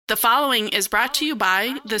The following is brought to you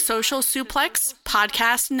by the Social Suplex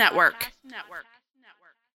Podcast Network.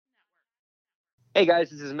 Hey guys,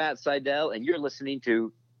 this is Matt Seidel, and you're listening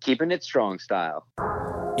to Keepin' It Strong Style.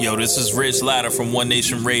 Yo, this is Rich Latta from One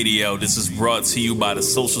Nation Radio. This is brought to you by the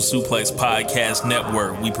Social Suplex Podcast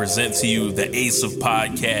Network. We present to you the Ace of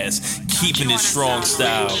Podcasts, Keeping It Strong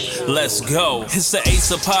Style. Let's go. It's the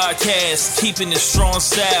Ace of Podcasts, Keeping It Strong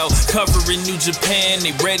Style. Covering New Japan,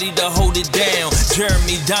 they ready to hold it down.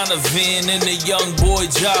 Jeremy Donovan and the young boy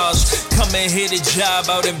Josh. Come and hit a job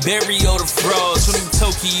out and bury all the frauds. From the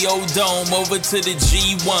Tokyo Dome over to the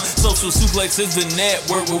G1. Social Suplex is the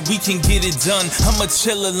network where we can get it done. I'ma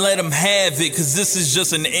chill and let them have it, cause this is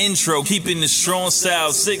just an intro. Keeping the strong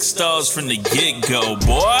style, 6 stars from the get-go,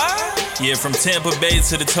 boy. Yeah, from Tampa Bay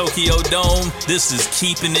to the Tokyo Dome, this is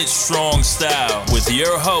Keeping It Strong Style with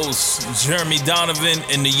your hosts, Jeremy Donovan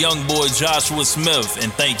and the young boy Joshua Smith.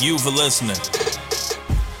 And thank you for listening.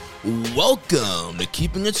 Welcome to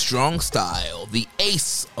Keeping It Strong Style, the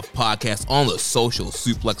ace of podcasts on the Social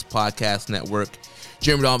Suplex Podcast Network.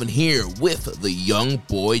 Jeremy Donovan here with the young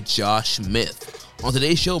boy Josh Smith. On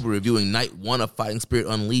today's show, we're reviewing Night 1 of Fighting Spirit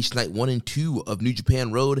Unleashed, Night 1 and 2 of New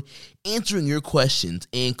Japan Road, answering your questions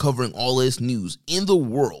and covering all this news in the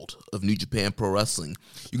world of New Japan Pro Wrestling.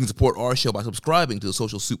 You can support our show by subscribing to the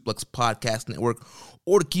Social Suplex Podcast Network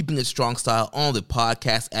or to Keeping It Strong Style on the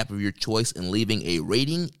podcast app of your choice and leaving a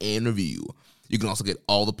rating and review. You can also get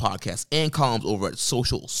all the podcasts and columns over at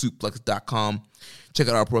socialsuplex.com. Check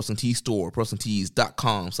out our Pro Wrestling Tees store,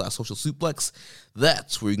 ProWrestlingTees.com/socialsuplex.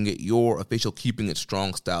 That's where you can get your official Keeping It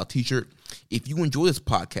Strong Style t-shirt. If you enjoy this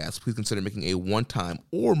podcast, please consider making a one-time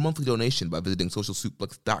or monthly donation by visiting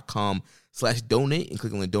socialsuplex.com/donate and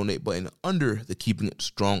clicking on the donate button under the Keeping It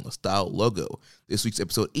Strong Style logo. This week's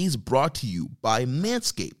episode is brought to you by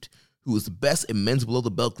Manscaped, who is the best in men's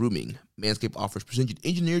below-the-belt grooming. Manscaped offers precision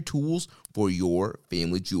engineered tools for your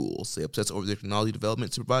family jewels. They obsess over their technology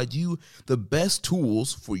development to provide you the best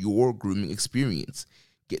tools for your grooming experience.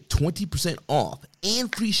 Get 20% off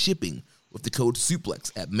and free shipping with the code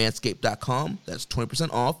SUPLEX at manscaped.com. That's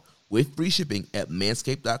 20% off with free shipping at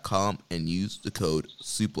manscaped.com and use the code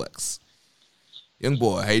SUPLEX. Young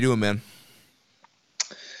boy, how you doing, man?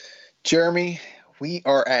 Jeremy, we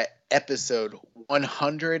are at episode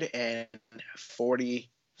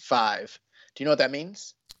 145. Do you know what that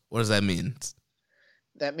means? What does that mean?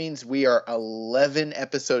 That means we are 11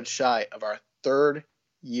 episodes shy of our 3rd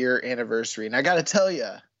year anniversary. And I got to tell you,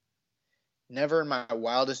 never in my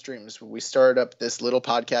wildest dreams when we started up this little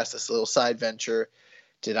podcast, this little side venture,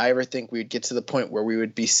 did I ever think we would get to the point where we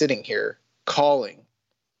would be sitting here calling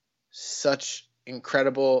such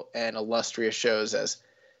incredible and illustrious shows as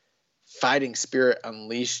Fighting Spirit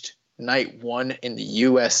Unleashed Night 1 in the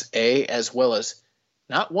USA, as well as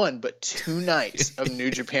not one, but 2 nights of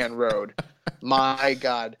New Japan Road. My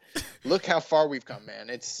God, look how far we've come, man.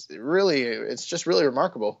 It's just really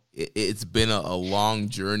remarkable. It's been a long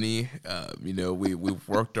journey. We've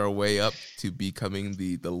worked our way up to becoming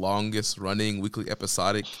the longest running weekly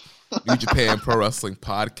episodic New Japan Pro Wrestling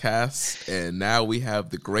podcast. And now we have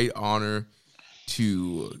the great honor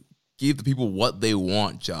to give the people what they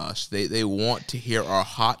want, Josh. They want to hear our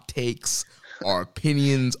hot takes, our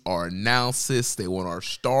opinions, our analysis. They want our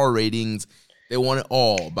star ratings. They want it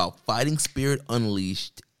all about Fighting Spirit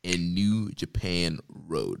Unleashed and New Japan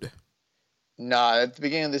Road. Nah, at the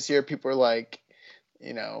beginning of this year, people were like,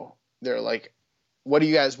 they're like, what do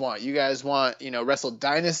you guys want? You guys want, Wrestle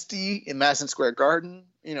Dynasty in Madison Square Garden?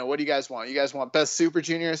 What do you guys want? You guys want Best Super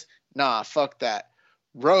Juniors? Nah, fuck that.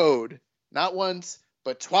 Road, not once,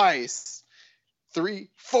 but twice, 3,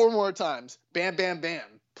 4 more times. Bam, bam, bam.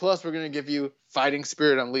 Plus, we're going to give you Fighting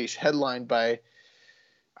Spirit Unleashed, headlined by,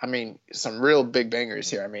 some real big bangers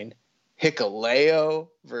here. Hikuleo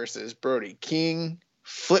versus Brody King,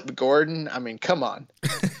 Flip Gordon. Come on.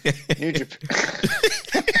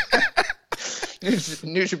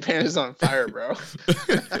 New Japan is on fire, bro.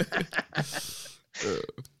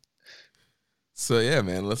 So yeah,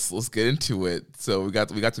 man, let's get into it. So we got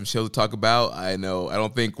some shows to talk about. I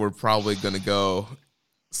don't think we're probably gonna go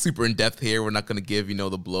super in depth here. We're not gonna give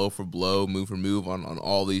the blow for blow, move for move on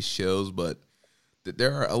all these shows, but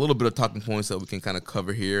there are a little bit of talking points that we can kind of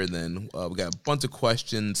cover here, and then we got a bunch of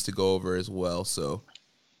questions to go over as well. So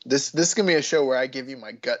this is gonna be a show where I give you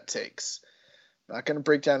my gut takes. I'm not gonna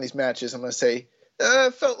break down these matches. I'm gonna say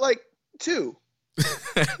it felt like 2.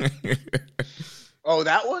 Oh,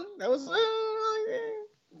 that one? That was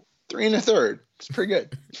 3 1/3. It's pretty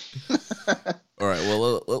good. All right,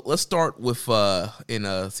 well, let's start with, in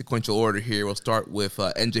a sequential order here, we'll start with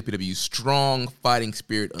NJPW Strong Fighting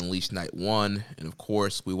Spirit Unleashed Night 1. And, of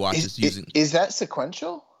course, we watched this using... Is that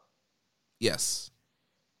sequential? Yes.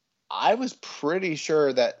 I was pretty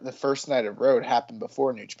sure that the first night of Road happened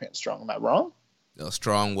before New Japan Strong. Am I wrong? No,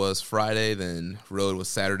 Strong was Friday, then Road was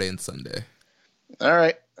Saturday and Sunday. All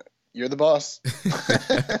right. You're the boss.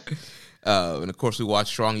 And of course, we watch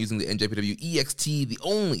Strong using the NJPW EXT, the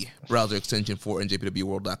only browser extension for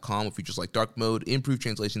NJPWWorld.com with features like dark mode, improved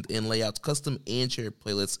translations and layouts, custom and shared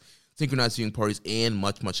playlists, synchronized viewing parties, and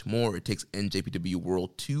much, much more. It takes NJPW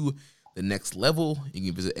World to the next level.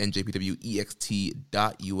 You can visit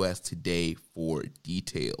njpwext.us today for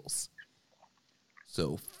details.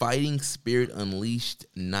 So, Fighting Spirit Unleashed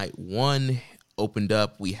Night 1 opened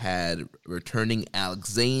up. We had returning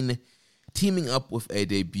Alex Zane teaming up with a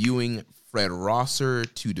debuting Fred Rosser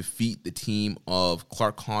to defeat the team of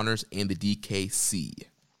Clark Connors and the DKC.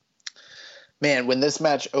 Man, when this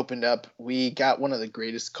match opened up, we got one of the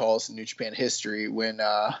greatest calls in New Japan history when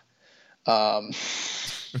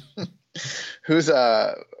who's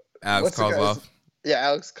Alex Kozlov? Kozlov. Yeah,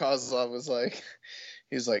 Alex Kozlov was like,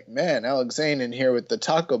 he's like, man, Alex Zane in here with the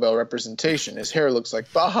Taco Bell representation. His hair looks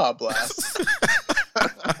like Baja Blast.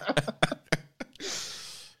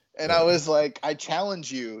 And I was like, I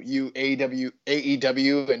challenge you, you AEW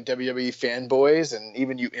and WWE fanboys, and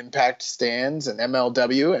even you Impact stans and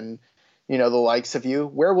MLW and, you know, the likes of you.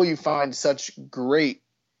 Where will you find such great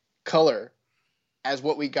color as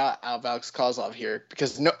what we got out of Alex Kozlov here?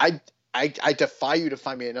 Because no, I defy you to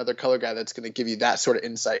find me another color guy that's going to give you that sort of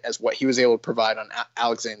insight as what he was able to provide on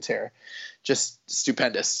Alex Zane's hair. Just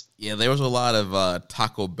stupendous. Yeah, there was a lot of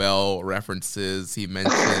Taco Bell references. He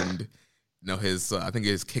mentioned, you know, his I think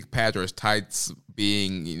his kick pads or his tights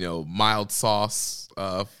being, you know, mild sauce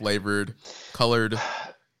flavored, colored.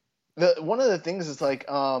 One of the things is like,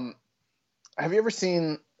 have you ever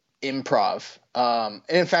seen improv? And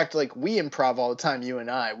in fact, like we improv all the time. You and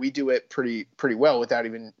I, we do it pretty well without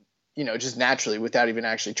even, you know, just naturally without even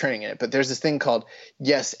actually training in it. But there's this thing called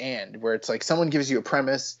yes and, where it's like someone gives you a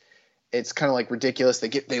premise. It's kind of like ridiculous.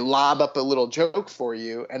 They lob up a little joke for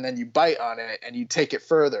you, and then you bite on it and you take it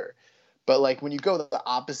further. But like when you go the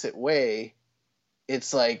opposite way,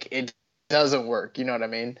 it's like it doesn't work. You know what I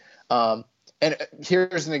mean? And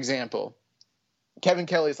here's an example. Kevin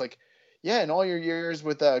Kelly's like, yeah, in all your years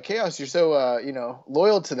with Chaos, you're so you know,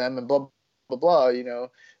 loyal to them and blah blah blah. You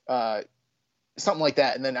know, something like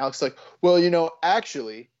that. And then Alex is like, well, you know,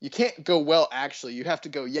 actually, you can't go well. Actually, you have to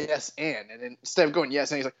go yes and then instead of going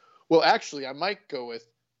yes and, he's like, well, actually, I might go with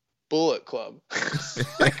Bullet Club.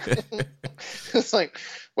 It's like,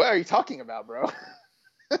 what are you talking about, bro?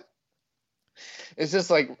 It's just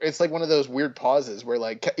like, it's like one of those weird pauses where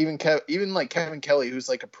like even like Kevin Kelly, who's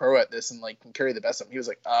like a pro at this and like can carry the best of him, he was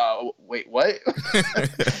like, oh wait, what?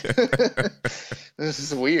 This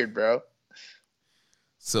is weird, bro.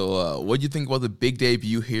 So what do you think about the big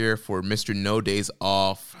debut here for Mr. No Days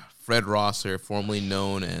Off, Fred Rosser, formerly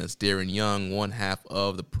known as Darren Young, one half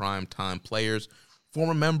of the Primetime Players,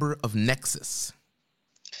 former member of Nexus?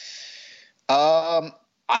 I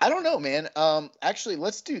don't know, man. Actually,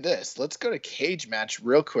 let's do this. Let's go to Cage Match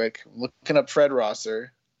real quick. I'm looking up Fred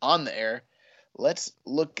Rosser on the air. Let's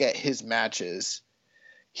look at his matches.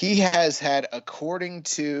 He has had, according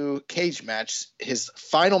to Cage Match, his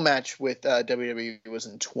final match with WWE was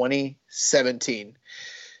in 2017.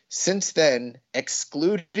 Since then,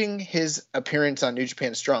 excluding his appearance on New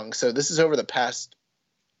Japan Strong, so this is over the past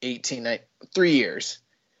 3 years,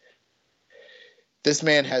 this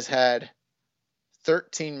man has had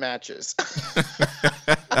 13 matches.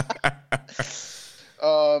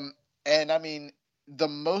 And I mean, the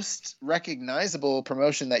most recognizable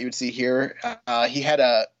promotion that you would see here, he had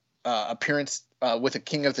a appearance with a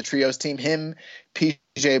King of the Trios team. Him,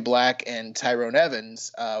 PJ Black, and Tyrone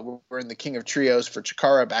Evans were in the King of Trios for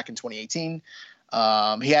Chikara back in 2018.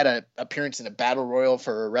 He had an appearance in a Battle Royal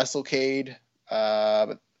for WrestleCade.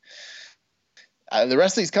 But the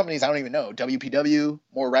rest of these companies, I don't even know. WPW,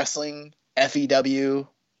 More Wrestling, FEW,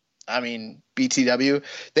 I mean, BTW.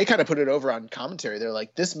 They kind of put it over on commentary. They're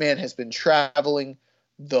like, this man has been traveling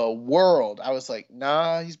the world. I was like,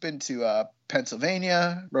 nah, he's been to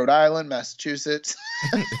Pennsylvania, Rhode Island, Massachusetts,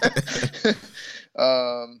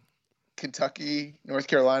 Kentucky, North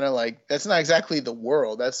Carolina. Like, that's not exactly the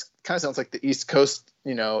world. That's kind of sounds like the East Coast,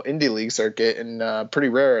 you know, indie league circuit, and pretty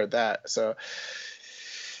rare at that. So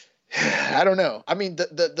I don't know. I mean,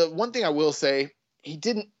 the one thing I will say, he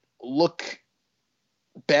didn't look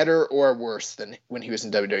better or worse than when he was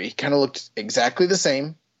in WWE. He kind of looked exactly the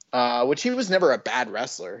same, which he was never a bad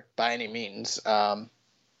wrestler by any means.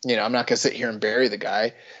 You know, I'm not going to sit here and bury the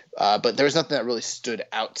guy, but there was nothing that really stood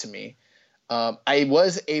out to me. I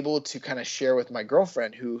was able to kind of share with my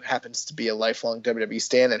girlfriend, who happens to be a lifelong WWE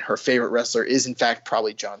stan, and her favorite wrestler is, in fact,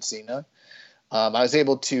 probably John Cena. I was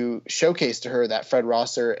able to showcase to her that Fred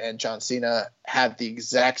Rosser and John Cena have the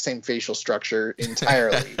exact same facial structure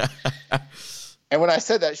entirely. And when I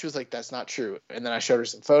said that, she was like, that's not true. And then I showed her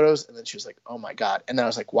some photos, and then she was like, oh my God. And then I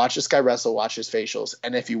was like, watch this guy wrestle, watch his facials.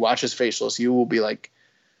 And if you watch his facials, you will be like,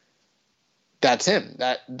 that's him.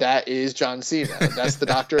 That is John Cena. That's the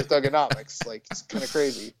Doctor of Thugonomics. Like, it's kind of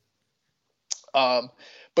crazy. But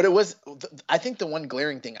it was, I think the one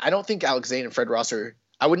glaring thing, I don't think Alex Zane and Fred Rosser,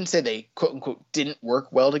 I wouldn't say they quote unquote didn't work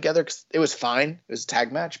well together, because it was fine. It was a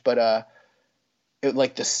tag match, but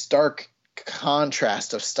like the stark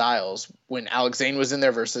contrast of styles when Alex Zane was in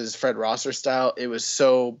there versus Fred Rosser style, it was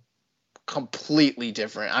so completely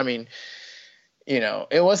different. I mean,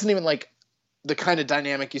 it wasn't even like the kind of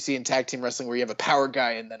dynamic you see in tag team wrestling where you have a power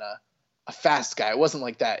guy and then a fast guy. It wasn't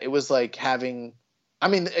like that. It was like having,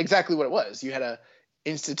 exactly what it was. You had a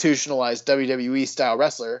institutionalized WWE style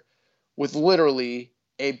wrestler with literally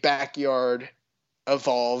a backyard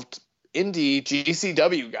evolved indie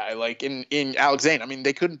GCW guy, like in Alex Zane.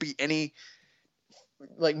 They couldn't be any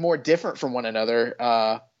like more different from one another.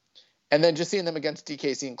 And then just seeing them against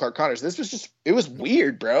DKC and Clark Connors, it was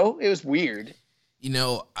weird, bro. It was weird.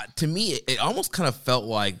 To me, it almost kind of felt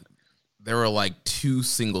like there were like two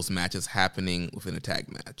singles matches happening within a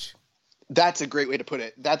tag match. That's a great way to put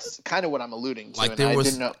it. That's kind of what I'm alluding to. Like there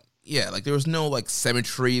was no like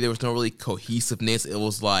symmetry. There was no really cohesiveness. It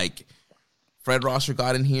was like Fred Rosser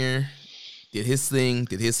got in here, did his thing,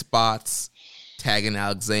 did his spots, tagging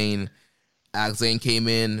Alex Zane. Alex Zane came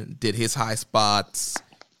in, did his high spots.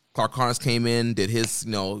 Clark Connors came in, did his,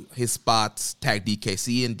 his spots, tagged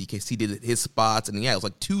DKC, and DKC did his spots. And yeah, it was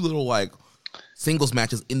like two little like singles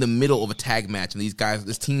matches in the middle of a tag match. And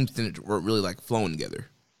this team weren't really like flowing together.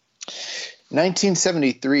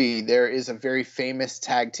 1973, there is a very famous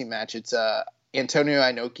tag team match. It's Antonio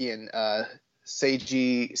Inoki and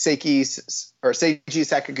Seiji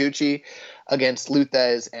Sakaguchi against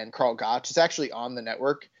Luthez and Carl Gotch. It's actually on the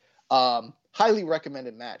network. Highly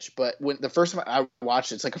recommended match. But when the first time I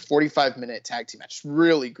watched it, it's like a 45-minute tag team match. It's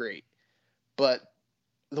really great. But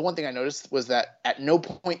the one thing I noticed was that at no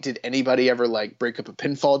point did anybody ever like break up a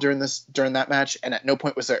pinfall during that match, and at no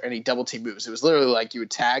point was there any double team moves. It was literally like you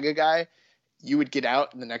would tag a guy, you would get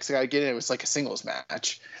out, and the next guy would get in. It was like a singles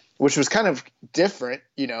match, which was kind of different.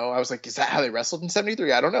 I was like, is that how they wrestled in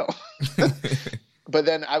 73? I don't know. But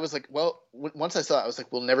then I was like, well, once I saw it, I was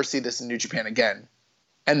like, we'll never see this in New Japan again.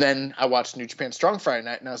 And then I watched New Japan Strong Friday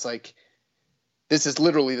Night, and I was like, this is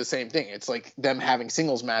literally the same thing. It's like them having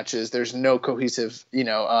singles matches. There's no cohesive,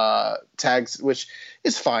 tags, which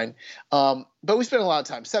is fine. But we spent a lot of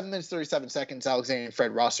time. 7 minutes, 37 seconds. Alexander and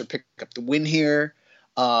Fred Rosser pick up the win here.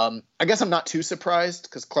 I guess I'm not too surprised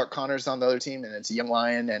because Clark Connors on the other team, and it's a young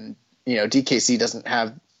lion, and DKC doesn't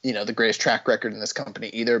have the greatest track record in this company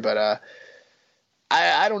either. But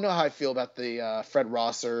I don't know how I feel about the Fred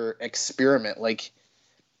Rosser experiment. Like,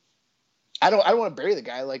 I don't want to bury the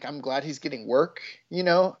guy. Like, I'm glad he's getting work,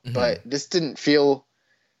 Mm-hmm. But this didn't feel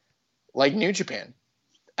like New Japan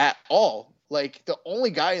at all. Like, the only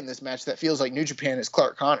guy in this match that feels like New Japan is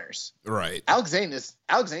Clark Connors. Right. Alex Zane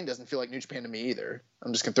doesn't feel like New Japan to me either.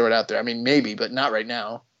 I'm just gonna throw it out there. Maybe, but not right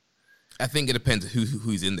now. I think it depends who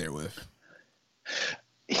he's in there with.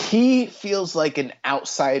 He feels like an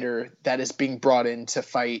outsider that is being brought in to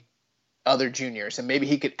fight other juniors, and maybe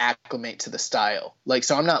he could acclimate to the style. Like,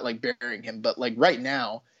 so I'm not like burying him, but like right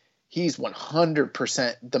now, he's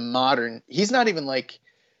 100% the modern. He's not even like,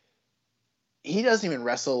 he doesn't even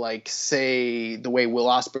wrestle like, say, the way Will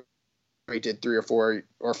Ospreay did 3 or 4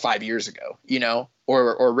 or 5 years ago,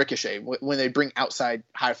 or Ricochet when they bring outside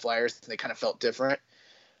high flyers, they kind of felt different.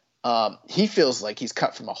 He feels like he's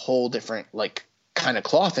cut from a whole different like kind of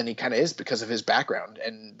cloth, and he kind of is because of his background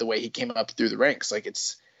and the way he came up through the ranks. Like,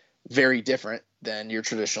 it's very different than your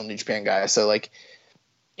traditional New Japan guy. So like,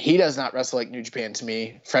 he does not wrestle like New Japan to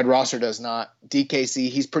me. Fred Rosser does not. DKC,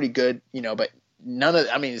 he's pretty good, but none of,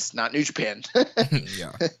 it's not New Japan.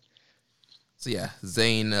 Yeah. So yeah,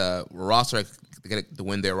 Zane, Rosser to get the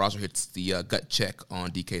win there. Rosser hits the gut check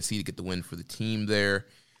on DKC to get the win for the team there.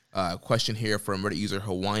 Question here from Reddit user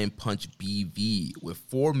Hawaiian Punch BV. With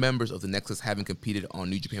 4 members of the Nexus having competed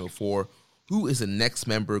on New Japan before, who is the next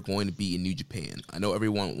member going to be in New Japan? I know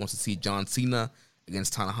everyone wants to see John Cena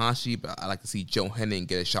against Tanahashi, but I like to see Joe Hennig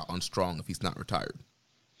get a shot on Strong if he's not retired.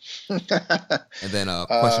 And then a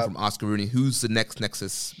question from Oscar Rooney. Who's the next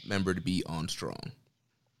Nexus member to be on Strong?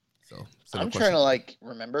 So I'm trying to like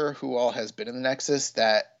remember who all has been in the Nexus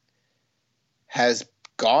that has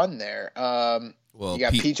gone there. Well, you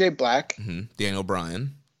got PJ Black, Daniel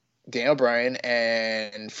Bryan,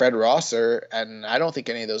 and Fred Rosser, and I don't think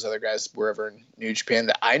any of those other guys were ever in New Japan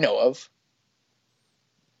that I know of.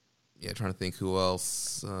 Yeah, trying to think who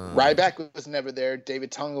else. Ryback was never there.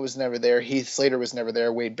 David Tonga was never there. Heath Slater was never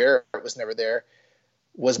there. Wade Barrett was never there.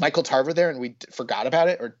 Was Michael Tarver there and we forgot about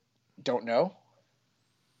it or don't know?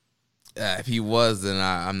 If he was, then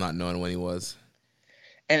I'm not knowing when he was.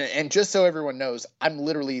 And just so everyone knows, I'm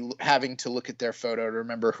literally having to look at their photo to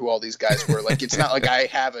remember who all these guys were. Like, it's not like I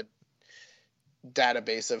have a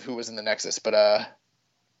database of who was in the Nexus, but yeah,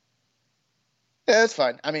 that's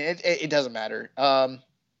fine. I mean, it doesn't matter.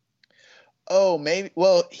 Oh, maybe.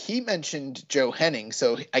 Well, he mentioned Joe Henning,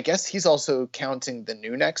 so I guess he's also counting the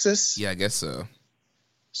new Nexus. Yeah, I guess so.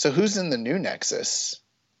 So who's in the new Nexus?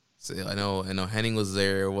 So I know Henning was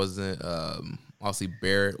there. Wasn't obviously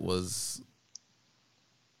Barrett was.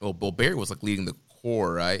 Well, Barrett was like leading the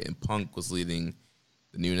core, right? And Punk was leading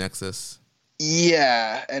the new Nexus.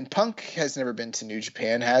 Yeah, and Punk has never been to New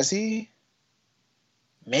Japan, has he?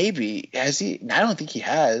 Maybe has he? I don't think he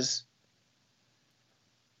has.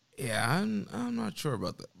 Yeah, I'm not sure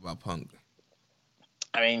about Punk.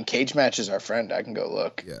 I mean, Cage Match is our friend. I can go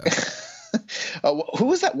look. Yeah. Who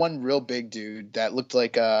was that one real big dude that looked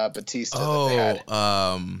like Batista? That they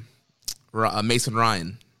had? Mason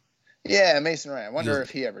Ryan. Yeah, Mason Ryan. I wonder if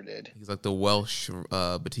he ever did. He's like the Welsh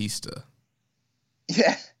Batista.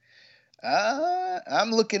 Yeah.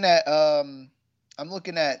 I'm looking at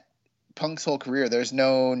Punk's whole career. There's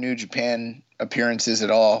no New Japan appearances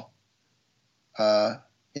at all.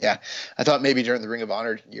 Yeah, I thought maybe during the Ring of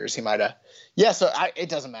Honor years he might have. Yeah, so it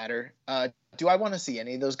doesn't matter. Do I want to see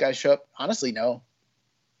any of those guys show up? Honestly, no.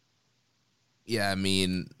 Yeah, I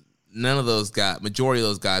mean, majority of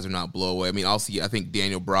those guys are not blow away. I mean, also, I think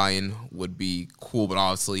Daniel Bryan would be cool, but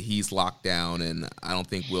obviously he's locked down, and I don't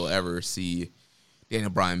think we'll ever see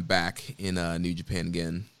Daniel Bryan back in New Japan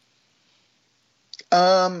again.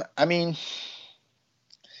 I mean,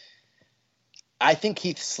 I think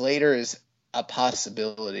Heath Slater is a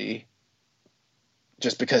possibility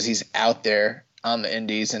just because he's out there on the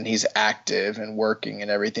indies and he's active and working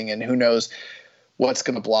and everything, and who knows what's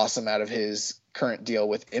going to blossom out of his current deal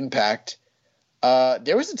with Impact.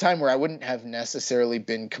 There was a time where I wouldn't have necessarily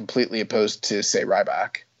been completely opposed to, say,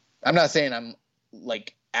 Ryback. I'm not saying I'm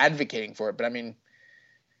like advocating for it, but I mean,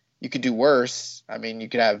 you could do worse. I mean, you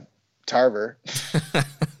could have Tarver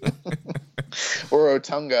or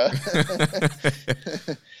Otunga.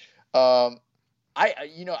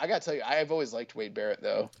 I gotta tell you, I've always liked Wade Barrett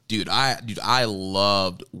though. Dude, I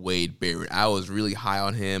loved Wade Barrett. I was really high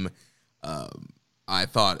on him. I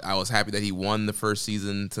was happy that he won the first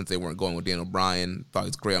season since they weren't going with Daniel Bryan. Thought he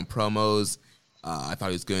was great on promos. I thought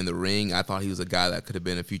he was good in the ring. I thought he was a guy that could have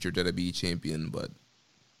been a future WWE champion, but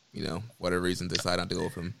whatever reason, decided not to go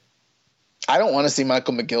with him. I don't want to see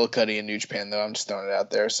Michael McGillicuddy in New Japan though. I'm just throwing it out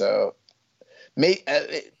there. So,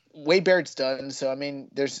 Wade Barrett's done. So I mean,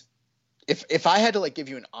 if I had to like give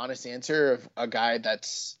you an honest answer of a guy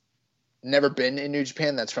that's never been in New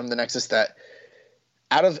Japan, that's from the Nexus, that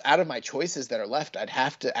out of my choices that are left, I'd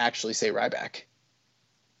have to actually say Ryback,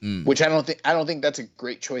 which I don't think that's a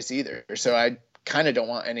great choice either. So I kind of don't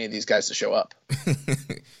want any of these guys to show up.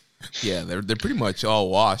 Yeah, they're pretty much all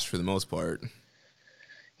washed for the most part.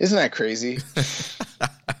 Isn't that crazy?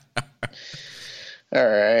 All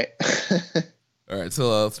right. All right,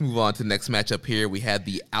 so let's move on to the next matchup here. We had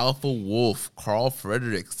the Alpha Wolf, Carl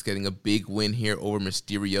Fredericks, getting a big win here over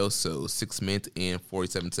Mysterioso, 6 minutes and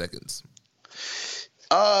 47 seconds.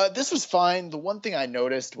 This was fine. The one thing I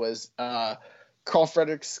noticed was Carl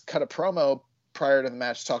Fredericks cut a promo prior to the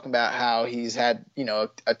match talking about how he's had,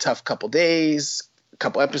 a tough couple days, a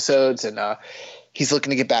couple episodes, and he's looking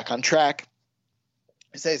to get back on track.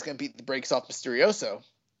 He said he's going to beat the brakes off Mysterioso.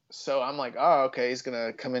 So I'm like, oh, okay, he's going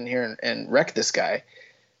to come in here and wreck this guy.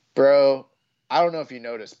 Bro, I don't know if you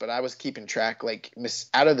noticed, but I was keeping track. Like,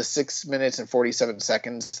 out of the 6 minutes and 47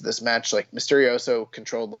 seconds to this match, like, Mysterioso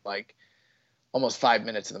controlled, like, almost 5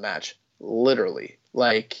 minutes of the match. Literally.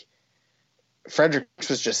 Like, Fredericks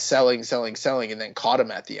was just selling, and then caught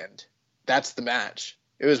him at the end. That's the match.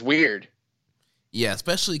 It was weird. Yeah,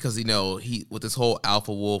 especially because, he with this whole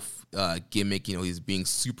Alpha Wolf gimmick, he's being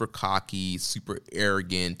super cocky, super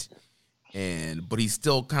arrogant, but he's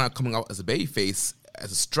still kind of coming out as a babyface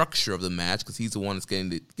as a structure of the match because he's the one that's getting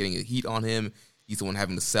the heat on him. He's the one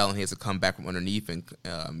having to sell, and he has to come back from underneath and,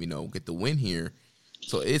 get the win here.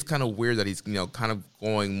 So it's kind of weird that he's, kind of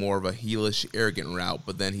going more of a heelish, arrogant route,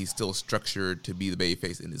 but then he's still structured to be the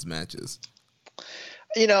babyface in his matches.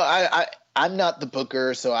 I'm not the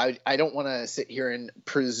booker, so I don't want to sit here and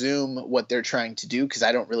presume what they're trying to do because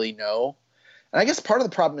I don't really know. And I guess part of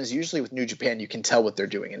the problem is usually with New Japan, you can tell what they're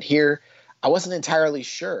doing. And here, I wasn't entirely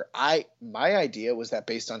sure. My idea was that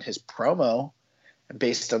based on his promo and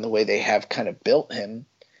based on the way they have kind of built him,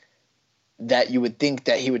 that you would think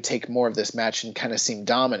that he would take more of this match and kind of seem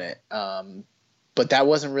dominant. But that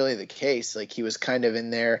wasn't really the case. Like, he was kind of in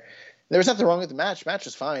there. There was nothing wrong with the match. Match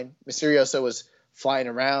was fine. Mysterioso was flying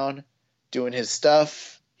around, doing his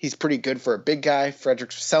stuff. He's pretty good for a big guy.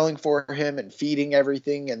 Fredericks was selling for him and feeding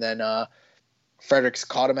everything. And then Fredericks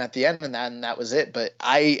caught him at the end, and that was it. But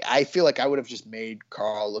I feel like I would have just made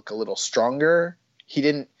Carl look a little stronger. He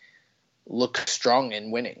didn't look strong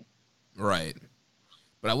in winning. Right.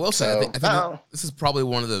 But I will say, I think this is probably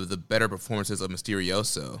one of the better performances of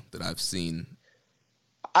Mysterioso that I've seen.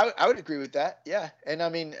 I would agree with that, yeah. And, I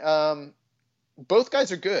mean, both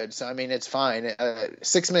guys are good, so, I mean, it's fine.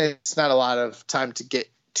 6 minutes, not a lot of time to get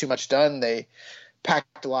too much done. They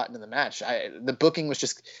packed a lot into the match. The booking was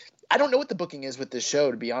just – I don't know what the booking is with this show,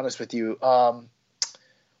 to be honest with you.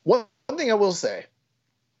 One thing I will say,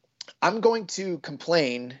 I'm going to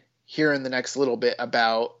complain here in the next little bit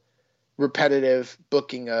about repetitive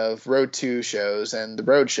booking of Road 2 shows and the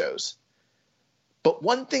road shows. But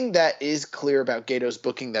one thing that is clear about Gato's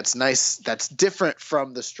booking that's nice, that's different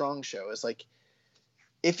from the Strong show, is like,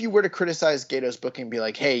 if you were to criticize Gato's booking and be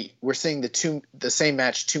like, hey, we're seeing the same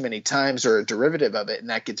match too many times or a derivative of it,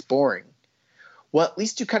 and that gets boring. Well, at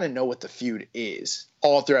least you kind of know what the feud is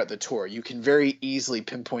all throughout the tour. You can very easily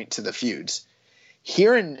pinpoint to the feuds.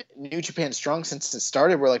 Here in New Japan Strong, since it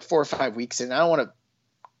started, we're like 4 or 5 weeks in. I don't want to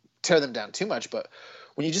tear them down too much, but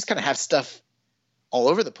when you just kind of have stuff all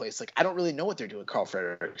over the place, like, I don't really know what they're doing. Carl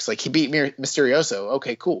Fredericks, like, he beat Mysterioso.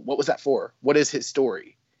 Okay, cool. What was that for? What is his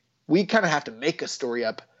story? We kind of have to make a story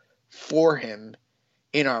up for him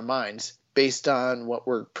in our minds based on what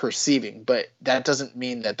we're perceiving, but that doesn't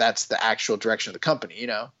mean that that's the actual direction of the company, you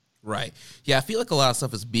know? Right. Yeah, I feel like a lot of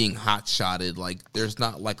stuff is being hot-shotted. Like, there's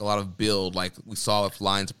not, like, a lot of build. Like, we saw with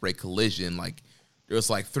Lions Break Collision, like, there was,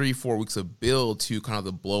 like, 3-4 weeks of build to kind of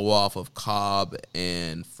the blow-off of Cobb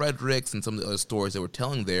and Fredericks and some of the other stories they were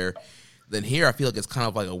telling there. Then here, I feel like it's kind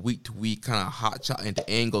of like a week-to-week kind of hot-shot into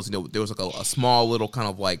angles. You know, there was, like, a small little kind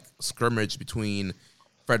of, like, scrimmage between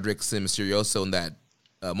Fredericks and Mysterioso and that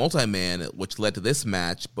multi-man, which led to this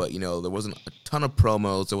match. But, you know, there wasn't a ton of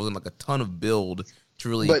promos. There wasn't, like, a ton of build.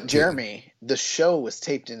 But Jeremy, the show was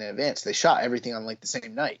taped in advance. They shot everything on like the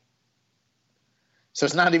same night. So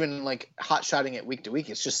it's not even like hot shotting it week to week.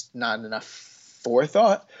 It's just not enough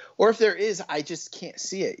forethought. Or if there is, I just can't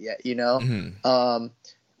see it yet, you know? Mm-hmm.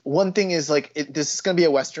 One thing is like, this is going to be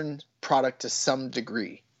a Western product to some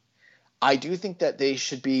degree. I do think that they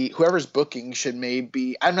should be, whoever's booking should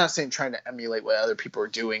maybe, I'm not saying trying to emulate what other people are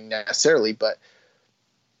doing necessarily, but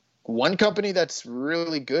one company that's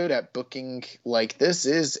really good at booking like this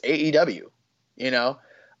is AEW. You know,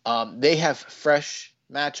 they have fresh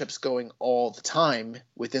matchups going all the time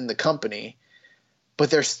within the company,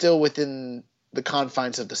 but they're still within the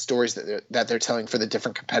confines of the stories that they're telling for the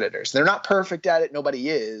different competitors. They're not perfect at it. Nobody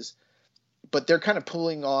is, but they're kind of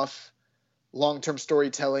pulling off long-term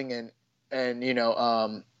storytelling and you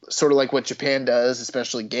know, sort of like what Japan does,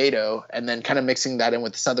 especially Gato, and then kind of mixing that in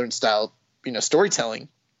with Southern style, you know, storytelling,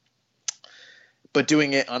 but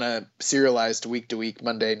doing it on a serialized week-to-week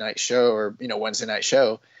Monday night show or, you know, Wednesday night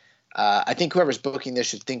show. I think whoever's booking this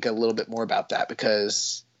should think a little bit more about that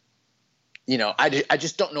because, you know, I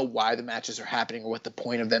just don't know why the matches are happening or what the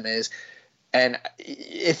point of them is. And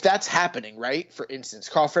if that's happening, right, for instance,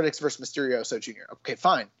 Carl Fredericks versus Mysterioso Jr., okay,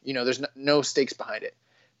 fine. You know, there's no stakes behind it.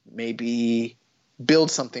 Maybe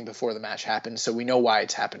build something before the match happens so we know why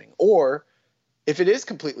it's happening. Or if it is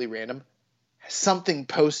completely random, something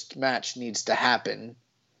post-match needs to happen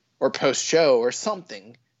or post-show or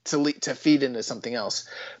something to feed into something else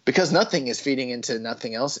because nothing is feeding into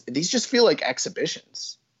nothing else. These just feel like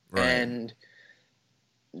exhibitions. Right. And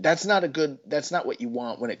that's not what you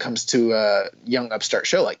want when it comes to a young upstart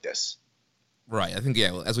show like this. Right. I think,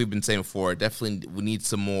 yeah, as we've been saying before, definitely we need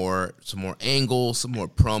some more angles, some more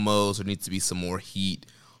promos. There needs to be some more heat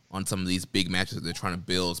on some of these big matches that they're trying to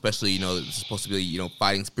build, especially, you know, it's supposed to be, you know,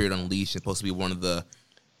 Fighting Spirit Unleashed. It's supposed to be one of the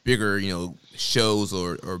bigger, you know, shows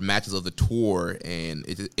or matches of the tour, and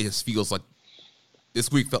it just feels like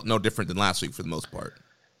this week felt no different than last week for the most part.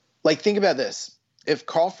 Like, think about this. If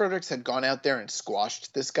Carl Fredericks had gone out there and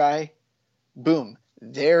squashed this guy, boom,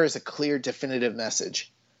 there is a clear, definitive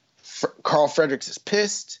message. Carl Fredericks is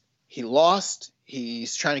pissed. He lost.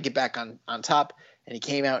 He's trying to get back on top. And he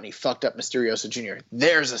came out and he fucked up Mysterioso Jr.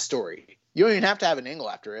 There's a story. You don't even have to have an angle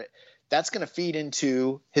after it. That's going to feed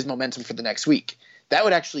into his momentum for the next week. That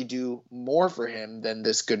would actually do more for him than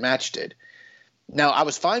this good match did. Now, I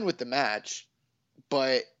was fine with the match.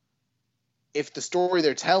 But if the story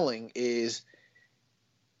they're telling is,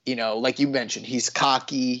 like you mentioned, he's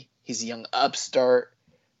cocky, he's a young upstart,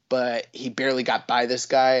 but he barely got by this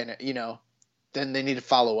guy, and then they need to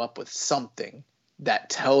follow up with something that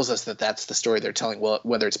tells us that that's the story they're telling. Well,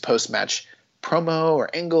 whether it's post-match promo or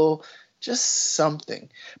angle, just something.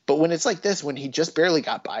 But when it's like this, when he just barely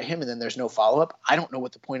got by him and then there's no follow-up, I don't know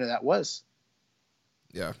what the point of that was.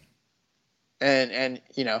 Yeah. And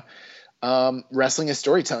wrestling is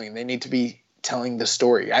storytelling. They need to be telling the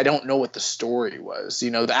story. I don't know what the story was.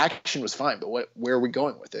 The action was fine, but where are we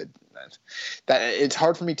going with it? That it's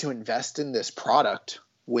hard for me to invest in this product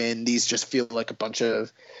when these just feel like a bunch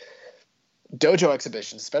of dojo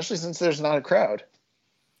exhibitions, especially since there's not a crowd.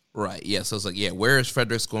 Right. Yeah. So it's like, where is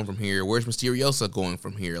Fredericks going from here? Where's Mysteriosa going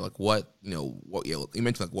from here? Like, what you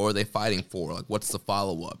mentioned, like, what are they fighting for? Like, what's the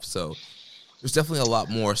follow up? So there's definitely a lot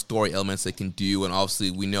more story elements they can do, and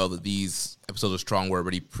obviously we know that these episodes of Strong were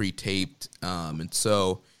already pre-taped, and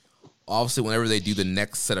so obviously whenever they do the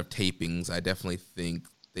next set of tapings, I definitely think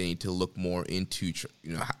they need to look more into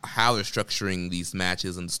how they're structuring these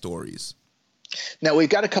matches and stories. Now, we've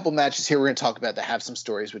got a couple matches here we're going to talk about that have some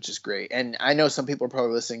stories, which is great. And I know some people are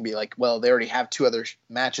probably listening and be like, well, they already have 2 other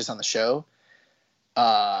matches on the show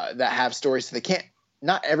that have stories, so they can't –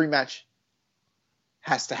 not every match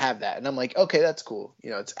has to have that. And I'm like, okay, that's cool.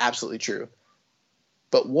 It's absolutely true.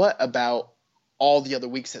 But what about all the other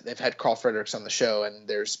weeks that they've had Carl Fredericks on the show and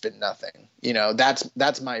there's been nothing?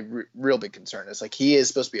 That's my real big concern. It's like he is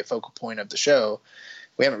supposed to be a focal point of the show.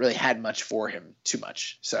 We haven't really had much for him too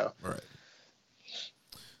much. So right.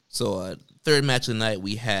 So, third match of the night,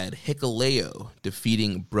 we had Hikuleo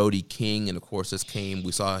defeating Brody King. And, of course,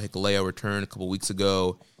 we saw Hikuleo return a couple weeks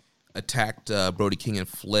ago, attacked Brody King and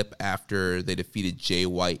Flip after they defeated Jay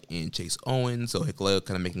White and Chase Owens. So, Hikuleo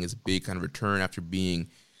kind of making his big kind of return after being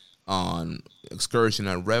on excursion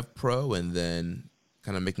on Rev Pro and then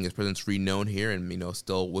kind of making his presence renowned here and,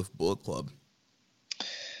 still with Bullet Club.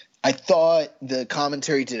 I thought the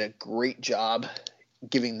commentary did a great job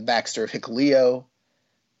giving the backstory of Hikuleo.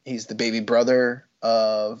 He's the baby brother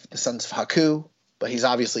of the Sons of Haku, but he's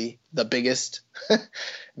obviously the biggest,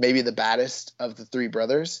 maybe the baddest of the 3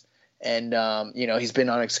 brothers. And, he's been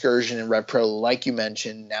on excursion in Rev Pro, like you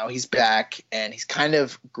mentioned. Now he's back, and he's kind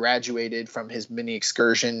of graduated from his mini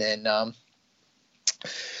excursion. And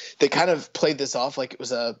they kind of played this off like it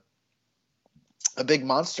was a big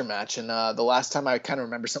monster match. And the last time I kind of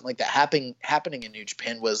remember something like that happening in New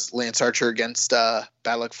Japan was Lance Archer against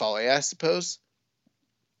Bad Luck Fale, I suppose.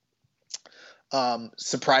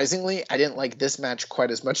 Surprisingly, I didn't like this match quite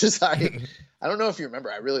as much as I don't know if you remember.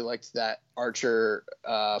 I really liked that Archer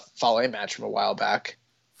Fale match from a while back.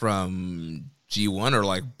 From G1 or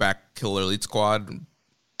like back Killer Elite Squad?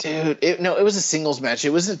 Dude, it was a singles match.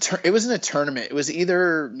 It wasn't a tournament. It was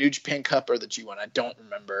either New Japan Cup or the G1. I don't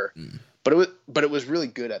remember. But it was really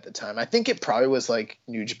good at the time. I think it probably was like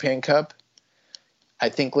New Japan Cup. I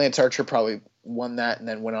think Lance Archer probably won that and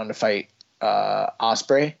then went on to fight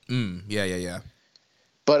Ospreay. Yeah.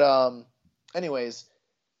 But anyways,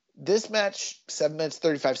 this match, 7 minutes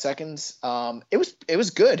 35 seconds. It was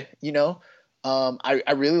good.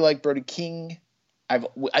 I really like Brody King.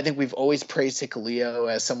 I think we've always praised Hikuleo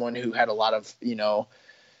as someone who had a lot of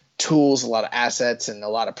tools, a lot of assets, and a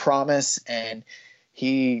lot of promise. And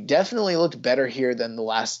he definitely looked better here than the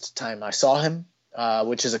last time I saw him.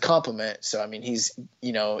 Which is a compliment. So, I mean, he's,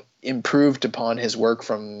 improved upon his work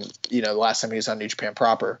from, the last time he was on New Japan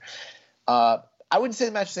proper. I wouldn't say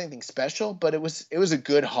the match was anything special, but it was a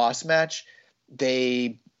good Haas match.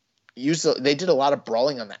 They did a lot of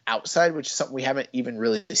brawling on the outside, which is something we haven't even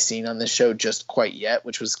really seen on this show just quite yet,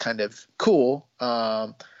 which was kind of cool.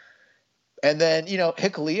 And then,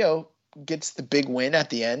 Hikuleo gets the big win at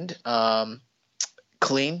the end,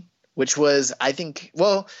 clean. Which was, I think,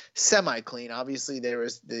 semi-clean. Obviously, there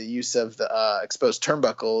was the use of the exposed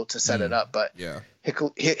turnbuckle to set it up. But yeah,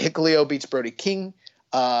 Hikuleo beats Brody King.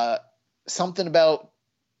 Something about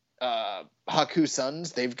Haku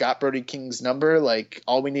Sons. They've got Brody King's number. Like,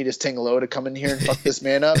 all we need is Tangaloa to come in here and fuck this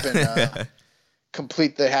man up and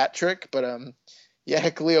complete the hat trick. But,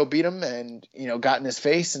 Hikuleo beat him and, got in his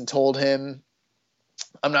face and told him,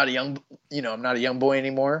 I'm not a young boy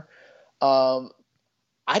anymore.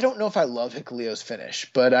 I don't know if I love Hikuleo's finish,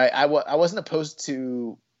 but I wasn't opposed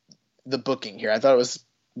to the booking here. I thought it was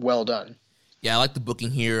well done. Yeah, I like the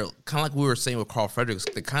booking here. Kind of like we were saying with Carl Fredericks,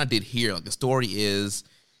 they kind of did here. Like the story is,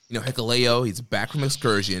 Hikuleo, he's back from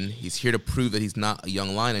excursion. He's here to prove that he's not a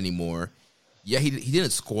young lion anymore. Yeah, he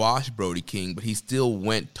didn't squash Brody King, but he still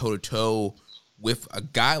went toe-to-toe with a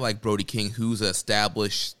guy like Brody King who's an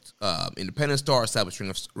established independent star, established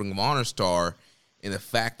Ring of Honor star, And the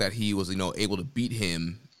fact that he was, able to beat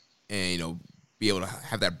him and, be able to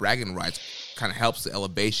have that bragging rights kind of helps the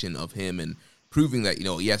elevation of him and proving that,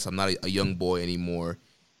 yes, I'm not a young boy anymore.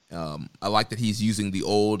 I like that he's using the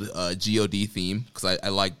old GOD theme because I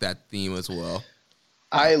like that theme as well.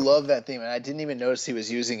 I love that theme, and I didn't even notice he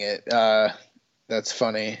was using it. That's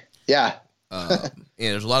funny. Yeah. And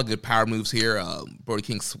there's a lot of good power moves here. Brody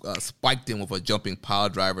King spiked him with a jumping pile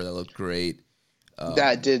driver that looked great.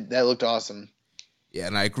 That looked awesome. Yeah,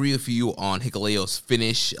 and I agree with you on Hikuleo's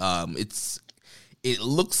finish. It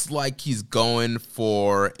looks like he's going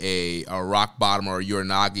for a rock bottom or a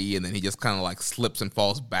Uranagi, and then he just kind of like slips and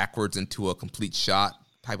falls backwards into a complete shot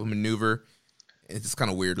type of maneuver. It's just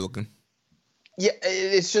kind of weird looking. Yeah,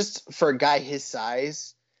 it's just for a guy his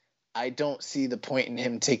size, I don't see the point in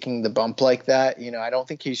him taking the bump like that. I don't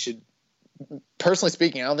think he should, personally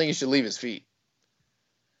speaking, I don't think he should leave his feet.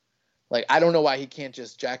 Like, I don't know why he can't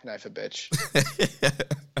just jackknife a bitch.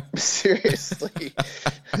 Seriously.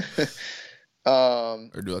 Or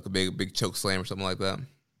do like a big choke slam or something like that.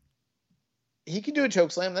 He can do a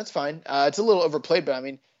choke slam. That's fine. It's a little overplayed, but I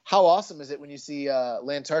mean, how awesome is it when you see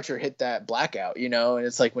Lance Archer hit that blackout, and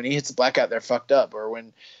it's like when he hits the blackout, they're fucked up. Or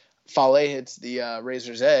when Fale hits the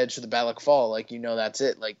Razor's Edge to the Balak Fall, like, that's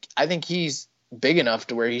it. Like, I think he's big enough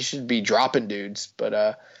to where he should be dropping dudes,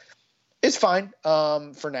 but it's fine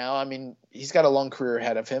for now. I mean, he's got a long career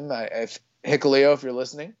ahead of him. Hikuleo, if you're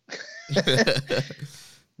listening.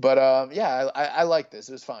 But, yeah, I like this.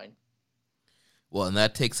 It was fine. Well, and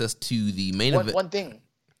that takes us to the main event. One thing.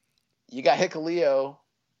 You got Hikuleo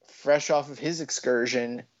fresh off of his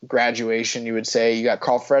excursion, graduation, you would say. You got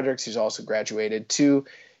Carl Fredericks, who's also graduated. 2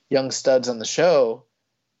 young studs on the show.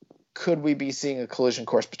 Could we be seeing a collision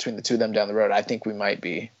course between the two of them down the road? I think we might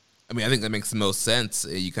be. I mean, I think that makes the most sense.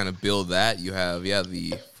 You kind of build that. You have,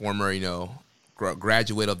 the former,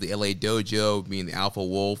 graduate of the LA dojo being the Alpha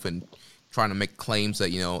Wolf and trying to make claims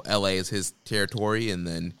that, LA is his territory, and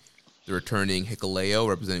then the returning Hikuleo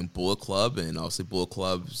representing Bullet Club, and obviously Bullet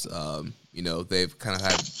Club's, they've kind of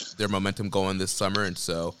had their momentum going this summer, and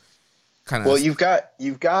so kind of. Well, you've got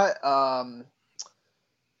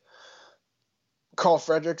Carl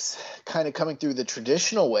Fredericks kind of coming through the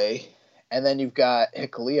traditional way, and then you've got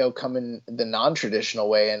Hikuleo coming the non-traditional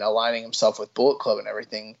way and aligning himself with Bullet Club and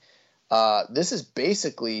everything. This is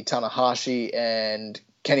basically Tanahashi and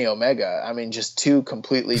Kenny Omega. I mean, just 2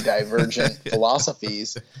 completely divergent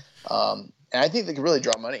philosophies. And I think they can really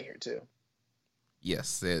draw money here too.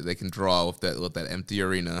 Yes, they can draw with that empty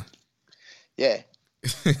arena. Yeah,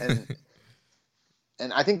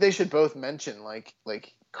 and I think they should both mention like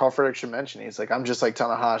Carl Fredericks should mention, he's like, I'm just like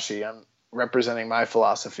Tanahashi. I'm representing my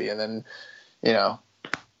philosophy, and then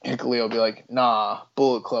Hikuleo will be like, nah,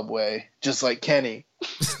 Bullet Club way, just like Kenny.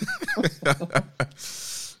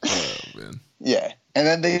 Oh man. Yeah. And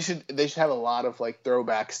then they should have a lot of like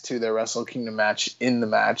throwbacks to their Wrestle Kingdom match in the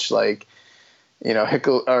match, like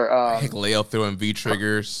Hikuleo throwing V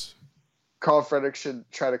triggers. Carl Fredericks should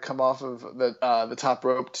try to come off of the top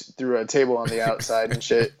rope through a table on the outside and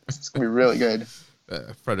shit. It's gonna be really good.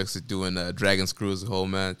 Fredericks is doing dragon screws the whole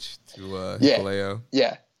match to Hikuleo.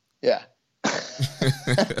 Yeah.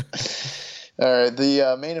 All right,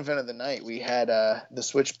 the main event of the night, we had the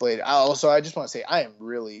Switchblade. Also, I just want to say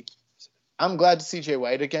I'm glad to see Jay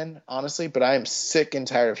White again, honestly, but I am sick and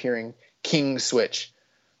tired of hearing King Switch.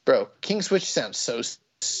 Bro, King Switch sounds so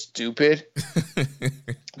stupid.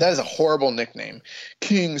 That is a horrible nickname.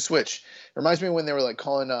 King Switch. It reminds me of when they were like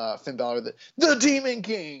calling Finn Balor the Demon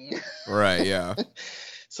King. Right, yeah.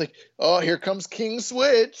 It's like, oh, here comes King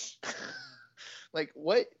Switch. Like,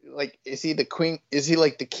 what? Like, is he the queen? Is he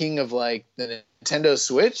like the king of like the Nintendo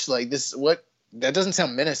Switch? Like this, what? That doesn't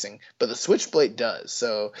sound menacing, but the Switchblade does.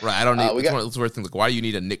 So right, I don't need. It's worth things like, why do you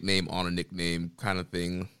need a nickname on a nickname kind of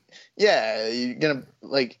thing? Yeah, you're gonna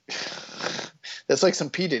like. That's like some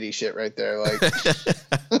P Diddy shit right there. Like,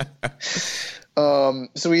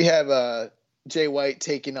 so we have Jay White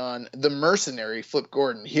taking on the mercenary Flip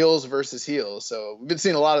Gordon, heels versus heels. So we've been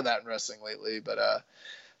seeing a lot of that in wrestling lately. But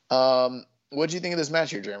what do you think of this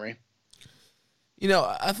match here, Jeremy?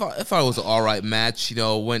 I thought it was an all right match.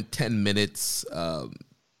 Went 10 minutes.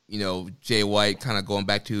 Jay White kind of going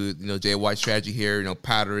back to Jay White's strategy here.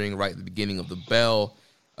 Powdering right at the beginning of the bell.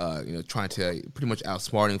 Trying to pretty much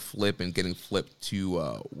outsmarting Flip and getting Flip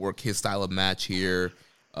to work his style of match here.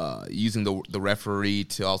 Using the referee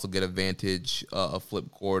to also get advantage of Flip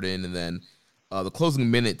Gordon, and then the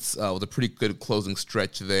closing minutes was a pretty good closing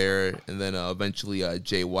stretch there, and then eventually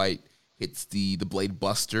Jay White hits the Blade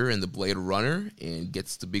Buster and the Blade Runner and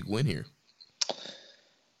gets the big win here.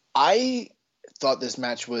 I thought this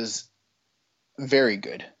match was very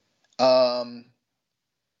good.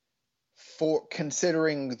 for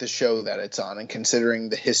considering the show that it's on and considering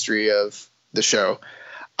the history of the show,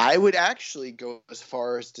 I would actually go as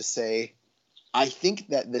far as to say I think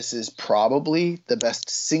that this is probably the best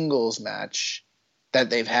singles match that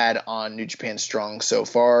they've had on New Japan Strong so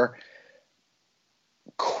far.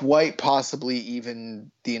 Quite possibly even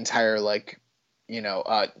the entire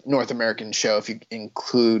North American show if you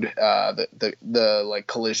include the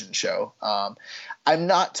Collision show. I'm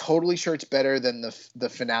not totally sure it's better than the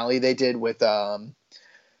finale they did with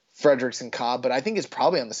Fredericks and Cobb, but I think it's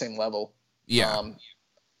probably on the same level. Yeah.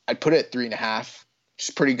 I'd put it at 3.5. Which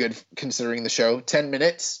is pretty good considering the show. 10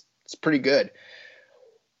 minutes, it's pretty good.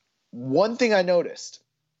 One thing I noticed,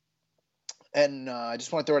 and I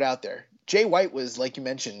just want to throw it out there. Jay White was, like you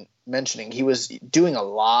mentioning, he was doing a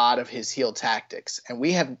lot of his heel tactics, and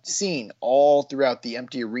we have seen all throughout the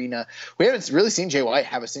empty arena. We haven't really seen Jay White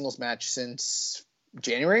have a singles match since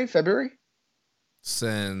January, February.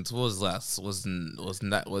 Since what was last? Was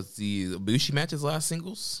the Ibushi match his last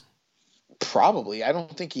singles? Probably. I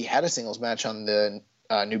don't think he had a singles match on the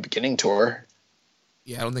New Beginning tour.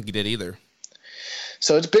 Yeah, I don't think he did either.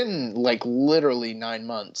 So it's been literally 9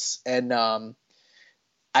 months, and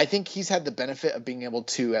I think he's had the benefit of being able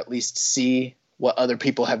to at least see what other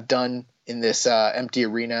people have done in this empty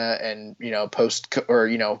arena and post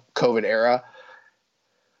COVID era.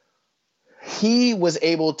 He was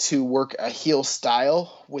able to work a heel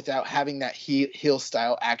style without having that heel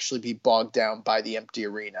style actually be bogged down by the empty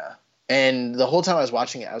arena. And the whole time I was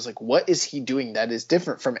watching it, I was like, what is he doing that is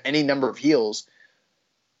different from any number of heels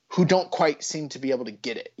who don't quite seem to be able to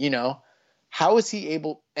get it, How is he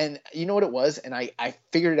able – and you know what it was? And I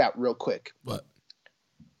figured it out real quick. What?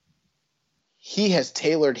 He has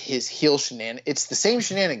tailored his heel shenanigans. It's the same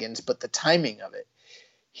shenanigans, but the timing of it.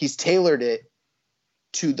 He's tailored it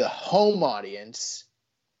to the home audience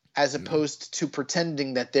as opposed to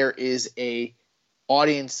pretending that there is a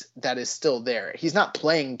audience that is still there. He's not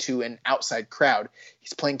playing to an outside crowd.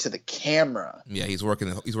 He's playing to the camera. Yeah, he's working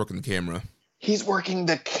the camera. He's working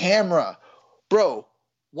the camera. Bro,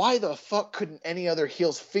 why the fuck couldn't any other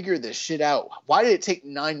heels figure this shit out? Why did it take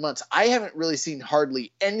 9 months? I haven't really seen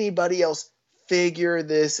hardly anybody else figure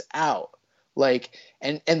this out.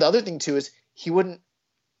 And the other thing too is he wouldn't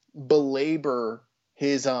belabor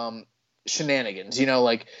his shenanigans,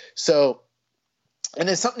 so. And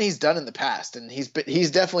it's something he's done in the past, and he's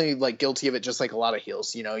definitely guilty of it, just like a lot of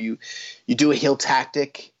heels. You do a heel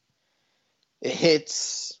tactic, it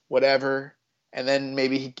hits, whatever, and then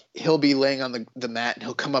maybe he'll be laying on the mat, and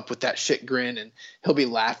he'll come up with that shit grin, and he'll be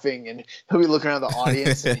laughing, and he'll be looking around the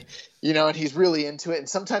audience, and, and he's really into it. And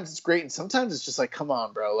sometimes it's great, and sometimes it's just like, come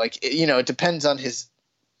on, bro. It depends on his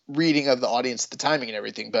reading of the audience, the timing, and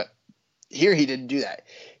everything. But here he didn't do that.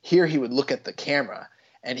 Here he would look at the camera,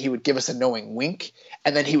 and he would give us a knowing wink,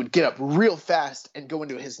 and then he would get up real fast and go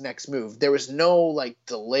into his next move. There was no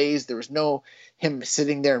delays. There was no him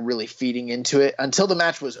sitting there and really feeding into it until the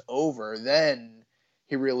match was over. Then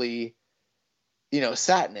he really,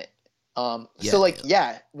 sat in it.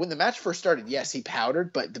 When the match first started, yes, he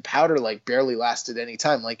powdered, but the powder barely lasted any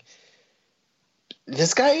time.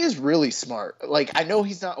 This guy is really smart. I know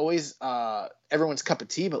he's not always everyone's cup of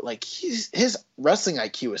tea, but his wrestling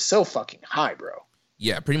IQ is so fucking high, bro.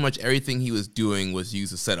 Yeah, pretty much everything he was doing was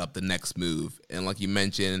used to set up the next move. And like you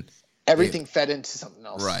mentioned, everything fed into something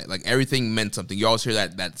else. Right. Everything meant something. You always hear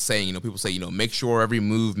that saying, people say, make sure every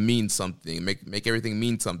move means something. Make everything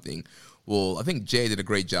mean something. Well, I think Jay did a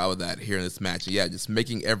great job of that here in this match. Yeah, just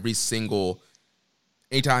making every single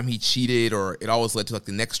anytime he cheated, or it always led to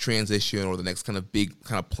the next transition or the next kind of big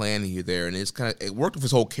kind of plan here there. And it worked with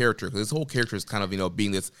his whole character, because his whole character is kind of,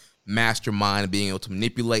 being this mastermind and being able to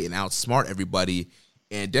manipulate and outsmart everybody.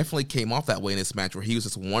 And it definitely came off that way in this match, where he was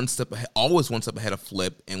just one step ahead, always one step ahead of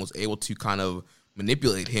Flip, and was able to kind of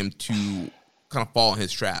manipulate him to kind of fall in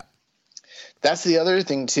his trap. That's the other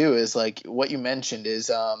thing too, is what you mentioned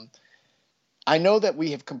is, I know that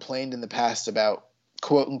we have complained in the past about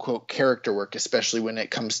quote unquote character work, especially when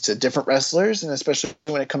it comes to different wrestlers, and especially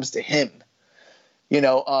when it comes to him,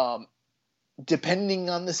 depending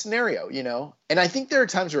on the scenario, and I think there are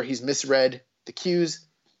times where he's misread the cues.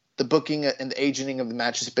 The booking and the agenting of the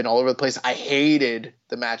match has been all over the place. I hated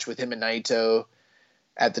the match with him and Naito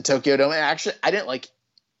at the Tokyo Dome. And actually, I didn't like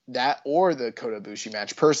that or the Kota Ibushi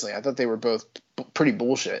match personally. I thought they were both pretty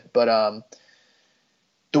bullshit. But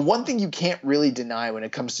the one thing you can't really deny when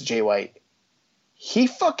it comes to Jay White, he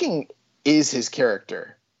fucking is his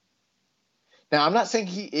character. Now, I'm not saying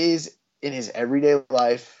he is in his everyday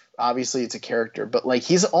life. Obviously, it's a character. But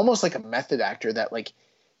he's almost like a method actor that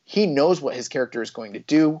he knows what his character is going to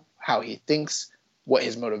do, how he thinks, what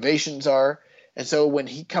his motivations are. And so when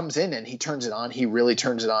he comes in and he turns it on, he really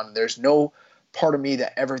turns it on. There's no part of me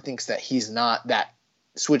that ever thinks that he's not that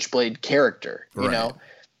Switchblade character, you know?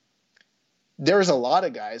 There's a lot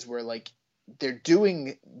of guys where like they're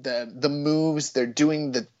doing the moves, they're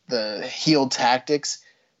doing the heel tactics,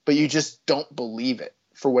 but you just don't believe it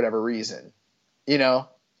for whatever reason, you know?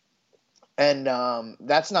 And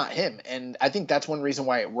that's not him. And I think that's one reason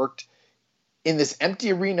why it worked in this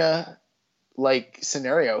empty arena like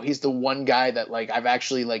scenario. He's the one guy that like I've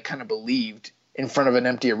actually like kind of believed in front of an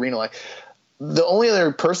empty arena. Like the only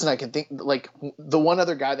other person I can think, like the one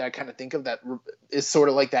other guy that I kind of think of that is sort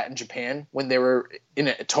of like that in Japan when they were in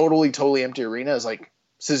a totally empty arena is like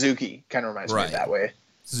Suzuki. Kind of reminds me of that way.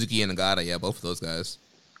 Suzuki and Nagata, yeah, both of those guys.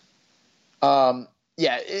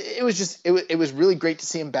 Yeah, it was just it was really great to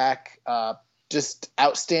see him back. Just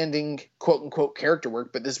outstanding quote unquote character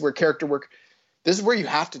work, but this is where you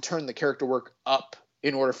have to turn the character work up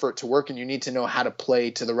in order for it to work, and you need to know how to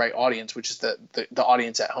play to the right audience, which is the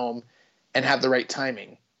audience at home, and have the right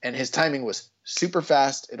timing. And his timing was super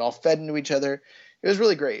fast. It all fed into each other. It was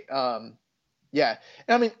really great. Yeah.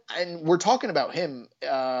 And I mean, and we're talking about him.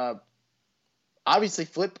 Obviously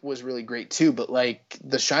Flip was really great too, but like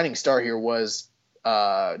the shining star here was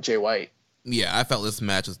Jay White. Yeah, I felt this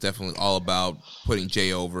match was definitely all about putting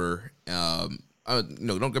Jay over. No,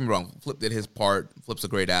 don't get me wrong. Flip did his part. Flip's a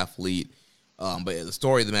great athlete. But the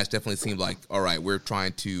story of the match definitely seemed like, all right, we're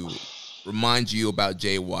trying to remind you about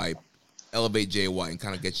Jay White, elevate Jay White, and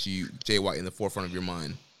kind of get Jay White in the forefront of your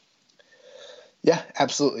mind. Yeah,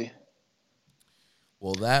 absolutely.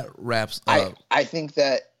 Well, that wraps up. I think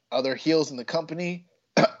that other heels in the company,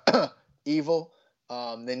 Evil,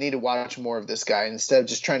 they need to watch more of this guy. Instead of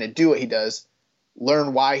just trying to do what he does,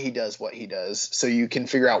 learn why he does what he does so you can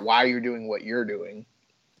figure out why you're doing what you're doing.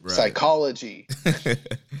 Right. Psychology.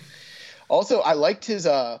 Also, I liked his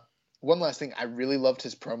one last thing. I really loved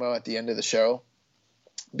his promo at the end of the show,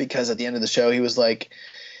 because at the end of the show he's like,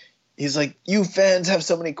 you fans have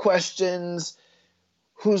so many questions.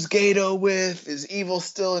 Who's Gato with? Is Evil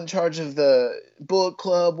still in charge of the Bullet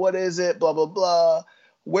Club? What is it? Blah, blah, blah.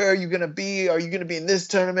 Where are you going to be? Are you going to be in this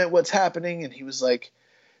tournament? What's happening? And he was like,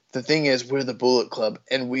 the thing is, we're the Bullet Club,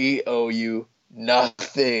 and we owe you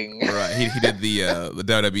nothing. Right. He did the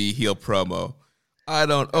WWE heel promo. I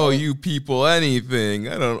don't owe you people anything.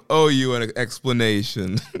 I don't owe you an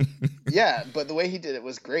explanation. Yeah, but the way he did it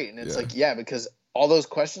was great. And it's because all those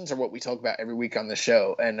questions are what we talk about every week on the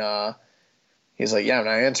show. And he's like, yeah, I'm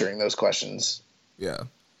not answering those questions. Yeah.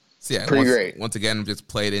 So yeah, pretty great. Once again, just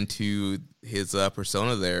played into his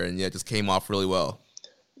persona there, and it just came off really well.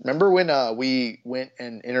 Remember when we went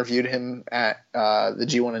and interviewed him at the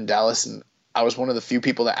G1 in Dallas, and I was one of the few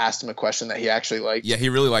people that asked him a question that he actually liked? Yeah, he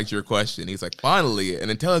really liked your question. He's like, finally,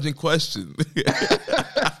 an intelligent question.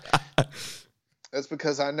 That's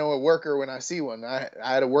because I know a worker when I see one. I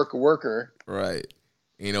had to work a worker. Right.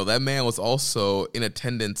 You know, that man was also in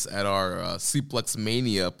attendance at our Suplex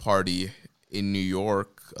Mania party in New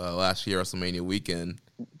York last year, WrestleMania weekend.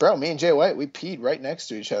 Bro, me and Jay White, we peed right next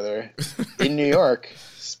to each other in New York.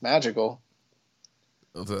 It's magical.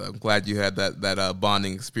 I'm glad you had that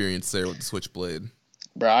bonding experience there with the Switchblade.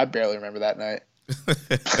 Bro, I barely remember that night.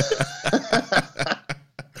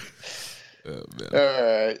 Oh, man.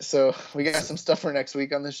 All right, so we got some stuff for next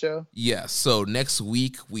week on the show? Yeah, so next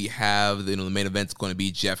week we have, the main event's going to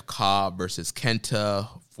be Jeff Cobb versus Kenta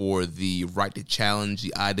for the right to challenge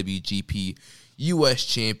the IWGP U.S.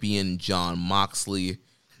 champion Jon Moxley.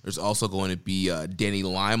 There's also going to be Danny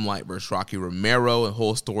Limelight versus Rocky Romero. The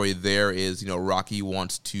whole story there is, Rocky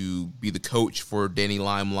wants to be the coach for Danny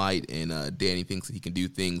Limelight, and Danny thinks that he can do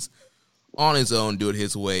things on his own, do it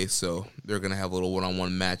his way. So they're going to have a little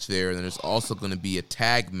one-on-one match there. And then there's also going to be a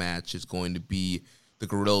tag match. It's going to be the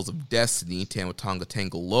Guerrillas of Destiny, Tama Tonga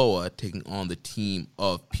Tangaloa, taking on the team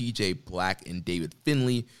of PJ Black and David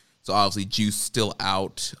Finlay. So obviously Juice still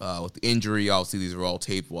out with the injury. Obviously these are all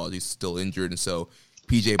taped while he's still injured. And so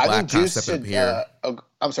PJ Black kind of stepping up here.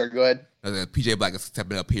 I'm sorry, go ahead. PJ Black is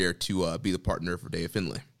stepping up here to be the partner for David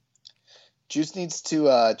Finlay. Juice needs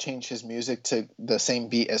to change his music to the same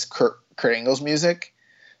beat as Kurt Angle's music.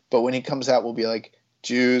 But when he comes out, we'll be like,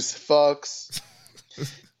 Juice fucks.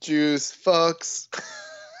 Juice fucks.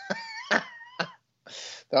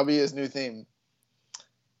 That'll be his new theme.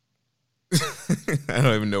 I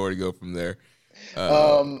don't even know where to go from there.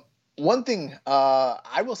 One thing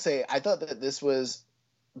I will say, I thought that this was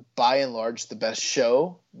by and large the best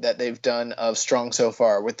show that they've done of Strong so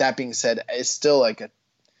far. With that being said, it's still like a,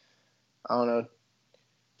 I don't know,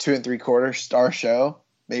 2 3/4 star show,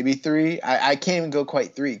 maybe 3. I can't even go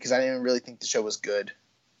quite 3 because I didn't really think the show was good.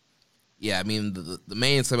 Yeah, I mean, the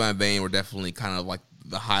main semi vein were definitely kind of like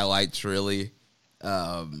the highlights, really.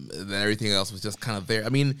 Then everything else was just kind of there. I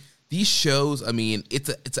mean, these shows, I mean, it's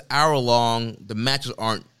an hour long. The matches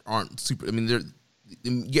aren't super. I mean,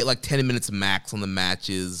 you get like 10 minutes max on the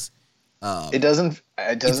matches. It doesn't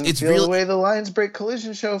feel really, the way the Lions Break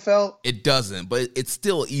Collision show felt. It doesn't, but it's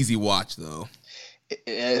still an easy watch though.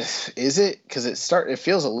 Is it? Because it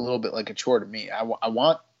feels a little bit like a chore to me. I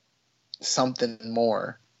want something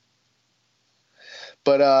more.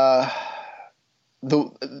 But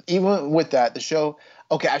even with that, the show.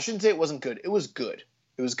 Okay, I shouldn't say it wasn't good. It was good.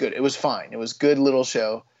 It was good. It was fine. It was a good little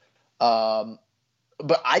show.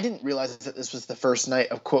 But I didn't realize that this was the first night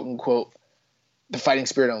of quote unquote the Fighting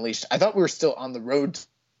Spirit Unleashed. I thought we were still on the road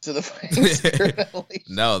to the Fighting Spirit Unleashed.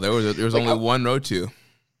 No, there was only one road to.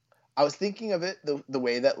 I was thinking of it the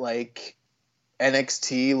way that like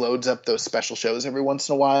NXT loads up those special shows every once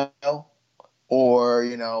in a while, or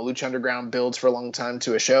Lucha Underground builds for a long time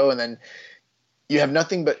to a show, and then you have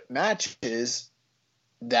nothing but matches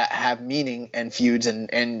that have meaning and feuds and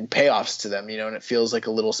payoffs to them, and it feels like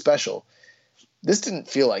a little special. This didn't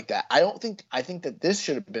feel like that. I think that this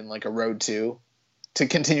should have been like a road to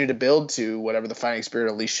continue to build to whatever the Fighting Spirit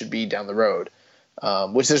Unleashed should be down the road.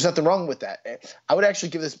 Which there's nothing wrong with that. I would actually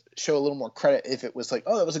give this show a little more credit if it was like,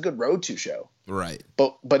 oh, that was a good road to show. Right.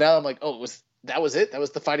 But now I'm like, oh, that was it? That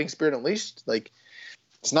was the Fighting Spirit Unleashed? Like,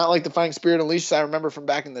 it's not like the Fighting Spirit Unleashed I remember from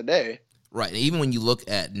back in the day. Right. And even when you look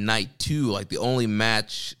at night 2, like the only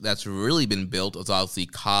match that's really been built was obviously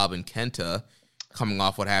Cobb and Kenta coming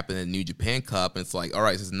off what happened in New Japan Cup. And it's like, all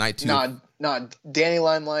right, this is night 2. No, Danny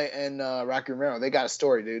Limelight and Rocky Romero, they got a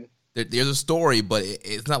story, dude. There's a story, but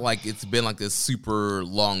it's not like it's been like this super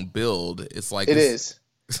long build. It's like it is.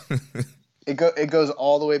 It goes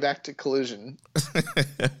all the way back to Collision.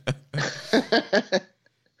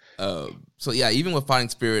 So yeah, even with Fighting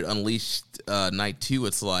Spirit Unleashed night 2,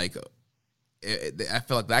 it's like I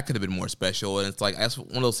feel like that could have been more special, and it's like that's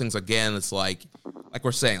one of those things. Again, it's like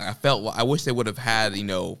we're saying, I wish they would have had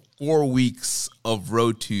 4 weeks of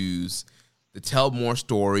road twos. To tell more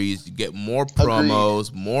stories, you get more promos,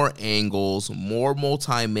 Agreed. More angles, more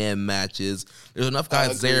multi-man matches. There's enough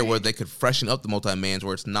guys there where they could freshen up the multi-mans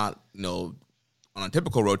where it's not, on a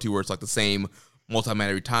typical road to where it's like the same multi-man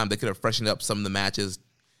every time. They could have freshened up some of the matches.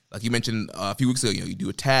 Like you mentioned a few weeks ago, you do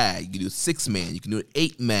a tag, you can do a 6-man, you can do an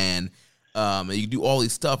 8-man, and you can do all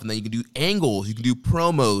these stuff, and then you can do angles, you can do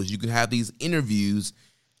promos, you can have these interviews,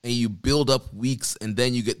 and you build up weeks, and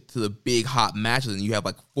then you get to the big hot matches, and you have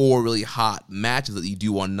like 4 really hot matches that you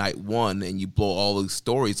do on night 1, and you blow all those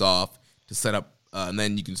stories off to set up, and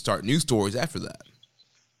then you can start new stories after that.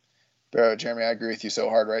 Bro, Jeremy, I agree with you so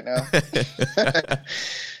hard right now.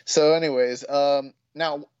 So anyways,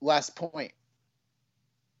 now last point.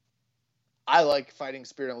 I like Fighting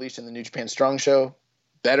Spirit Unleashed in the New Japan Strong show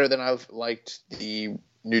better than I've liked the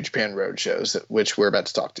New Japan Road shows, which we're about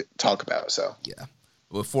to talk about. So yeah.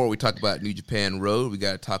 Before we talk about New Japan Road, we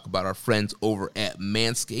got to talk about our friends over at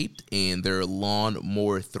Manscaped and their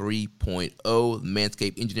Lawnmower 3.0. The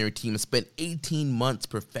Manscaped engineering team has spent 18 months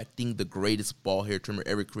perfecting the greatest ball hair trimmer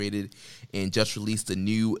ever created and just released the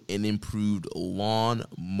new and improved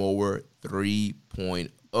Lawnmower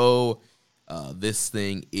 3.0. This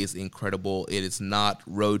thing is incredible. It is not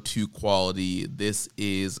Road 2 quality. This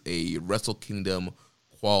is a Wrestle Kingdom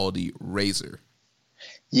quality razor.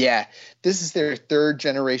 Yeah, this is their 3rd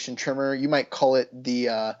generation trimmer. You might call it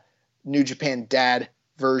the New Japan Dad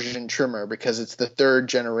version trimmer because it's the 3rd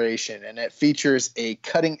generation, and it features a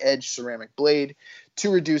cutting-edge ceramic blade to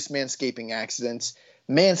reduce manscaping accidents.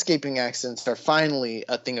 Manscaping accidents are finally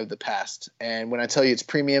a thing of the past, and when I tell you it's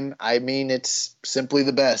premium, I mean it's simply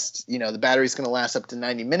the best. The battery's going to last up to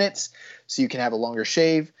 90 minutes, so you can have a longer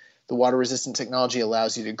shave. The water-resistant technology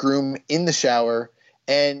allows you to groom in the shower.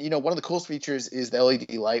 And, one of the coolest features is the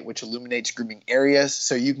LED light, which illuminates grooming areas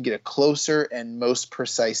so you can get a closer and most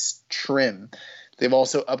precise trim. They've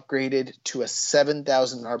also upgraded to a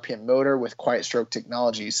 7,000 RPM motor with quiet stroke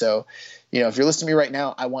technology. So, if you're listening to me right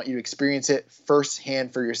now, I want you to experience it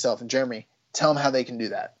firsthand for yourself. And Jeremy, tell them how they can do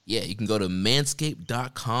that. Yeah, you can go to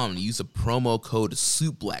manscaped.com and use a promo code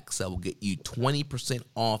SUPLEX that will get you 20%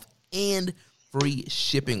 off and free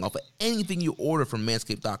shipping off of anything you order from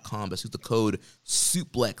manscaped.com. That's use the code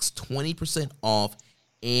SUPLEX, 20% off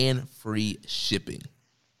and free shipping.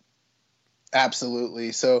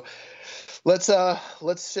 Absolutely. So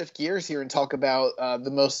let's shift gears here and talk about the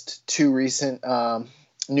most 2 recent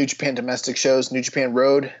New Japan domestic shows. New Japan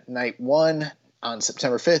Road, night 1 on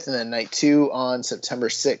September 5th, and then night 2 on September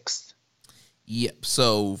 6th. Yep.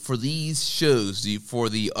 So for these shows, for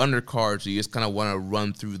the undercards, you just kind of want to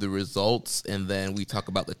run through the results, and then we talk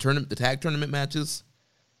about the tag tournament matches.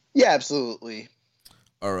 Yeah, absolutely.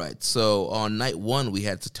 All right. So on night 1, we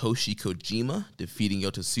had Satoshi Kojima defeating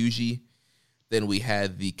Yota Tsuji. Then we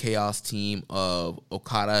had the Chaos team of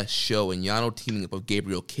Okada, Sho, and Yano teaming up with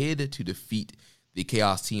Gabriel Kidd to defeat the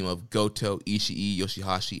Chaos team of Goto, Ishii,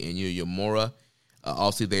 Yoshihashi, and Yuya Uemura.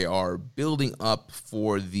 Also, they are building up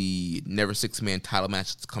for the Never Six-Man title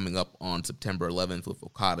match that's coming up on September 11th with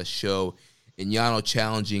Okada, Sho, and Yano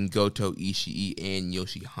challenging Goto, Ishii, and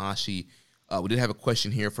Yoshihashi. We did have a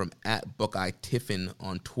question here from @BuckeyeTiffin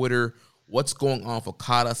on Twitter. What's going on with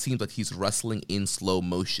Okada? Seems like he's wrestling in slow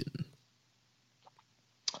motion.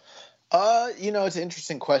 It's an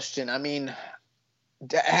interesting question. I mean,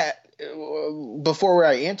 before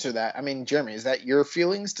I answer that, I mean, Jeremy, is that your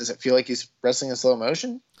feelings? Does it feel like he's wrestling in slow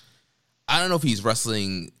motion? I don't know if he's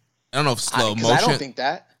wrestling. I don't know if slow motion. I don't think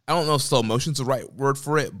that. I don't know if slow motion's the right word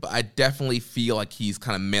for it, but I definitely feel like he's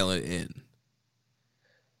kind of mailing it in.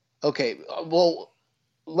 Okay, well,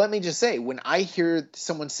 let me just say, when I hear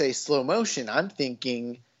someone say slow motion, I'm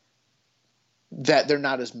thinking that they're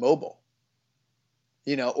not as mobile,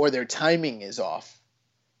 or their timing is off.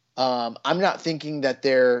 I'm not thinking that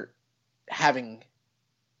they're having,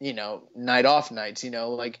 night off nights,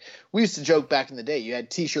 like we used to joke back in the day. You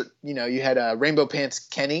had t-shirt, you had Rainbow Pants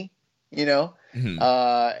Kenny, and you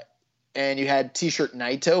had t-shirt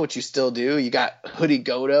Naito, which you still do. You got hoodie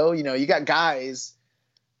Goto, you got guys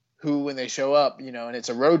who, when they show up, and it's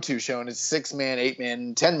a Road 2 show and it's 6-man,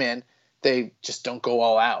 8-man, 10-man, they just don't go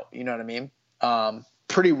all out. You know what I mean?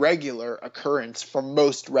 Pretty regular occurrence for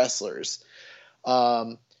most wrestlers,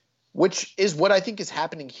 which is what I think is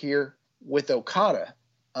happening here with Okada,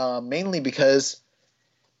 mainly because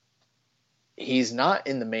he's not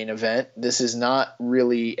in the main event. This is not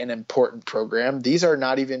really an important program. These are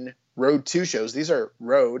not even Road 2 shows. These are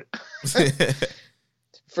Road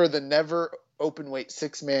for the never open weight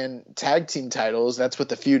 6-man tag team titles. That's what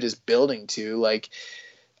the feud is building to. Like,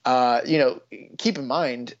 keep in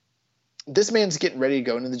mind, this man's getting ready to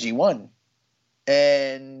go into the G1.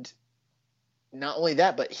 And not only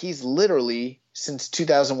that, but he's literally since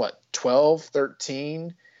 2012,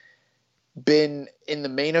 13, been in the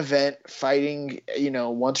main event fighting,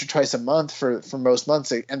 once or twice a month for most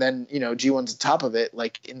months. And then, G1's on top of it,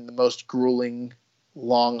 like in the most grueling,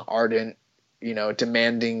 long, ardent,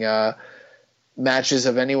 demanding, matches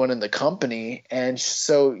of anyone in the company. And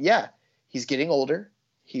so, yeah, he's getting older.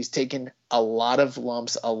 He's taken a lot of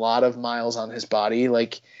lumps, a lot of miles on his body.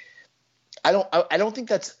 Like, I don't think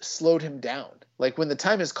that's slowed him down. Like, when the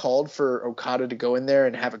time is called for Okada to go in there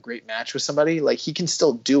and have a great match with somebody, like, he can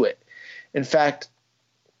still do it. In fact,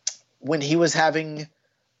 when he was having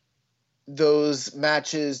those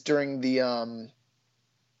matches during the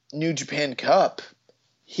New Japan Cup,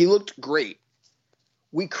 he looked great.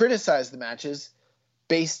 We criticized the matches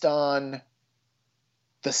based on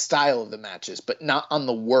the style of the matches, but not on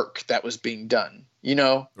the work that was being done.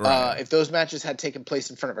 Right. If those matches had taken place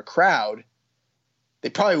in front of a crowd, they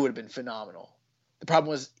probably would have been phenomenal. The problem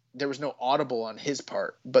was there was no audible on his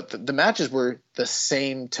part, but the matches were the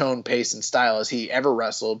same tone, pace, and style as he ever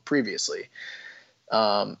wrestled previously.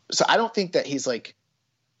 So I don't think that he's like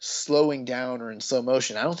slowing down or in slow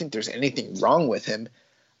motion. I don't think there's anything wrong with him.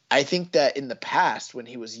 I think that in the past, when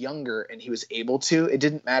he was younger and he was able to, it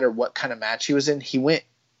didn't matter what kind of match he was in. He went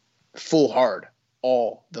full hard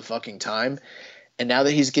all the fucking time. And now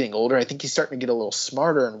that he's getting older, I think he's starting to get a little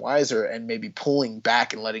smarter and wiser and maybe pulling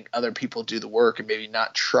back and letting other people do the work and maybe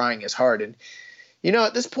not trying as hard. And,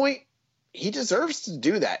 at this point, he deserves to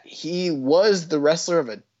do that. He was the wrestler of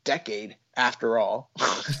a decade after all.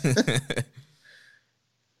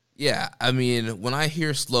 Yeah, I mean, when I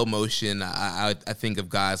hear slow motion, I think of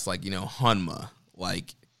guys like, Hanma,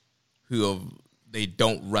 like, they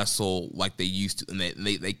don't wrestle like they used to, and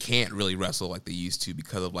they can't really wrestle like they used to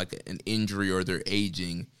because of, like, an injury or they're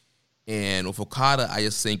aging. And with Okada, I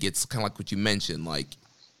just think it's kind of like what you mentioned. Like,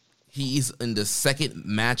 he's in the second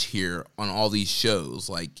match here on all these shows.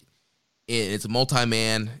 Like, it's a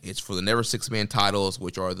multi-man. It's for the Never Six-Man titles,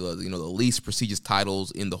 which are the least prestigious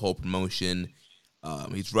titles in the whole promotion.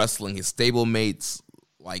 He's wrestling his stablemates.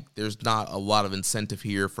 Like, there's not a lot of incentive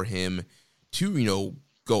here for him to,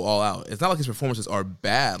 go all out. It's not like his performances are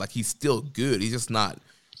bad. Like, he's still good. He's just not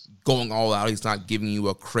going all out. He's not giving you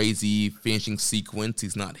a crazy finishing sequence.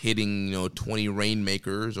 He's not hitting, 20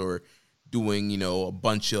 rainmakers or doing, a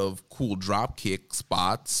bunch of cool drop kick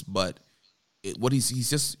spots. But he's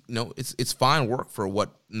just, it's fine work for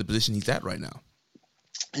what in the position he's at right now.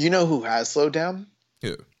 You know who has slowed down?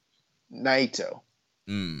 Who? Naito.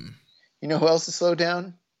 You know who else is slowed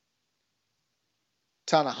down?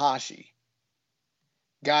 Tanahashi.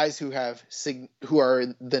 Guys who are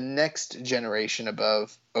the next generation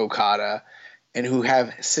above Okada and who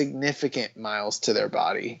have significant miles to their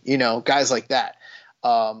body. You know, guys like that.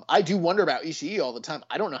 I do wonder about Ishii all the time.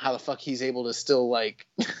 I don't know how the fuck he's able to still like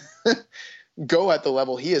go at the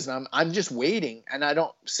level he is. And I'm just waiting. And I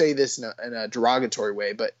don't say this in a derogatory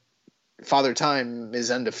way, but Father Time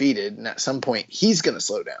is undefeated. And at some point he's going to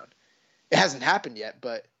slow down. It hasn't happened yet,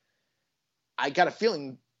 but I got a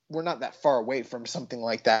feeling we're not that far away from something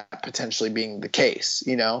like that potentially being the case,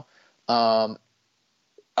 you know? A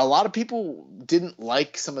lot of people didn't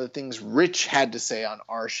like some of the things Rich had to say on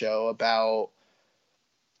our show about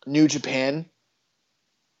New Japan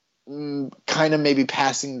kind of maybe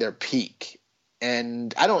passing their peak.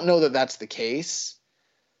 And I don't know that that's the case,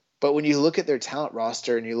 but when you look at their talent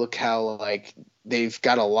roster and you look how like they've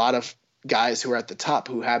got a lot of guys who are at the top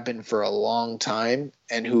who have been for a long time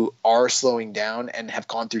and who are slowing down and have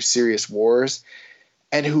gone through serious wars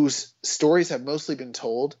and whose stories have mostly been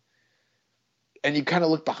told. And you kind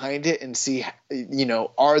of look behind it and see, you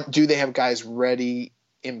know, do they have guys ready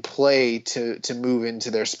in play to move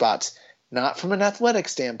into their spots, not from an athletic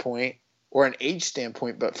standpoint or an age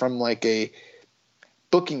standpoint, but from like a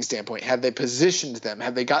booking standpoint. Have they positioned them?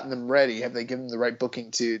 Have they gotten them ready? Have they given them the right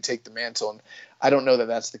booking to take the mantle? And I don't know that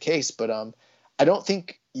that's the case, but I don't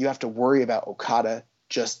think you have to worry about Okada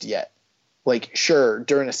just yet. Like, sure,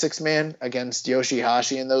 during a 6-man against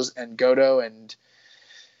Yoshihashi and Goto and,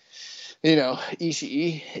 you know,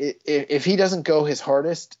 Ishii, if he doesn't go his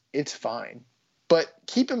hardest, it's fine. But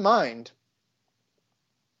keep in mind,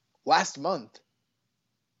 last month,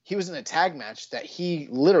 he was in a tag match that he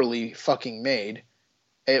literally fucking made.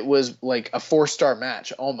 It was like a 4-star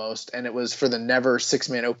match almost, and it was for the never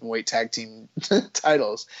 6-man openweight tag team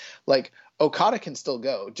titles. Like, Okada can still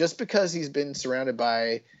go. Just because he's been surrounded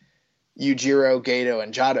by Yujiro, Gato,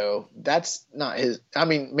 and Jado, that's not his. I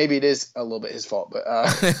mean, maybe it is a little bit his fault, but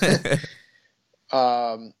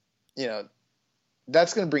you know,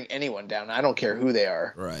 that's going to bring anyone down. I don't care who they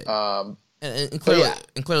are. Right. And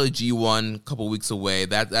clearly G1 a couple weeks away.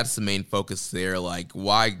 That's the main focus there. Like,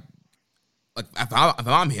 why? Like, if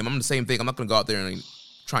I'm him, I'm the same thing. I'm not going to go out there and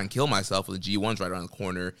try and kill myself when the G1's right around the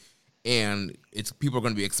corner. And people are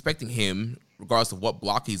going to be expecting him, regardless of what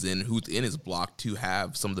block he's in, who's in his block, to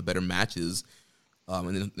have some of the better matches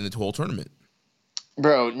in the whole tournament.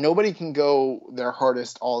 Bro, nobody can go their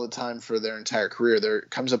hardest all the time for their entire career. There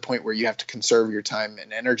comes a point where you have to conserve your time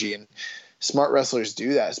and energy, and smart wrestlers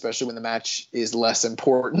do that, especially when the match is less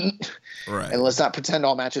important. Right. And let's not pretend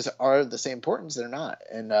all matches are the same importance. They're not.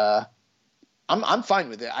 And I'm fine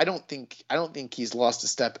with it. I don't think he's lost a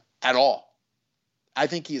step at all. I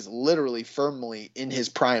think he's literally firmly in his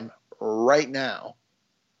prime right now.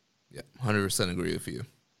 Yeah, 100% agree with you.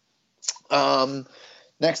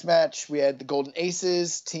 Next match, we had the Golden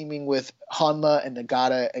Aces teaming with Hanma and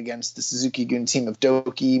Nagata against the Suzuki-gun team of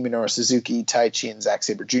Doki, Minoru Suzuki, Taichi, and Zack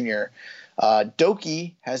Sabre Jr.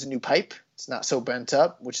 Doki has a new pipe. It's not so bent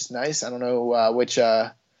up, which is nice. I don't know which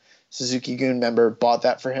Suzuki-gun member bought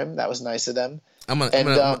that for him. That was nice of them. I'm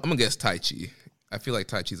gonna guess Taichi. I feel like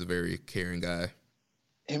Taichi's a very caring guy.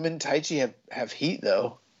 Him and Taichi have heat,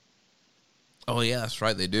 though. Oh yeah, that's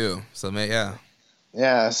right. They do. So yeah.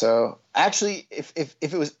 Yeah. So actually, if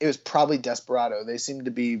it was probably Desperado. They seem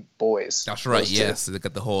to be boys. That's right. Yes, they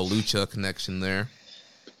got the whole lucha connection there.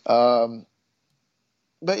 But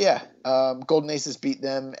yeah, Golden Aces beat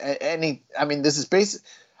them. This is basic.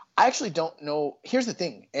 I actually don't know. Here's the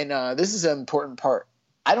thing, and this is an important part.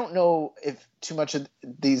 I don't know if too much of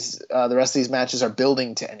these, the rest of these matches are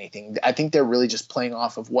building to anything. I think they're really just playing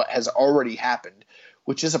off of what has already happened,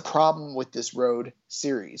 which is a problem with this road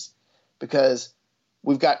series, because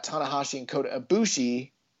we've got Tanahashi and Kota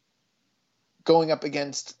Ibushi going up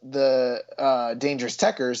against the Dangerous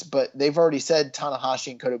Tekkers, but they've already said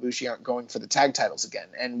Tanahashi and Kota Ibushi aren't going for the tag titles again.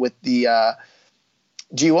 And with the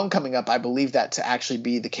G1 coming up, I believe that to actually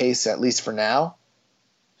be the case, at least for now.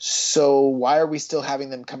 So why are we still having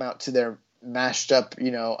them come out to their mashed up,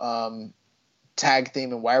 tag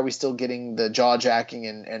theme, and why are we still getting the jaw jacking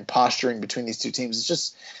and posturing between these two teams? It's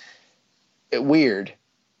just weird.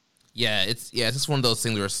 Yeah, it's just one of those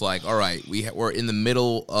things where it's like, all right, we're in the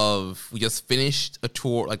middle of, we just finished a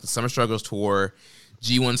tour, like the Summer Struggles tour,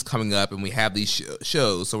 G1's coming up, and we have these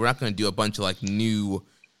shows, so we're not going to do a bunch of like new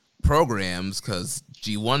programs because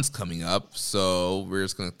G1's coming up, so we're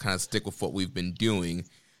just going to kind of stick with what we've been doing.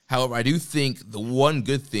 However, I do think the one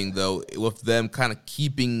good thing, though, with them kind of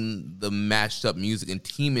keeping the matched up music and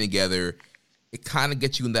teaming together, it kind of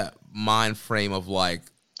gets you in that mind frame of like,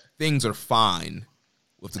 things are fine.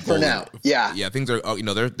 with the For goal. now, yeah. Yeah, things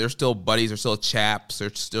are, they're still buddies, they're still chaps,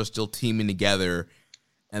 they're still teaming together.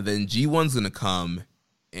 And then G1's going to come,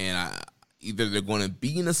 and either they're going to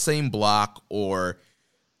be in the same block or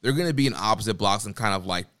they're going to be in opposite blocks and kind of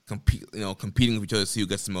like competing with each other to see who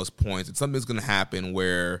gets the most points. And something's going to happen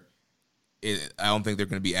where I don't think they're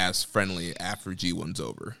going to be as friendly after G1's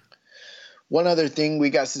over. One other thing, we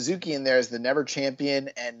got Suzuki in there as the never champion,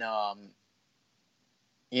 and not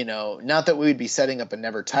that we would be setting up a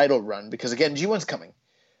never title run because again, G1's coming,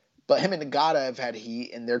 but him and Nagata have had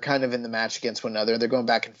heat, and they're kind of in the match against one another. They're going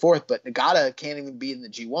back and forth, but Nagata can't even be in the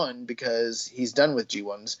G1 because he's done with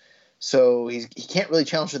G1s, so he can't really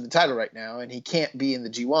challenge for the title right now, and he can't be in the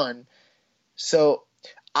G1. So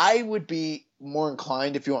I would be more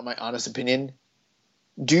inclined, if you want my honest opinion,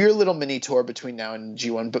 do your little mini tour between now and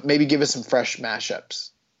G1, but maybe give us some fresh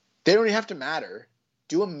mashups. They don't even have to matter.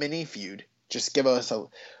 Do a mini feud. Just give us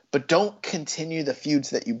but don't continue the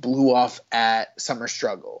feuds that you blew off at Summer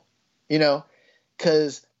Struggle.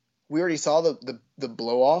 Because we already saw the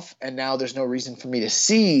blow off, and now there's no reason for me to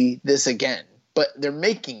see this again. But they're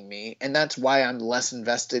making me, and that's why I'm less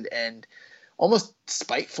invested and almost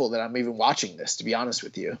spiteful that I'm even watching this, to be honest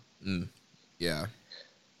with you. Yeah.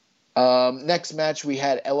 Next match, we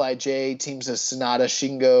had LIJ, teams of Sonata,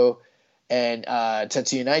 Shingo, and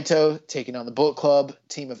Tetsuya Naito taking on the Bullet Club,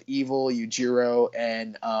 team of Evil, Yujiro,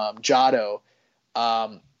 and Jado.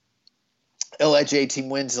 LIJ team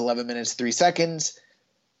wins 11 minutes, 3 seconds.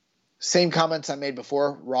 Same comments I made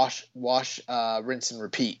before, wash, rinse, and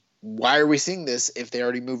repeat. Why are we seeing this if they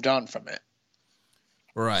already moved on from it?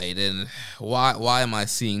 Right, and why am I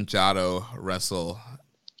seeing Jado wrestle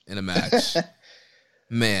in a match?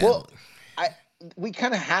 Man. Well, we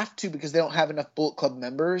kind of have to because they don't have enough Bullet Club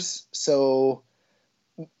members. So,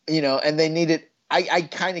 and they need it. I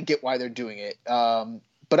kind of get why they're doing it.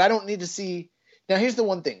 But I don't need to see. Now, here's the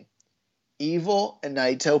one thing. Evil and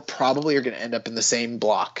Naito probably are going to end up in the same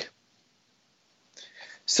block.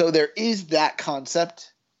 So there is that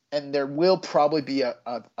concept, and there will probably be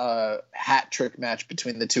a hat trick match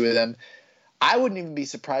between the two of them. I wouldn't even be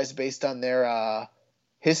surprised based on their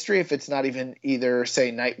history if it's not even either,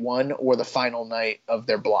 say, night one or the final night of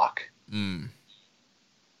their block.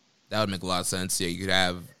 That would make a lot of sense. Yeah, you could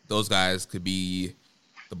have those guys could be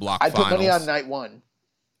the block I'd finals. put money on night one.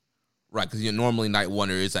 Right, because normally night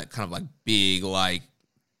one is that kind of like big like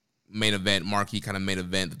main event, marquee kind of main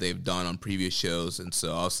event that they've done on previous shows. And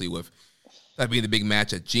so obviously with that being the big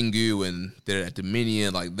match at Jingu and did it at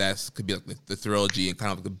Dominion, like that could be like the trilogy and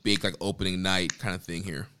kind of like a big like opening night kind of thing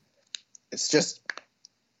here. It's just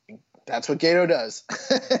that's what Gato does.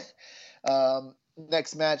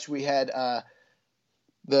 Next match we had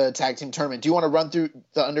the tag team tournament. Do you want to run through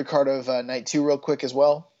the undercard of night 2 real quick as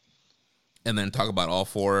well? And then talk about all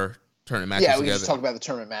 4 tournament matches Yeah, we together. can just talk about the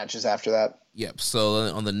tournament matches after that. Yep.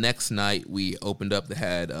 So on the next night, we opened up. They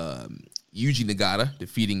had Yuji Nagata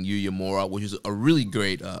defeating Yu Yamura, which is a really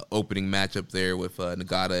great opening matchup there with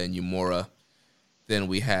Nagata and Yamura. Then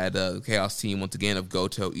we had the Chaos team once again of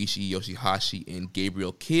Goto, Ishii, Yoshihashi, and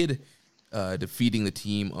Gabriel Kidd defeating the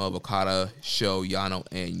team of Okada, Sho, Yano,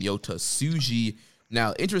 and Yota Tsuji.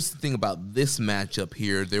 Now, interesting thing about this matchup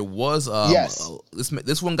here, there was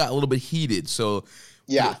this one got a little bit heated. So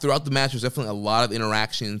throughout the match, there's definitely a lot of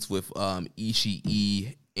interactions with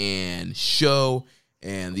Ishii and Sho,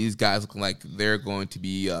 and these guys look like they're going to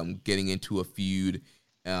be getting into a feud.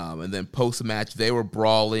 And then post-match, they were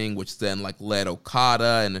brawling, which then like led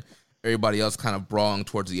Okada and everybody else kind of brawling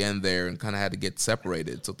towards the end there and kind of had to get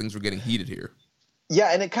separated. So things were getting heated here.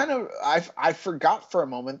 Yeah, and it kind of I forgot for a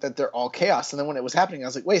moment that they're all Chaos, and then when it was happening, I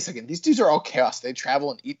was like, wait a second, these dudes are all Chaos. They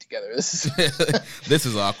travel and eat together. This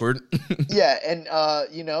is awkward. Yeah, and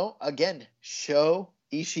again, Sho,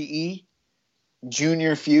 Ishii,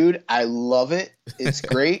 Junior feud. I love it. It's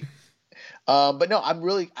great. But no,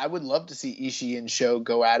 I would love to see Ishii and Sho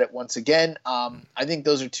go at it once again. I think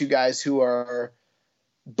those are two guys who are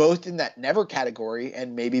both in that never category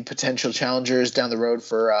and maybe potential challengers down the road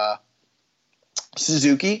for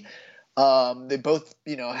Suzuki. They both,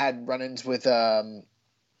 had run-ins with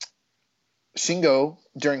Shingo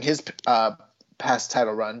during his past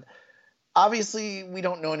title run. Obviously, we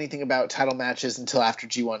don't know anything about title matches until after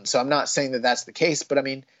G1, so I'm not saying that that's the case, but I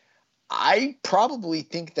mean, I probably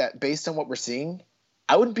think that based on what we're seeing,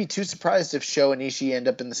 I wouldn't be too surprised if Sho and Ishii end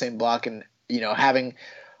up in the same block and, having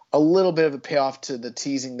a little bit of a payoff to the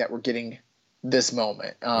teasing that we're getting this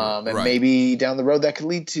moment. And maybe down the road that could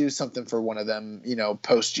lead to something for one of them,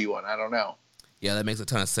 post G1. I don't know. Yeah, that makes a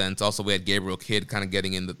ton of sense. Also, we had Gabriel Kidd kind of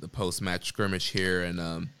getting in the post-match skirmish here.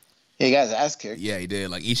 And Yeah, he got his ass kicked. Yeah, he did.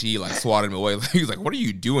 Like Ishii like swatted him away. He was like, "What are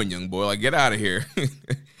you doing, young boy? Like, get out of here."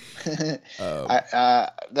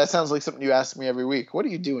 That sounds like something you ask me every week. What are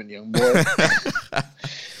you doing, young boy?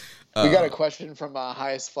 We got a question from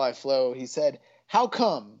Highest Fly Flow. He said, "How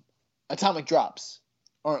come atomic drops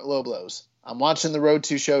aren't low blows? I'm watching the Road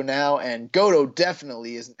to show now, and Goto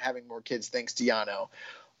definitely isn't having more kids thanks to Yano.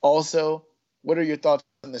 Also, what are your thoughts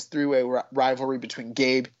on this three-way rivalry between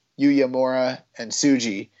Gabe, Yuya Mora, and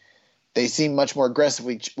Tsuji? They seem much more aggressive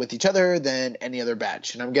with each other than any other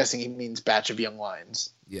batch." And I'm guessing he means batch of young lions.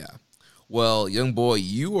 Yeah. Well, young boy,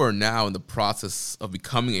 you are now in the process of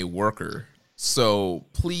becoming a worker. So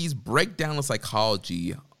please break down the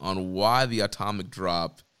psychology on why the atomic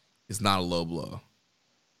drop is not a low blow.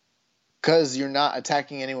 Because you're not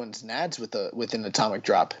attacking anyone's nads with an atomic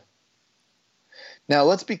drop. Now,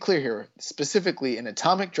 let's be clear here. Specifically, an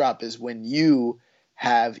atomic drop is when you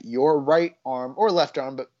have your right arm or left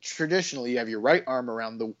arm, but traditionally you have your right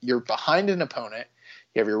arm you're behind an opponent.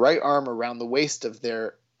 You have your right arm around the waist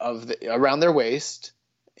around their waist.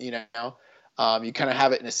 You know, you kind of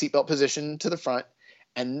have it in a seatbelt position to the front,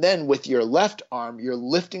 and then with your left arm, you're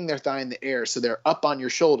lifting their thigh in the air, so they're up on your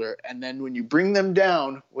shoulder. And then when you bring them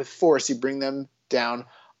down with force, you bring them down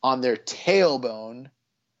on their tailbone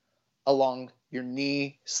along your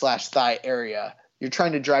knee/thigh area. You're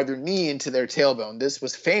trying to drive your knee into their tailbone. This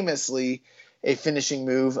was famously a finishing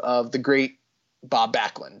move of the great Bob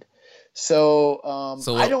Backlund. So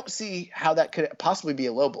I don't see how that could possibly be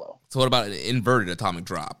a low blow. So what about an inverted atomic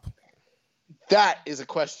drop? That is a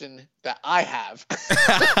question that I have.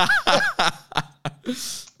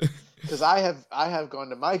 Because I have gone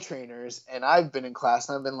to my trainers and I've been in class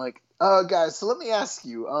and I've been like, guys, so let me ask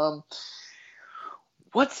you,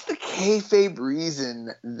 what's the kayfabe reason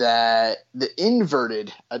that the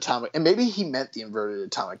inverted atomic, and maybe he meant the inverted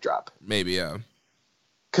atomic drop. Maybe, yeah.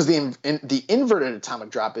 Because the inverted atomic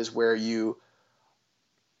drop is where you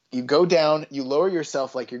go down, you lower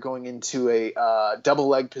yourself like you're going into a double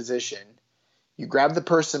leg position. You grab the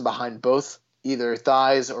person behind both either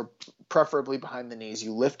thighs or preferably behind the knees.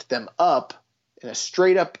 You lift them up in a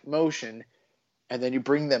straight up motion, and then you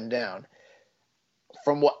bring them down.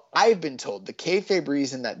 From what I've been told, the kayfabe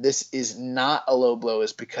reason that this is not a low blow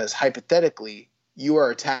is because hypothetically you are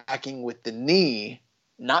attacking with the knee,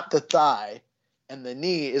 not the thigh, and the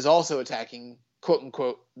knee is also attacking, quote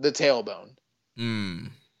unquote, the tailbone.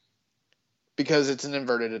 Because it's an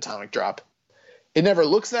inverted atomic drop. It never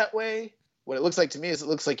looks that way. What it looks like to me is it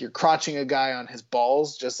looks like you're crotching a guy on his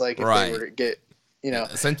balls, just like if they were to get,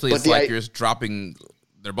 Essentially, it's like you're just dropping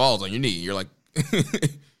their balls on your knee. You're like...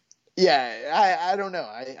 Yeah, I don't know.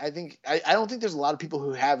 I don't think there's a lot of people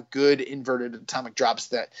who have good inverted atomic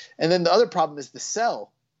drops and then the other problem is the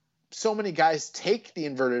sell. So many guys take the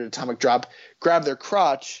inverted atomic drop, grab their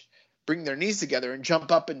crotch, bring their knees together and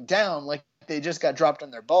jump up and down like they just got dropped on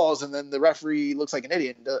their balls, and then the referee looks like an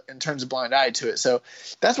idiot and turns a blind eye to it. So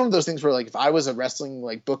that's one of those things where, like, if I was a wrestling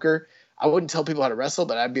like booker, I wouldn't tell people how to wrestle,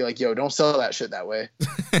 but I'd be like, yo, don't sell that shit that way.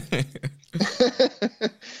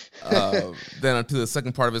 Then on to the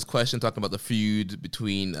second part of his question, talking about the feud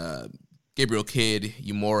between Gabriel Kidd,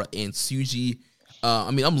 Yumura, and Tsuji.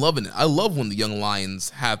 I'm loving it. I love when the Young Lions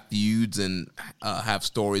have feuds and have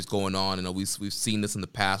stories going on. And we've seen this in the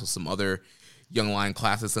past with some other Young Lion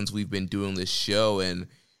classes since we've been doing this show. And,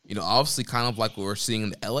 obviously kind of like what we're seeing in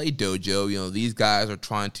the LA dojo, these guys are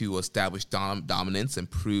trying to establish dominance and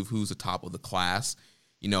prove who's the top of the class.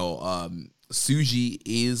 Tsuji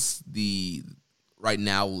is right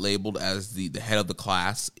now labeled as the head of the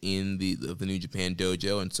class in the New Japan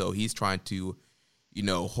dojo. And so he's trying to,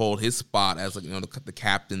 hold his spot as the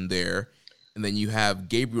captain there. And then you have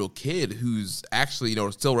Gabriel Kidd, who's actually,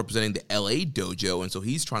 still representing the LA dojo. And so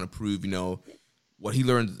he's trying to prove, what he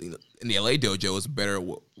learned in the LA dojo is better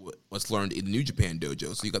what's learned in the New Japan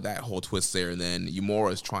dojo. So you got that whole twist there. And then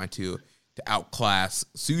Yumura is trying to outclass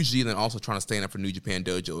Tsuji and then also trying to stand up for New Japan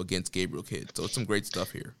dojo against Gabriel Kidd. So it's some great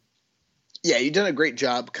stuff here. Yeah, you've done a great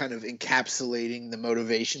job kind of encapsulating the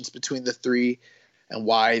motivations between the three and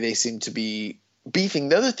why they seem to be beefing.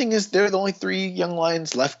 The other thing is they're the only three Young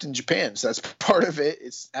Lions left in Japan, so that's part of it.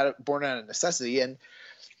 It's born out of necessity, and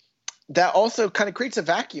that also kind of creates a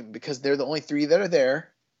vacuum because they're the only three that are there.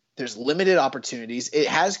 There's limited opportunities. It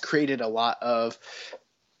has created a lot of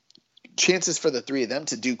chances for the three of them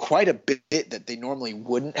to do quite a bit that they normally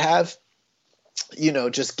wouldn't have,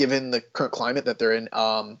 just given the current climate that they're in.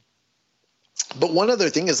 But one other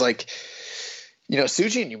thing is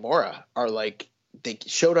Tsuji and Yumura are they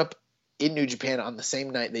showed up in New Japan on the same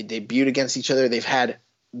night. They debuted against each other. They've had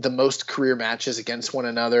the most career matches against one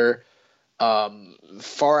another.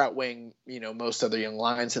 far outweighing, most other young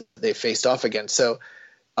lions that they faced off against. So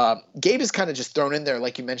Gabe is kind of just thrown in there,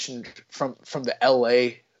 like you mentioned, from the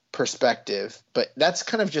LA perspective, but that's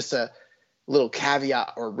kind of just a little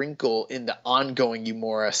caveat or wrinkle in the ongoing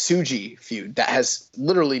Yumura Tsuji feud that has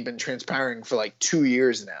literally been transpiring for like 2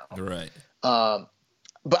 years now. Right.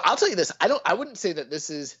 But I'll tell you this, I wouldn't say that this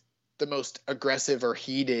is the most aggressive or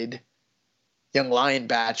heated young lion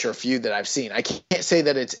batch or feud that I've seen. I can't say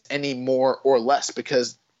that it's any more or less,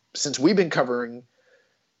 because since we've been covering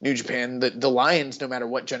New Japan, the Lions, no matter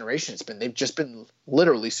what generation it's been, they've just been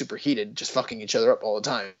literally super heated, just fucking each other up all the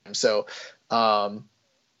time. So,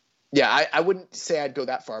 yeah, I wouldn't say I'd go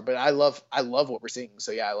that far, but I love what we're seeing.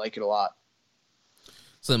 So yeah, I like it a lot.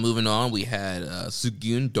 So moving on, we had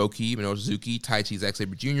Sugyun, Doki, Minoru Suzuki, Taichi, Zack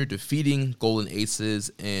Sabre Jr. defeating Golden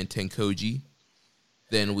Aces and Tenkoji.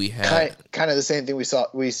 Then we had kind of the same thing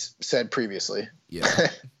we said previously. Yeah.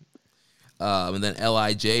 And then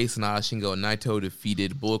LIJ, Sanada, Shingo, and Naito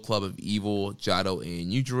defeated Bullet Club of Evil, Jado,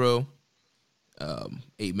 and Yujiro.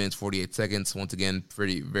 8 minutes, 48 seconds. Once again,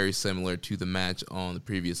 very similar to the match on the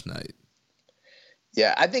previous night.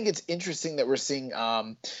 Yeah, I think it's interesting that we're seeing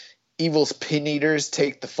Evil's pin eaters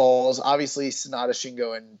take the falls. Obviously, Sanada,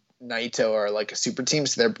 Shingo, and Naito are like a super team,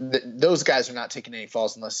 so those guys are not taking any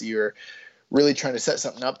falls unless you're really trying to set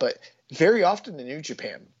something up. But very often in New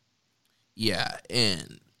Japan, yeah,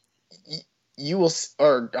 and you will,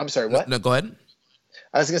 or I'm sorry, what? No, go ahead.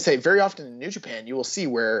 I was going to say, very often in New Japan, you will see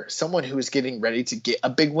where someone who is getting ready to get a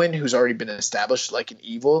big win, who's already been established, like an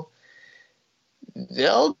Evil,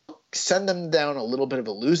 they'll send them down a little bit of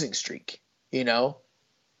a losing streak, He's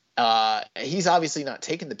obviously not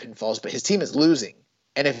taking the pinfalls, but his team is losing.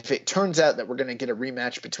 And if it turns out that we're going to get a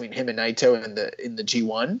rematch between him and Naito in the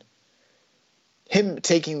G1, him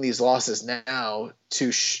taking these losses now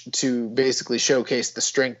to basically showcase the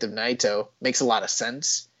strength of Naito makes a lot of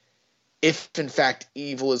sense. If in fact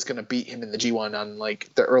Evil is going to beat him in the G1 on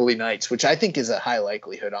like the early nights, which I think is a high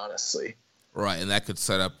likelihood, honestly. Right, and that could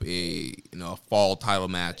set up a fall title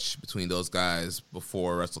match between those guys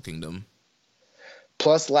before Wrestle Kingdom.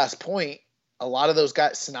 Plus, last point, a lot of those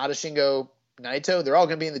guys, Sanada, Shingo, Naito, they're all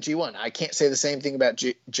going to be in the G1. I can't say the same thing about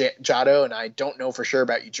Jado, and I don't know for sure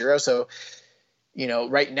about Yujiro. So,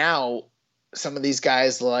 right now, some of these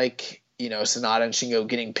guys like, Sanada and Shingo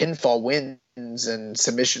getting pinfall wins and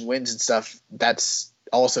submission wins and stuff, that's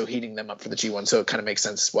also heating them up for the G1. So it kind of makes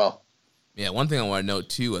sense as well. Yeah, one thing I want to note,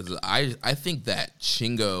 too, is I think that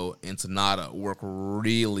Shingo and Sanada work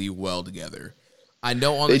really well together. I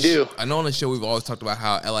know on the show we've always talked about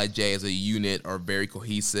how LIJ as a unit are very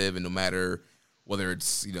cohesive, and no matter whether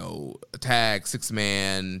it's a tag,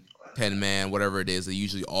 6-man, 10-man, whatever it is, they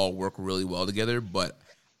usually all work really well together. But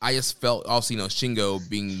I just felt, also Shingo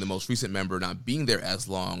being the most recent member, not being there as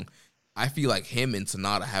long, I feel like him and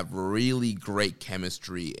Sanada have really great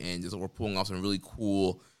chemistry, and just we're pulling off some really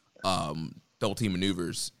cool double team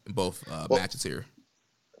maneuvers in both matches here.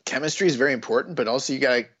 Chemistry is very important, but also you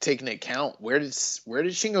got to take into account where did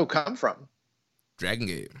Shingo come from? Dragon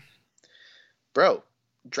Gate. Bro,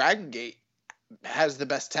 Dragon Gate has the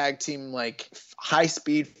best tag team, like high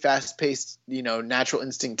speed, fast paced, natural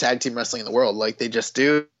instinct tag team wrestling in the world. Like they just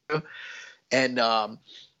do. And I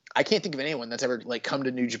can't think of anyone that's ever like come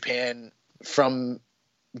to New Japan from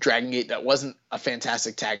Dragon Gate that wasn't a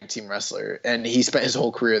fantastic tag team wrestler. And he spent his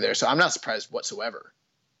whole career there. So I'm not surprised whatsoever.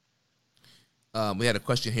 We had a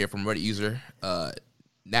question here from Reddit user,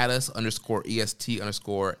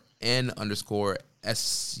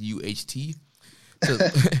 Natus_EST_N_SUHT. So,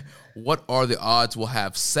 what are the odds we'll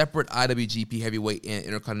have separate IWGP Heavyweight and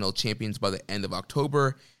Intercontinental Champions by the end of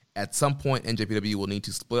October? At some point, NJPW will need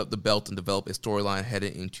to split up the belt and develop a storyline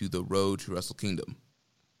headed into the road to Wrestle Kingdom.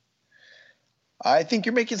 I think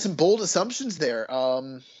you're making some bold assumptions there.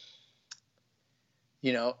 That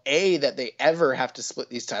they ever have to split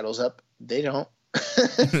these titles up. They don't.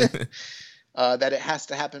 That it has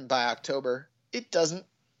to happen by October. It doesn't.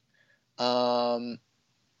 And,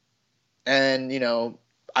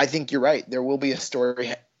 I think you're right. There will be a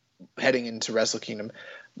story heading into Wrestle Kingdom.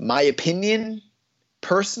 My opinion,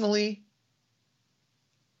 personally,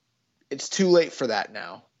 it's too late for that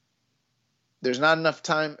now. There's not enough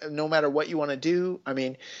time, no matter what you want to do. I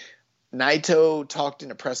mean, Naito talked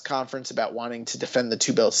in a press conference about wanting to defend the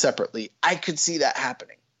two belts separately. I could see that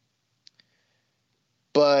happening.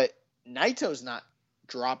 But Naito's not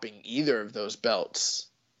dropping either of those belts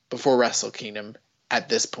before Wrestle Kingdom at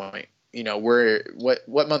this point. We're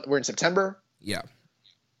what month? We're in September. Yeah.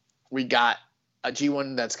 We got a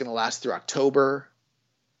G1 that's going to last through October.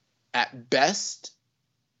 At best,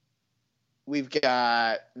 we've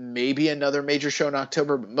got maybe another major show in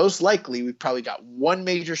October, but most likely we've probably got one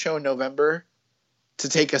major show in November to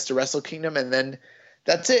take us to Wrestle Kingdom, and then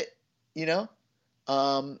that's it, you know?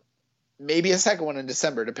 Maybe a second one in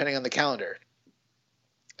December, depending on the calendar.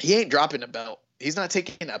 He ain't dropping a belt. He's not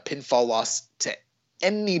taking a pinfall loss to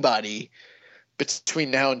anybody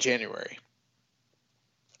between now and January.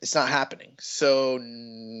 It's not happening. So,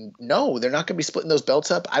 no, they're not going to be splitting those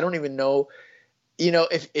belts up. I don't even know. You know,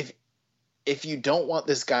 if you don't want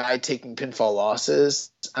this guy taking pinfall losses,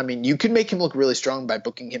 I mean, you could make him look really strong by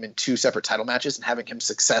booking him in 2 separate title matches and having him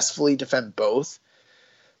successfully defend both.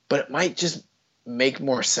 But it might just make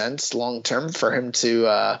more sense long term for him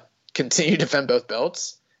to continue to defend both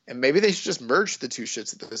belts. And maybe they should just merge the 2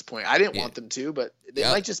 shits at this point. I didn't want them to, but they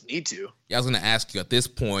might just need to. Yeah, I was going to ask you, at this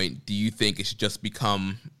point, do you think it should just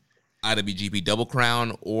become IWGP Double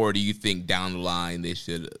Crown, or do you think down the line they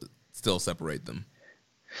should still separate them?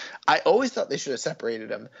 I always thought they should have separated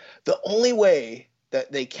them. The only way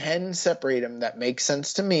that they can separate them that makes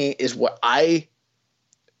sense to me is where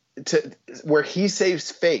he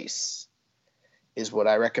saves face is what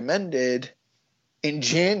I recommended in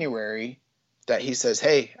January, that he says,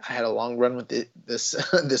 hey, I had a long run with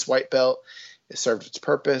this white belt. It served its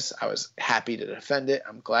purpose. I was happy to defend it.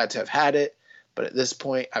 I'm glad to have had it. But at this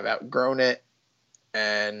point, I've outgrown it,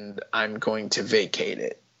 and I'm going to vacate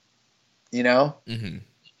it. You know? Mm-hmm.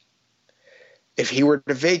 If he were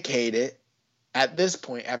to vacate it at this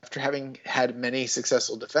point, after having had many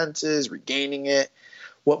successful defenses, regaining it,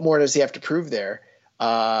 what more does he have to prove there?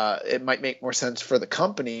 It might make more sense for the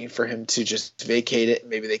company for him to just vacate it.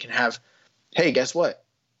 Maybe they can have, hey, guess what?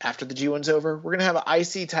 After the G1's over, we're going to have an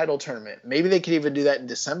IC title tournament. Maybe they could even do that in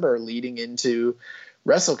December leading into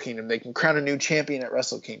Wrestle Kingdom. They can crown a new champion at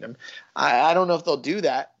Wrestle Kingdom. I don't know if they'll do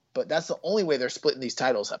that, but that's the only way they're splitting these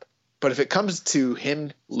titles up. But if it comes to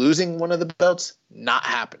him losing one of the belts, not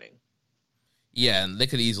happening. Yeah, and they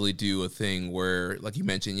could easily do a thing where, like you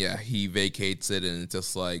mentioned, yeah, he vacates it, and it's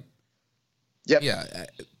just like, yep. Yeah,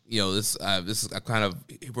 you know, this is a kind of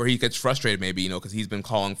where he gets frustrated, maybe, you know, because he's been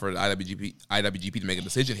calling for the IWGP to make a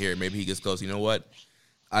decision here. Maybe he just goes, you know what,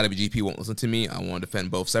 IWGP won't listen to me. I want to defend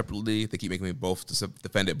both separately. They keep making me both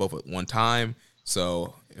defend it both at one time.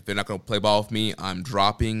 So if they're not going to play ball with me, I'm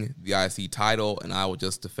dropping the IC title, and I will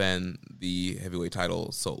just defend the heavyweight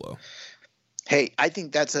title solo. Hey, I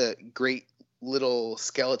think that's a great little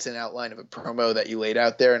skeleton outline of a promo that you laid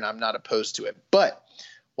out there, and I'm not opposed to it. But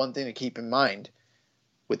one thing to keep in mind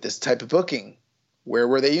with this type of booking, where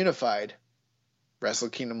were they unified? Wrestle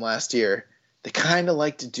Kingdom last year. They kind of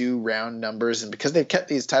like to do round numbers, and because they've kept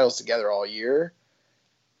these titles together all year,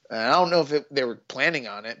 and I don't know if they were planning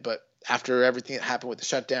on it, but after everything that happened with the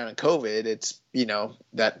shutdown and COVID, it's, you know,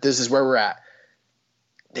 that this is where we're at.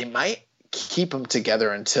 They might keep them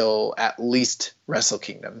together until at least Wrestle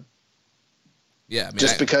Kingdom. Yeah, I mean,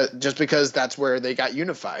 just because that's where they got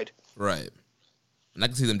unified. Right. And I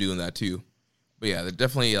can see them doing that too. But yeah, they're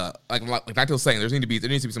definitely like Nigel was saying, there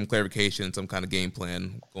needs to be some clarification, some kind of game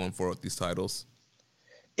plan going forward with these titles.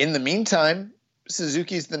 In the meantime,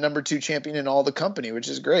 Suzuki's the number 2 champion in all the company, which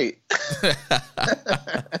is great.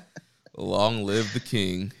 Long live the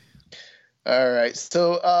king. All right,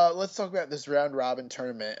 so let's talk about this round robin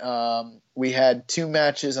tournament. We had 2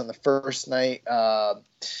 matches on the first night,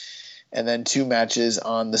 and then 2 matches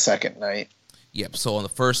on the second night. Yep, so on the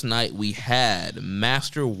first night, we had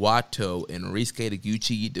Master Wato and Ryusuke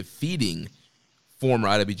Taguchi defeating former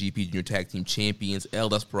IWGP Junior Tag Team Champions El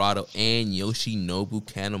Desperado and Yoshinobu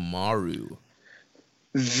Kanemaru.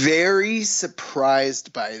 Very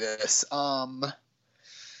surprised by this.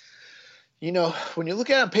 You know, when you look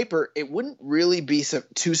at it on paper, it wouldn't really be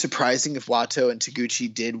too surprising if Wato and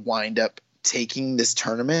Taguchi did wind up taking this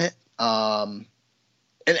tournament.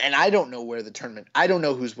 And I don't know where the tournament – I don't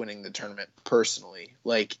know who's winning the tournament personally.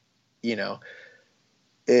 Like, you know,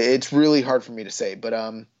 it's really hard for me to say. But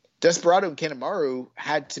Desperado and Kanemaru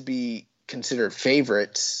had to be considered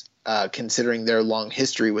favorites considering their long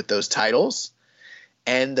history with those titles.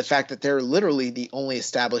 And the fact that they're literally the only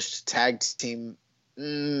established tag team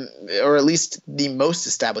or at least the most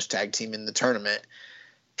established tag team in the tournament.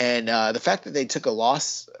 And the fact that they took a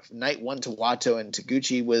loss night 1 to Wato and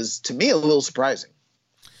Taguchi was, to me, a little surprising.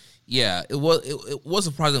 Yeah, it was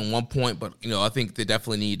surprising at one point, but, you know, I think they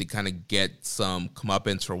definitely need to kind of get some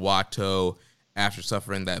comeuppance for Wato after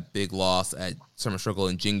suffering that big loss at Summer Struggle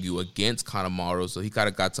in Jingu against Kanemaru. So he kind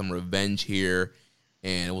of got some revenge here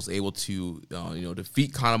and was able to,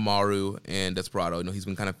 defeat Kanemaru and Desperado. You know, he's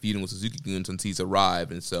been kind of feuding with Suzuki-gun since he's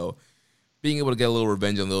arrived, and so being able to get a little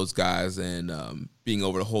revenge on those guys and being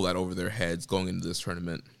able to hold that over their heads going into this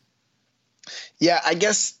tournament. Yeah, I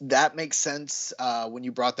guess that makes sense when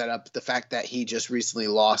you brought that up. The fact that he just recently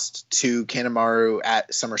lost to Kanemaru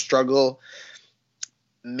at Summer Struggle,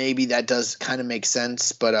 maybe that does kind of make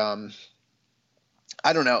sense. But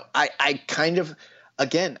I don't know. I kind of,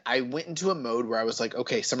 again, I went into a mode where I was like,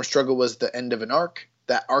 okay, Summer Struggle was the end of an arc.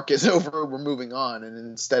 That arc is over. We're moving on. And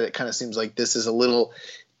instead, it kind of seems like this is a little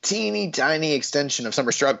teeny tiny extension of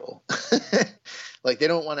Summer Struggle. Like, they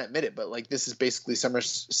don't want to admit it, but like this is basically Summer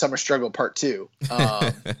Struggle Part 2.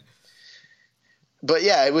 But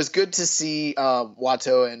yeah, it was good to see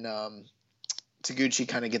Wato and Taguchi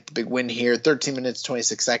kind of get the big win here. 13 minutes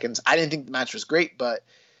 26 seconds. I didn't think the match was great, but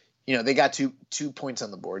they got two points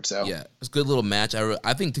on the board. So yeah, it's a good little match.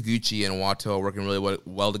 I think Taguchi and Wato are working really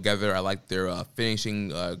well together. I like their finishing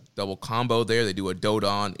double combo there. They do a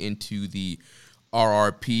Dodon into the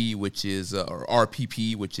RRP, which is or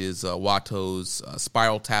RPP, which is Wato's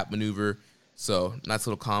spiral tap maneuver. So nice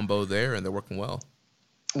little combo there, and they're working well.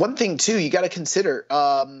 One thing too, you got to consider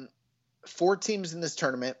 4 teams in this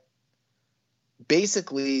tournament.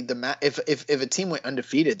 Basically, if a team went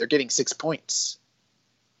undefeated, they're getting 6 points.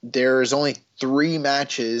 There's only 3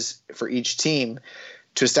 matches for each team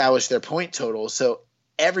to establish their point total. So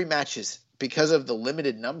every match is, because of the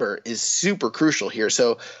limited number, is super crucial here.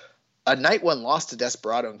 So a night 1 loss to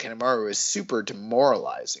Desperado and Kanemaru is super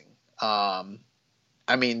demoralizing.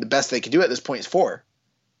 I mean, the best they could do at this point is 4.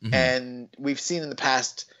 Mm-hmm. And we've seen in the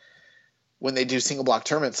past when they do single block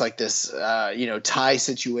tournaments like this, tie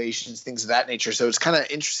situations, things of that nature. So it's kind of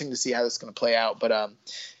interesting to see how this is going to play out. But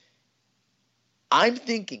I'm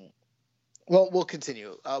thinking, well, we'll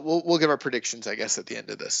continue. We'll give our predictions, I guess, at the end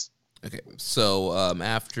of this. Okay, so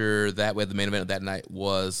after that, we had the main event of that night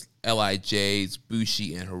was LIJ's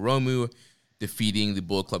Bushi and Hiromu defeating the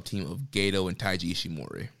Bullet Club team of Gedo and Taiji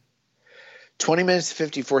Ishimori. 20 minutes,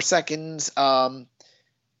 54 seconds.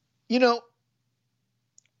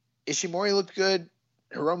 Ishimori looked good.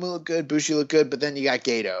 Hiromu looked good. Bushi looked good. But then you got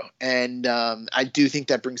Gedo. And I do think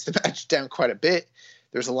that brings the match down quite a bit.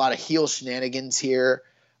 There's a lot of heel shenanigans here.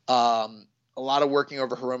 A lot of working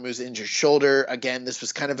over Hiromu's injured shoulder. Again, this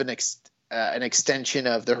was kind of an extension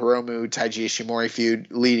of the Hiromu-Taiji Ishimori feud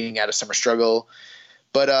leading out of Summer Struggle.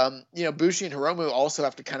 But, Bushi and Hiromu also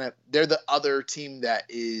have to they're the other team that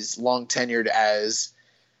is long tenured as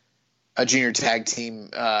a junior tag team,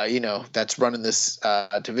 that's running this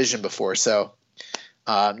division before. So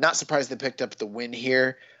not surprised they picked up the win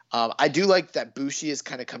here. I do like that Bushi is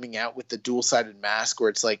kind of coming out with the dual-sided mask where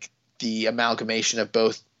it's like the amalgamation of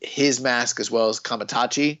both his mask as well as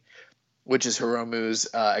Kamatachi, which is Hiromu's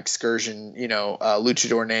excursion,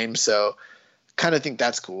 luchador name. So kind of think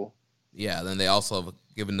that's cool. Yeah, then they also have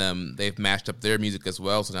they've mashed up their music as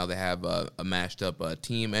well. So now they have a mashed up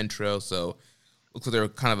team intro. So looks like they're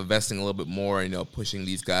kind of investing a little bit more, pushing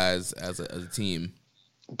these guys as a team.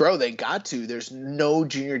 Bro, they got to. There's no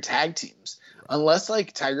junior tag teams. Unless,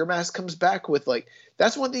 Tiger Mask comes back with,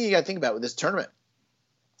 that's one thing you got to think about with this tournament.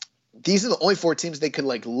 These are the only 4 teams they could,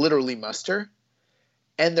 literally muster.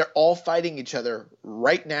 And they're all fighting each other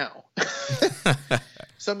right now.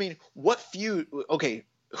 So, I mean, what feud – okay,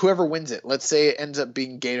 whoever wins it, let's say it ends up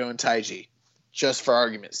being Gedo and Taiji, just for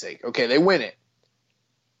argument's sake. Okay, they win it.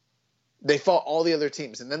 They fought all the other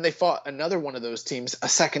teams, and then they fought another one of those teams a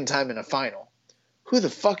second time in a final. Who the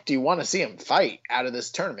fuck do you want to see them fight out of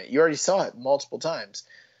this tournament? You already saw it multiple times.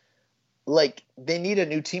 They need a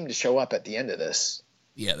new team to show up at the end of this.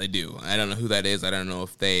 Yeah, they do. I don't know who that is. I don't know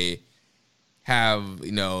if they have,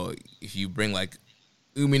 if you bring,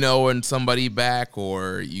 Umino and somebody back,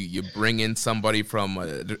 or you bring in somebody from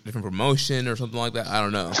a different promotion or something like that. I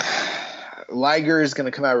don't know. Liger is going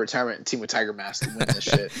to come out of retirement and team with Tiger Mask and win this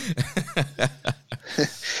shit.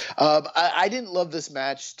 I didn't love this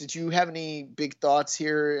match. Did you have any big thoughts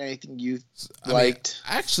here? Anything you liked?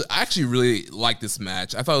 I actually really liked this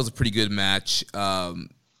match. I thought it was a pretty good match.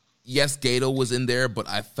 Yes, Gedo was in there, but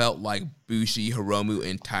I felt like Bushi, Hiromu,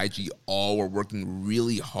 and Taiji all were working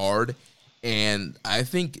really hard. And I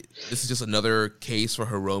think this is just another case for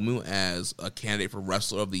Hiromu as a candidate for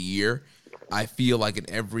Wrestler of the Year. I feel like in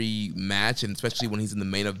every match, and especially when he's in the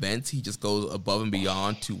main events, he just goes above and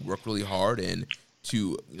beyond to work really hard and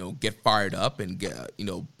to get fired up and get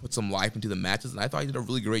put some life into the matches. And I thought he did a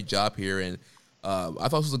really great job here. And I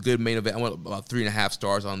thought this was a good main event. I went about 3.5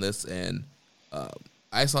 stars on this, and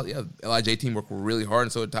I saw LIJ team work really hard.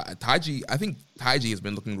 And so Taiji, I think Taiji has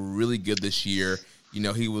been looking really good this year. He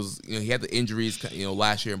had the injuries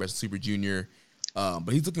last year in Best Super Junior. But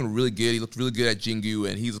he's looking really good. He looked really good at Jingu,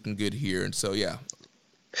 and he's looking good here. And so, yeah.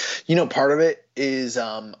 Part of it is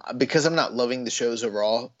because I'm not loving the shows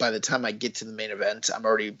overall. By the time I get to the main event, I'm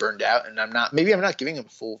already burned out, and I'm not giving him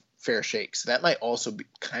fair shake. So that might also be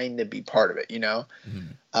part of it,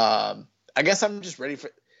 I guess I'm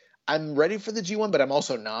ready for the G1, but I'm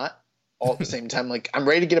also not all at the same time. Like, I'm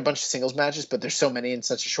ready to get a bunch of singles matches, but there's so many in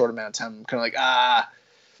such a short amount of time. I'm kind of like,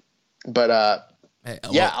 but Hey,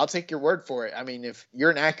 I'll take your word for it. I mean, if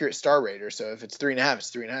you're an accurate star rater, so if it's 3.5,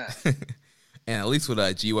 it's 3.5. And at least with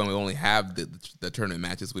G1, we only have the tournament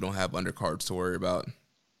matches. We don't have undercards to worry about.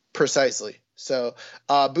 Precisely. So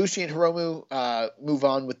Bushi and Hiromu move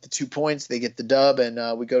on with the 2 points. They get the dub,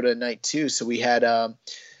 and we go to night 2. So we had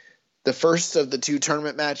the first of the 2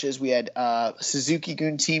 tournament matches. We had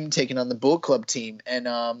Suzuki-gun team taking on the Bullet Club team. And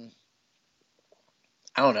I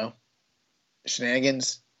don't know.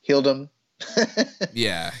 Shenanigans. Healed them.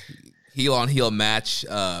 Yeah. Heel on heel match.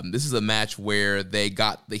 This is a match where they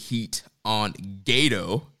got the heat on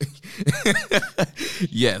Gato.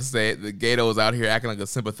 Yes, the Gato was out here acting like a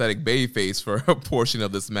sympathetic babyface for a portion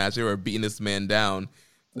of this match. They were beating this man down.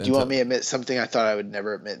 Do you want me to admit something I thought I would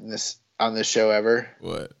never admit on this show ever?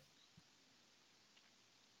 What?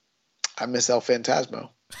 I miss El Phantasmo.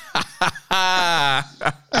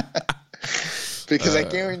 Because I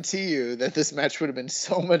guarantee you that this match would have been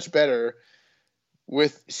so much better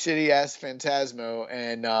with shitty ass Phantasmo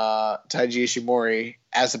and Taiji Ishimori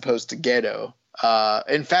as opposed to Gedo.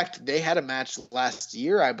 In fact, they had a match last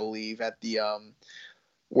year, I believe, at the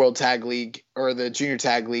World Tag League or the Junior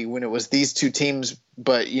Tag League when it was these 2 teams.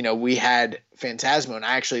 But, we had Phantasmo, and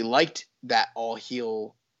I actually liked that all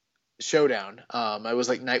heel showdown. I was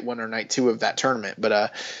like night 1 or night 2 of that tournament,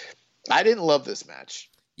 but I didn't love this match.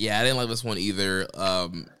 Yeah, I didn't like this one either.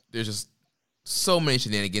 There's just so many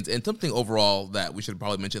shenanigans, and something overall that we should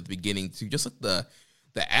probably mention at the beginning too, just like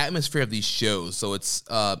the atmosphere of these shows. So it's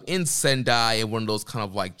in Sendai, in one of those kind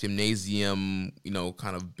of like gymnasium,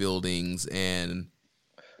 kind of buildings, and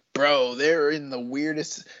bro, they're in the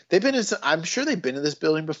weirdest. They've been in. I'm sure they've been in this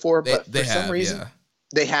building before, but for some reason,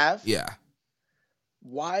 they have. Yeah.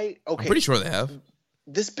 Why? Okay, I'm pretty sure they have.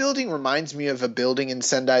 This building reminds me of a building in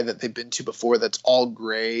Sendai that they've been to before that's all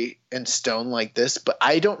gray and stone like this, but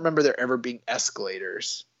I don't remember there ever being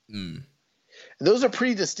escalators. Mm. Those are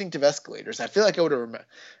pretty distinctive escalators. I feel like I would have remembered.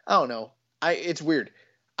 I don't know. It's weird.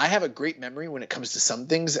 I have a great memory when it comes to some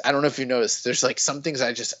things. I don't know if you noticed. There's like some things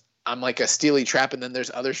I'm like a steely trap, and then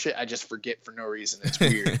there's other shit I just forget for no reason. It's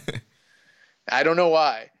weird. I don't know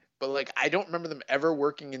why, but like I don't remember them ever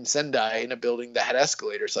working in Sendai in a building that had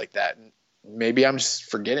escalators like that. And maybe I'm just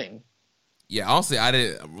forgetting. Yeah, honestly, I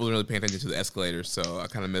didn't really pay attention to the escalators, so I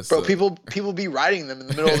kind of missed. Bro, people be riding them in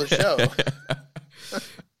the middle of the show.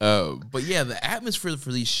 But yeah, the atmosphere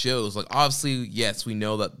for these shows, like obviously, yes, we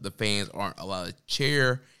know that the fans aren't allowed to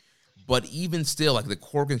cheer, but even still, like the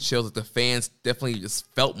Corkin shows, like the fans definitely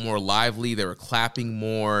just felt more lively. They were clapping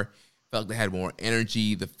more, felt like they had more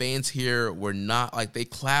energy. The fans here were not like they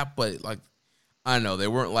clapped, but like I don't know, they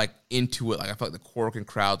weren't like into it. Like I felt like the Corkin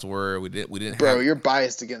crowds were. We didn't. Bro, you're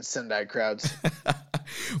biased against Sendai crowds.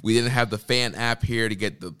 We didn't have the fan app here to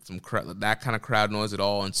get that kind of crowd noise at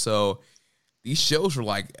all, and so these shows were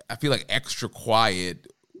like I feel like extra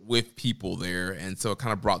quiet with people there, and so it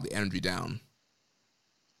kind of brought the energy down.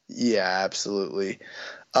 Yeah, absolutely.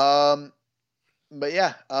 But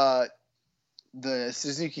yeah, the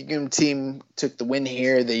Suzuki-gun team took the win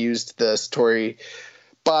here. They used the Satori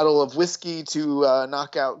bottle of whiskey to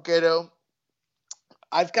knock out Gedo.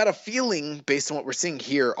 I've got a feeling, based on what we're seeing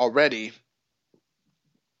here already,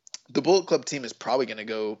 the Bullet Club team is probably going to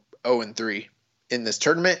go 0-3 in this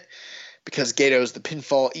tournament because Gato's the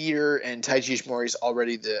pinfall eater and Taiji Ishimori's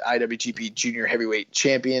already the IWGP Junior Heavyweight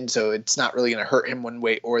Champion, so it's not really going to hurt him one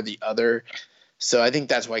way or the other. So I think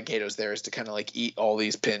that's why Gato's there, is to kind of like eat all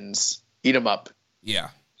these pins, eat them up. Yeah.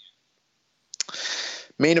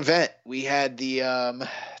 Main event, we had the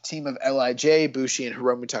team of LIJ, Bushi and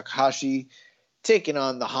Hiromu Takahashi, taking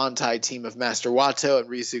on the Hantai team of Master Wato and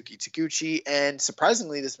Ryusuke Taguchi. And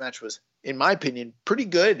surprisingly, this match was, in my opinion, pretty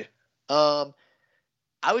good.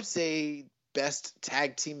 I would say best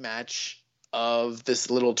tag team match of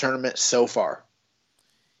this little tournament so far.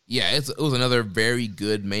 Yeah, it was another very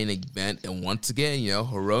good main event. And once again,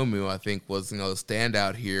 Hiromu, I think, was, the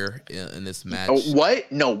standout here in this match. Oh,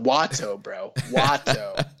 what? No, Wato, bro.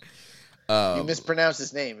 Wato. You mispronounced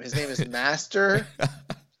his name. His name is Master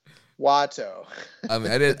Wato. I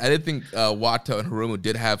mean, I did think Wato and Hiromu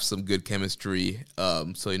did have some good chemistry.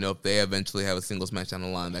 So, if they eventually have a singles match down the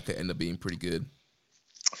line, that could end up being pretty good.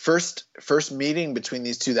 First meeting between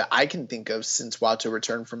these two that I can think of since Wato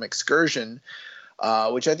returned from excursion,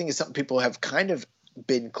 which I think is something people have kind of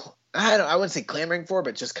been, I wouldn't say clamoring for,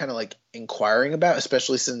 but just kind of like inquiring about,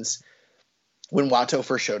 especially since when Wato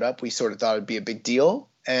first showed up, we sort of thought it'd be a big deal.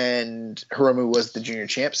 and Hiromu was the junior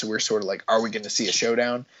champ, so we're sort of like, are we going to see a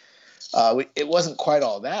showdown? It wasn't quite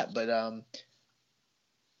all that, but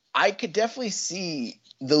I could definitely see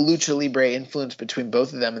the Lucha Libre influence between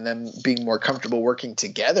both of them and them being more comfortable working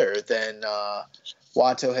together than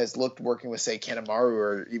Wato has looked working with, say, Kanemaru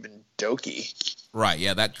or even Doki. Right,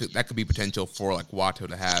 yeah, that could be potential for like Wato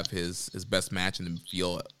to have his best match and then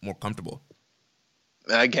feel more comfortable.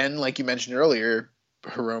 Again, like you mentioned earlier,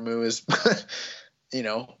 Hiromu is,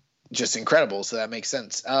 just incredible, so that makes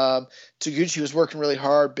sense. Taguchi was working really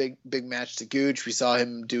hard, big match Taguchi. We saw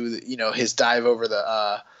him do his dive over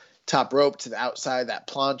the top rope to the outside, that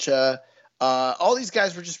plancha. All these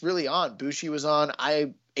guys were just really on. Bushi was on.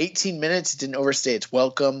 18 minutes didn't overstay its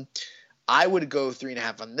welcome. I would go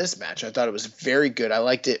 3.5 on this match. I thought it was very good. I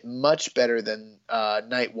liked it much better than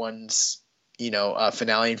night one's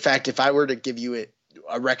finale. In fact, if I were to give you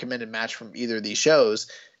a recommended match from either of these shows,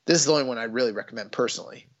 this is the only one I really recommend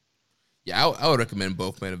personally. Yeah, I would recommend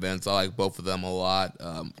both main events. I like both of them a lot.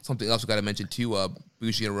 Something else we got to mention too,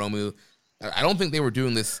 Bushi and Hiromu. I don't think they were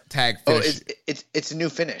doing this tag finish. Oh, it's a new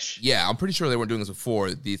finish. Yeah, I'm pretty sure they weren't doing this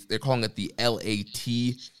before. They're calling it the LAT.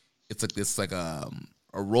 It's like this a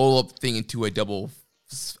roll up thing into a double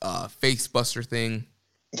face buster thing.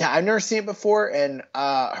 Yeah, I've never seen it before. And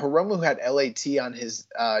Hiromu had LAT on his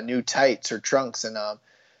new tights or trunks, and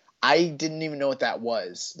I didn't even know what that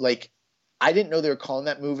was. Like, I didn't know they were calling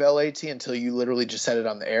that move LAT until you literally just said it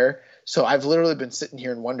on the air. So I've literally been sitting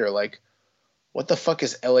here and wonder, like, what the fuck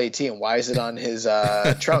is LAT and why is it on his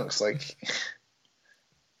trunks? Like,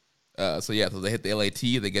 so they hit the LAT,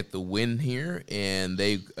 they get the win here, and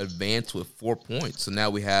they advance with 4 points. So now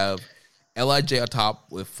we have LIJ on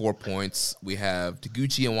top with 4 points. We have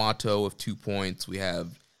Taguchi and Wato with 2 points. We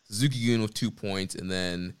have Suzuki-gun with 2 points, and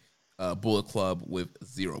then Bullet Club with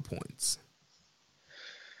 0 points.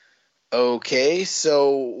 Okay, so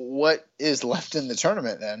what is left in the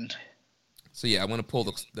tournament then? So yeah, I'm going to pull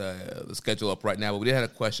the schedule up right now, but we did have a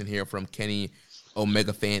question here from Kenny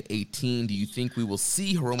Omega Fan 18. Do you think we will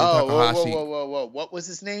see Hiromu Takahashi? Whoa. What was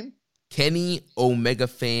his name? Kenny Omega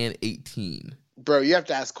Fan 18. Bro, you have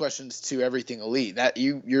to ask questions to Everything Elite. That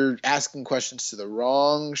you're asking questions to the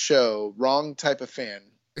wrong show, wrong type of fan.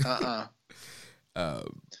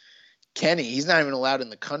 Kenny, he's not even allowed in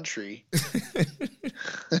the country.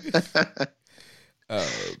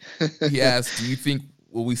 He asked, do you think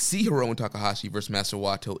will we see Hiromu Takahashi versus Master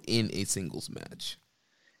Wato in a singles match?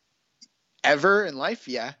 Ever in life?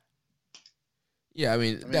 Yeah. Yeah, I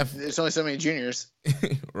mean there's only so many juniors.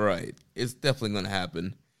 Right. It's definitely going to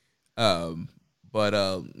happen.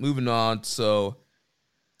 But moving on, so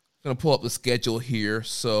I'm going to pull up the schedule here.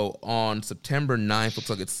 So on September 9th, looks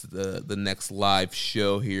like it's the next live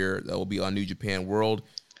show here that will be on New Japan World.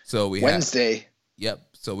 So we Wednesday. Yep.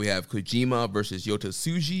 So we have Kojima versus Yota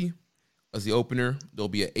Tsuji as the opener. There'll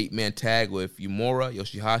be an 8-man tag with Yumura,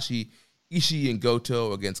 Yoshihashi, Ishii, and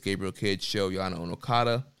Goto against Gabriel Kidd, Sho, Yano, and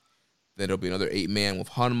Okada. Then there'll be another 8-man with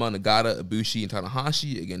Hanma, Nagata, Ibushi, and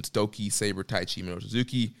Tanahashi against Doki, Sabre, Taichi, and Minoru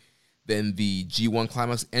Suzuki. Then the G1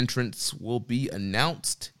 Climax entrance will be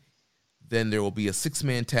announced. Then there will be a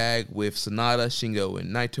 6-man tag with Sonata, Shingo,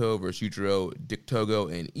 and Naito versus Yujiro, Dick Togo,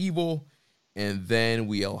 and Evil. And then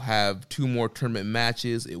we'll have 2 more tournament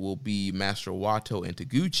matches. It will be Master Wato and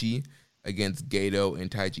Taguchi against Gato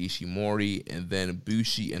and Taiji Ishimori. And then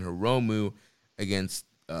Bushi and Hiromu against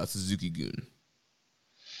Suzuki-gun.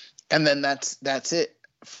 And then that's it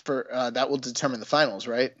for that will determine the finals,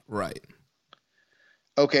 right? Right.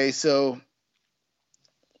 Okay, so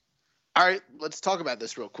all right, let's talk about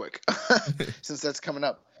this real quick since that's coming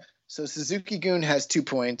up. So Suzuki-gun has 2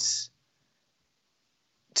 points.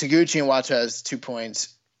 Taguchi and Wato has 2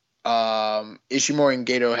 points. Ishimori and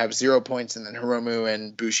Gato have 0 points, and then Hiromu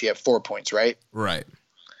and Bushi have 4 points, right? Right.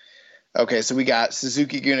 Okay, so we got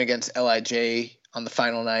Suzuki-gun against LIJ on the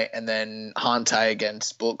final night, and then Hantai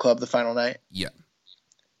against Bullet Club the final night? Yeah.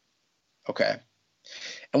 Okay.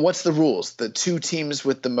 And what's the rules? The 2 teams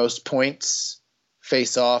with the most points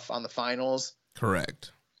face off on the finals?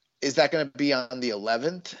 Correct. Is that going to be on the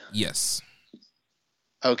 11th? Yes.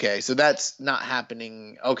 Okay, so that's not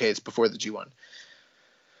happening. Okay, it's before the G1.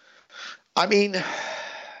 I mean,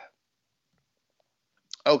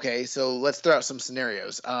 okay, so let's throw out some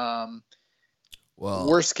scenarios. Well,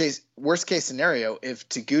 worst case scenario, if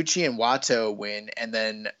Taguchi and Wato win and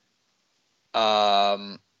then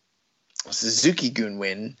Suzuki-gun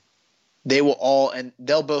win, they'll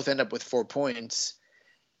both end up with 4 points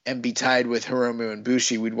and be tied with Hiromu and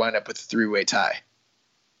Bushi. We'd wind up with a 3-way tie.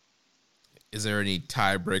 Is there any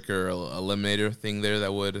tiebreaker or eliminator thing there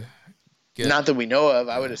that would Not that we know of.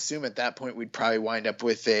 I would assume at that point we'd probably wind up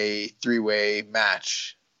with a 3-way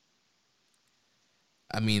match.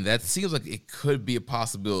 I mean, that seems like it could be a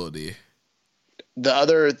possibility. The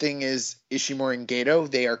other thing is Ishimori and Gato,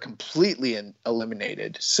 they are completely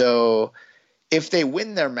eliminated. So if they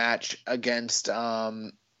win their match against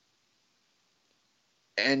and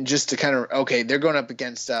just to kind of they're going up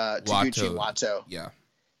against Taguchi and Wato. Yeah.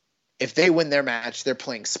 If they win their match, they're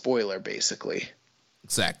playing spoiler basically.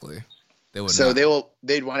 Exactly. They'd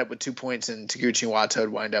wind up with 2 points, and Taguchi and Wato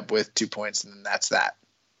would wind up with 2 points, and that's that.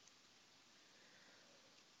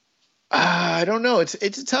 I don't know. It's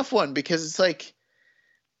a tough one because it's like,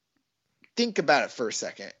 think about it for a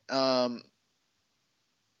second. And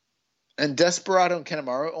Desperado and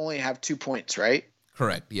Kanemaru only have 2 points, right?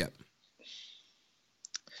 Correct. Yep.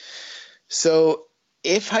 So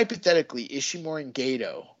if hypothetically Ishimori and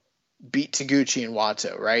Gato beat Taguchi and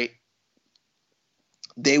Wato, right?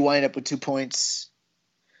 They wind up with 2 points.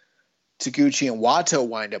 Taguchi and Wato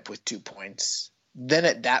wind up with 2 points. Then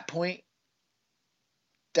at that point,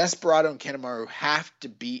 Desperado and Kanemaru have to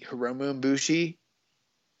beat Hiromu and Bushi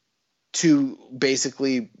to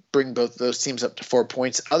basically bring both of those teams up to 4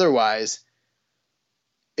 points. Otherwise,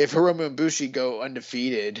 if Hiromu and Bushi go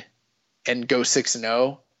undefeated and go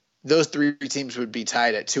 6-0, those 3 teams would be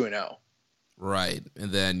tied at 2-0. Right.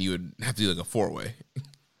 And then you would have to do like a 4-way.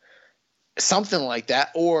 Something like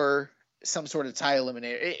that, or some sort of tie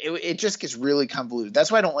eliminator. It just gets really convoluted. That's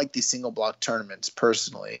why I don't like these single block tournaments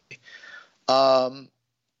personally.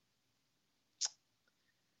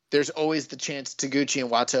 There's always the chance Taguchi and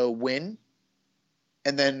Wato win,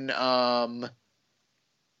 and then Hiromu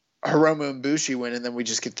and Bushi win, and then we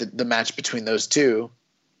just get the match between those two.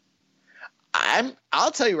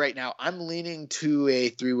 I'll tell you right now, I'm leaning to a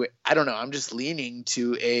 3-way. I don't know. I'm just leaning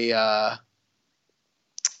to a.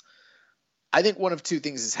 I think one of two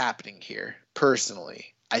things is happening here.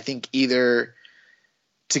 Personally, I think either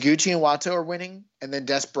Taguchi and Wato are winning, and then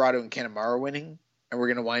Desperado and Kanemaru are winning, and we're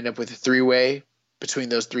going to wind up with a 3-way between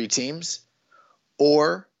those 3 teams,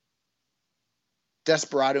 or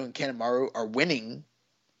Desperado and Kanemaru are winning,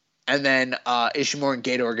 and then Ishimori and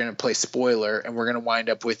Gato are going to play spoiler, and we're going to wind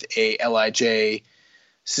up with a LIJ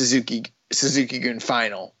Suzuki-gun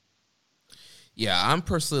final. Yeah, I'm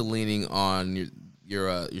personally leaning on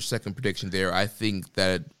your second prediction there. I think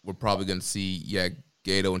that we're probably going to see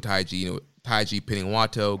Gato and Taiji pinning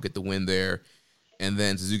Wato, get the win there, and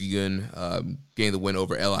then Suzuki-gun gain the win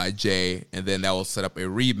over LIJ, and then that will set up a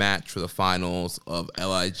rematch for the finals of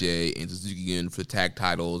LIJ and Suzuki-gun for the tag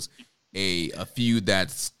titles. A feud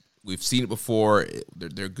that's we've seen it before.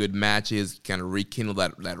 They're good matches, kind of rekindle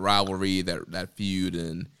that rivalry, that feud,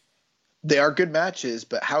 and they are good matches,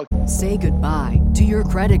 but how? Say goodbye to your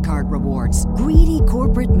credit card rewards. Greedy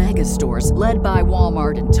corporate mega stores, led by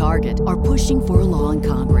Walmart and Target, are pushing for a law in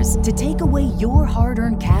Congress to take away your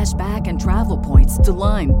hard-earned cash back and travel points to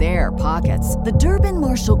line their pockets. The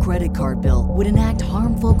Durbin-Marshall credit card bill would enact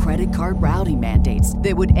harmful credit card routing mandates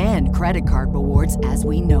that would end credit card rewards as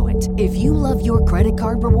we know it. If you love your credit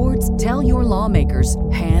card rewards, tell your lawmakers,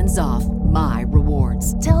 hands off my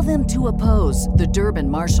rewards. Tell them to oppose the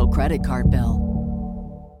Durbin-Marshall credit card bill.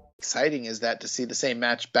 Exciting is that to see the same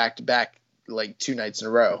match back to back like 2 nights in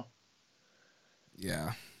a row.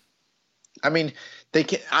 Yeah. I mean, they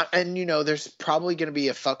can, and there's probably going to be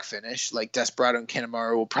a fuck finish. Like Desperado and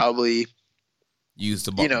Kanemaru will probably use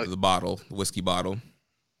the bottle, the whiskey bottle.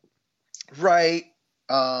 Right.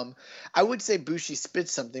 I would say Bushi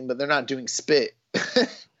spits something, but they're not doing spit.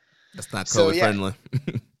 That's not COVID friendly.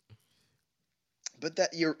 But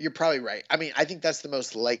that you're probably right. I mean, I think that's the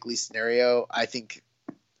most likely scenario. I think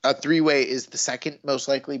a 3-way is the second most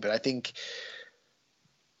likely, but I think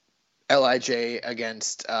LIJ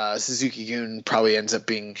against Suzuki-gun probably ends up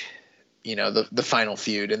being, the final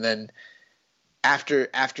feud. And then after,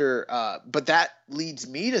 but that leads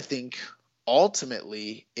me to think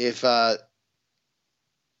ultimately if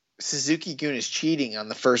Suzuki-gun is cheating on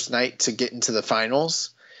the first night to get into the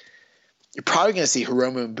finals, you're probably going to see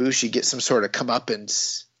Hiromu and Bushi get some sort of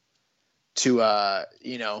comeuppance to,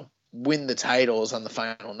 win the titles on the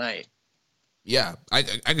final night. Yeah, I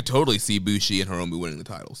could totally see Bushi and Hiromu winning the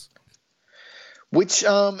titles. Which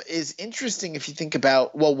is interesting if you think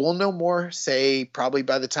about, well, we'll know more, say, probably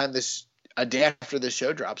by the time a day after this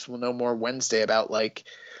show drops, we'll know more Wednesday about, like,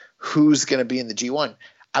 who's going to be in the G1.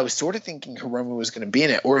 I was sort of thinking Hiromu was going to be in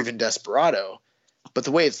it, or even Desperado. But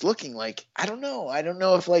the way it's looking, like, I don't know. I don't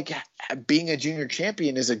know if, like, being a junior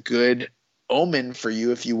champion is a good omen for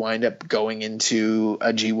you if you wind up going into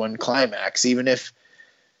a G1 climax, even if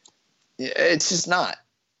it's just not.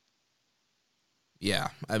 Yeah,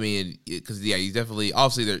 I mean, because he's definitely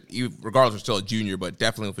regardless, you're still a junior, but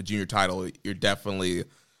definitely with a junior title, you're definitely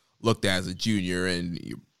looked at as a junior, and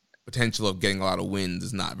your potential of getting a lot of wins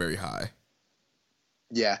is not very high.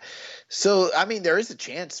 Yeah, so I mean, there is a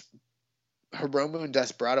chance Hiromu and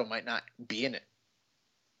Desperado might not be in it.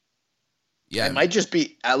 Yeah, it might just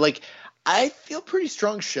be I feel pretty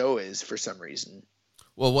strong Show is for some reason.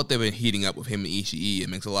 Well, what they've been heating up with him and Ishii, it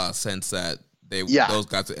makes a lot of sense that those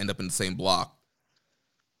guys would end up in the same block.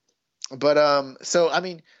 But so I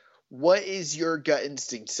mean, what is your gut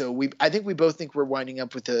instinct? So I think we both think we're winding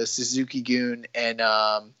up with a Suzuki-gun and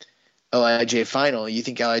LIJ final. You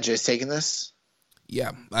think LIJ is taking this?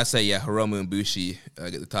 Yeah, I say Hiromu and Bushi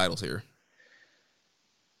get the titles here.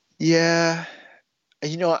 Yeah,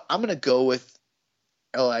 you know what? I'm gonna go with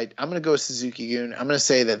I'm gonna go with Suzuki-gun. I'm gonna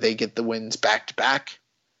say that they get the wins back to back,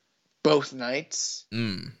 both nights,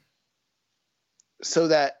 so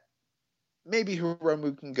that maybe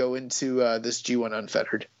Hiromu can go into this G1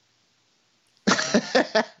 unfettered.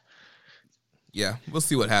 Yeah, we'll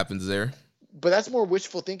see what happens there. But that's more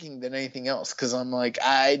wishful thinking than anything else, because I'm like,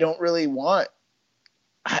 I don't really want.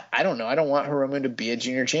 I don't know. I don't want Hiromu to be a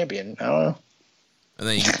junior champion. I don't know. And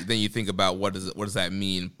then you think about what does that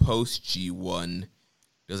mean post G1?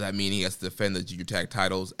 Does that mean he has to defend the junior tag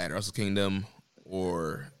titles at Wrestle Kingdom,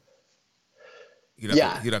 or he'd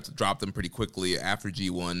have to drop them pretty quickly after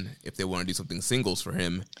G1 if they want to do something singles for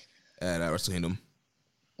him at Wrestle Kingdom?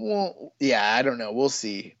 Well, yeah, I don't know. We'll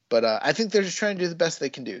see. But I think they're just trying to do the best they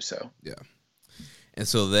can do. So yeah. And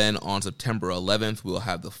so then on September 11th, we'll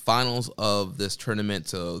have the finals of this tournament.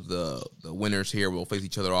 So the winners here will face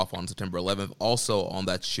each other off on September 11th. Also on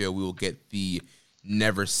that show, we will get the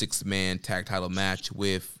Never Six-Man tag title match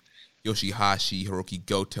with Yoshihashi, Hiroki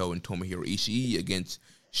Goto, and Tomohiro Ishii against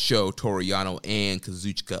Sho, Toru Yano, and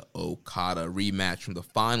Kazuchika Okada. Rematch from the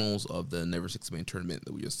finals of the Never Six-Man tournament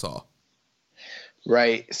that we just saw.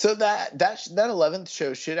 Right. So that 11th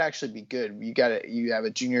show should actually be good. You have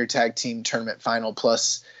a junior tag team tournament final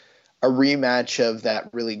plus a rematch of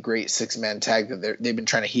that really great 6-man tag that they've been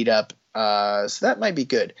trying to heat up. So that might be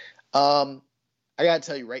good. I got to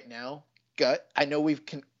tell you right now, gut, I know we've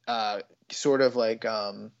sort of like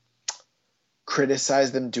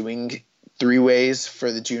criticized them doing 3-ways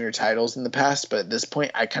for the junior titles in the past, but at this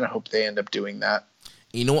point, I kind of hope they end up doing that.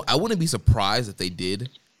 You know what? I wouldn't be surprised if they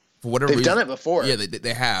did. For whatever They've reason, done it before. Yeah,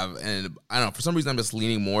 they have. And I don't know. For some reason, I'm just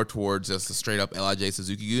leaning more towards just a straight-up LIJ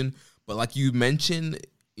Suzuki-gun. But like you mentioned,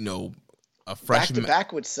 a fresh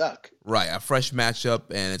back-to-back would suck. Right, a fresh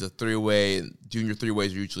matchup, and it's a 3-way. Junior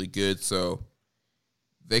 3-ways are usually good, so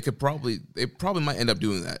they probably might end up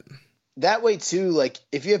doing that. That way, too, like,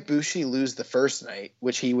 if you have Bushi lose the first night,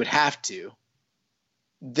 which he would have to,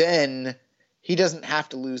 then he doesn't have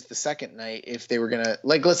to lose the second night if they were going to,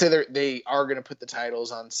 like, let's say they are going to put the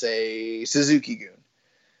titles on, say, Suzuki-gun.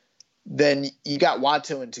 Then you got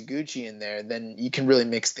Wato and Taguchi in there, then you can really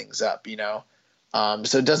mix things up,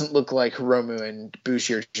 So it doesn't look like Hiromu and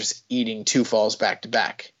Bushi are just eating 2 falls back to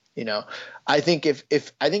back, I think if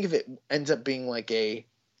it ends up being like I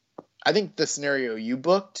think the scenario you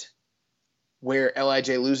booked where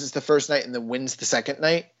LIJ loses the first night and then wins the second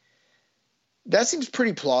night, that seems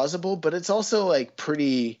pretty plausible, but it's also like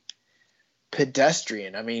pretty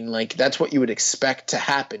pedestrian. I mean, like that's what you would expect to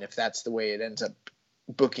happen if that's the way it ends up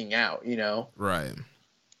booking out, Right.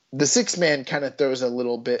 The 6-man kind of throws a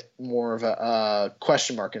little bit more of a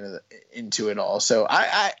question mark into it all. So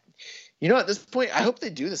I at this point, I hope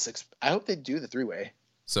they do the 3-way.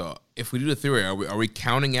 So if we do the 3-way, are we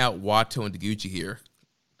counting out Wato and Taguchi here?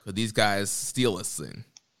 Could these guys steal this thing?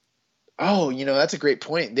 Oh, that's a great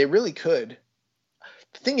point. They really could.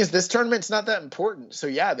 The thing is, this tournament's not that important, so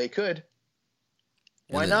yeah, they could.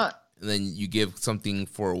 Why not? And then you give something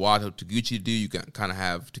for Wato Taguchi to do. You can kind of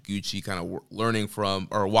have Taguchi kind of learning from,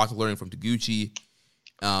 or Wato learning from Taguchi.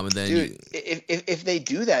 And then if they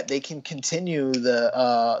do that, they can continue the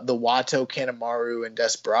Wato, Kanemaru, and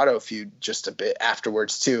Desperado feud just a bit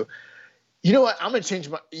afterwards too. You know what? I'm gonna change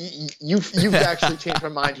my. You've actually changed my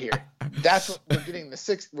mind here. That's what we're getting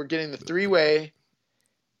We're getting the 3-way,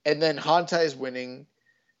 and then Hantai is winning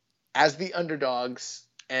as the underdogs,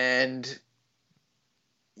 and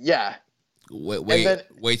yeah.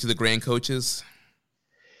 Wait to the grand coaches.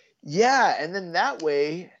 Yeah, and then that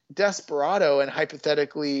way Desperado and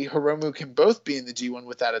hypothetically Hiromu can both be in the G1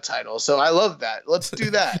 without a title. So I love that. Let's do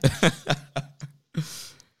that.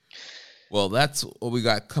 Well, that's what we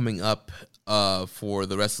got coming up for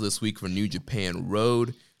the rest of this week for New Japan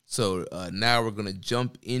Road. So now we're going to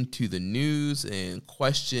jump into the news and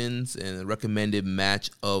questions and the recommended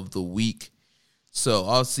match of the week. So,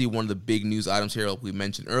 obviously, one of the big news items here, like we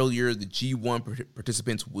mentioned earlier, the G1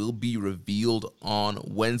 participants will be revealed on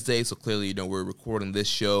Wednesday. So, clearly, we're recording this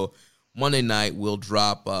show Monday night. Will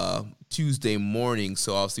drop Tuesday morning.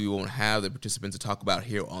 So, obviously, we won't have the participants to talk about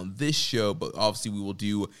here on this show. But, obviously, we will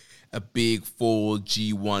do a big, full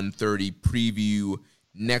G130 preview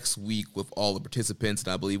next week with all the participants.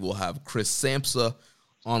 And I believe we'll have Chris Samsa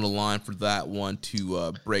on the line for that one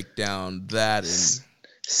to break down that and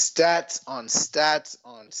stats on stats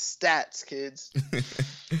on stats, kids.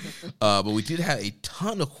 But we did have a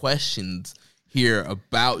ton of questions here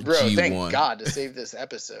about G1. Thank God to save this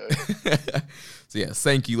episode. So yeah,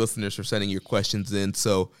 thank you listeners for sending your questions in.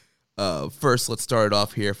 So first, let's start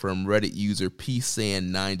off here from Reddit user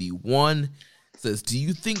psan91. Says, do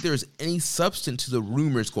you think there's any substance to the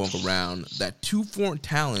rumors going around that 2 foreign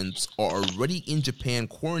talents are already in Japan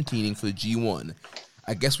quarantining for the G1?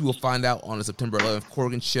 I guess we will find out on the September 11th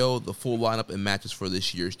Corrigan show the full lineup and matches for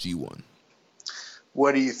this year's G1.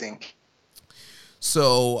 What do you think?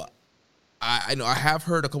 So, I know I have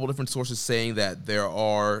heard a couple different sources saying that they're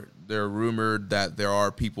rumored that there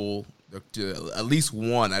are people, at least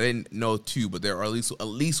one. I didn't know 2, but there are at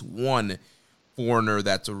least one foreigner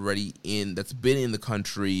that's been in the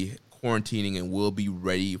country quarantining and will be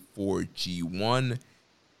ready for G1.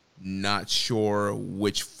 Not sure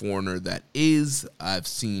which foreigner that is. I've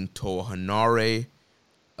seen Toa Hanare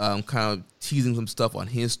kind of teasing some stuff on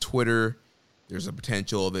his Twitter. There's a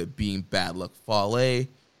potential of it being Bad Luck Fale.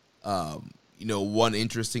 One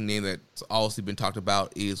interesting name that's also been talked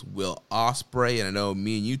about is Will Ospreay, and I know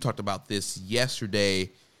me and you talked about this yesterday.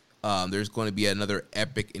 There's going to be another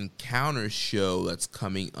Epic Encounter show that's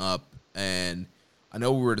coming up, and I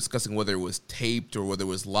know we were discussing whether it was taped or whether it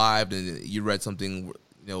was live, and you read something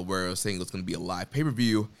where I was saying it was going to be a live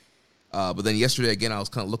pay-per-view. But then yesterday, again, I was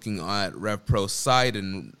kind of looking at RevPro's site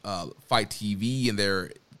and Fight TV, and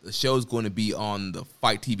the show is going to be on the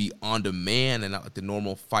Fight TV On Demand and not like the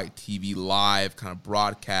normal Fight TV live kind of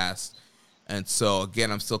broadcast. And so,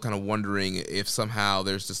 again, I'm still kind of wondering if somehow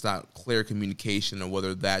there's just not clear communication on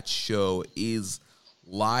whether that show is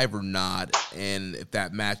live or not, and if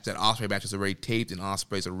that Ospreay match is already taped and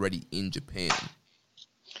Ospreay's already in Japan.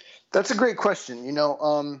 That's a great question.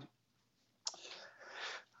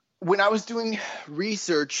 When I was doing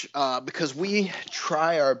research, because we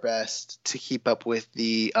try our best to keep up with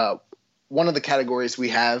the one of the categories we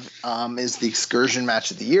have is the excursion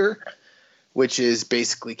match of the year, which is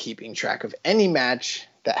basically keeping track of any match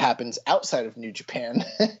that happens outside of New Japan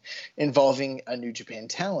involving a New Japan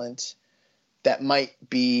talent that might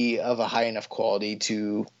be of a high enough quality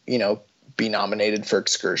to, be nominated for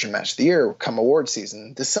excursion match of the year come award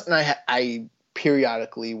season. This is something I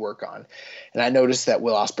periodically work on. And I noticed that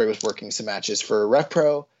Will Ospreay was working some matches for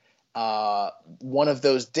RevPro. One of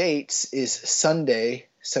those dates is Sunday,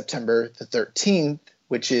 September the 13th,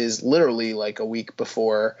 which is literally like a week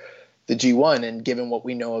before the G1. And given what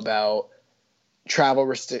we know about travel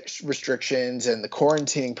restrictions and the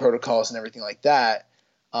quarantining protocols and everything like that,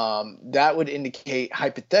 that would indicate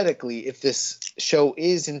hypothetically, if this show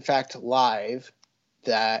is in fact live,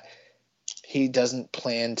 that he doesn't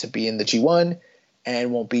plan to be in the G1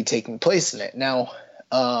 and won't be taking place in it. Now,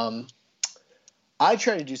 I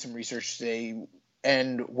tried to do some research today,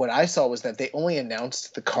 and what I saw was that they only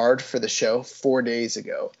announced the card for the show 4 days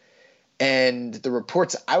ago. And the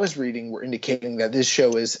reports I was reading were indicating that this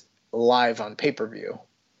show is live on pay-per-view.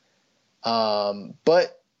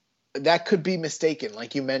 But that could be mistaken.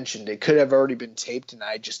 Like you mentioned, it could have already been taped, and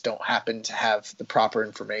I just don't happen to have the proper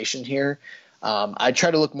information here. I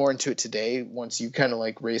tried to look more into it today once you kind of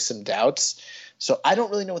like raised some doubts. So I don't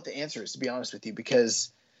really know what the answer is, to be honest with you,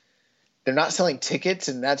 because they're not selling tickets,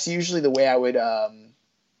 and that's usually the way I would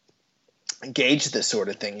gauge this sort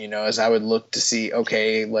of thing, as I would look to see,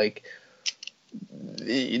 okay, like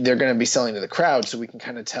they're going to be selling to the crowd, so we can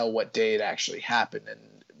kind of tell what day it actually happened. And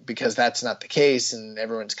because that's not the case, and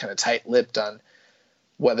everyone's kind of tight-lipped on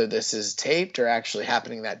whether this is taped or actually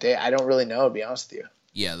happening that day, I don't really know, to be honest with you.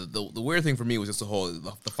 Yeah, the weird thing for me was just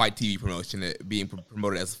the Fight TV promotion, it being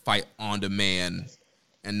promoted as Fight On Demand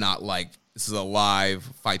and not like this is a live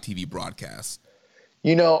Fight TV broadcast.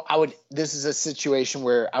 This is a situation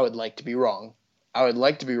where I would like to be wrong. I would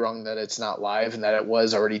like to be wrong that it's not live and that it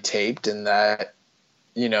was already taped and that,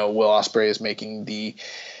 Will Ospreay is making the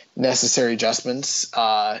necessary adjustments.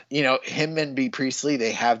 Him and B. Priestley,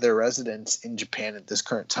 they have their residence in Japan at this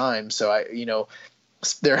current time. So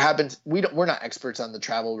there have been, we're not experts on the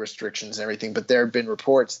travel restrictions and everything, but there have been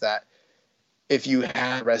reports that if you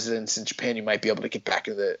have residence in Japan, you might be able to get back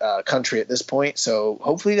into the country at this point. So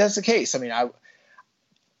hopefully that's the case. I mean,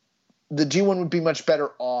 the G1 would be much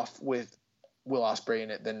better off with Will Ospreay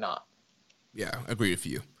in it than not. Yeah, I agree with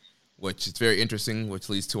you. Which is very interesting, which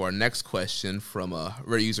leads to our next question from a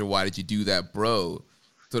Reddit user, why did you do that, bro?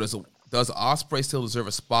 So does Ospreay still deserve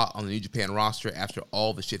a spot on the New Japan roster after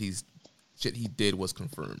all the shit he did was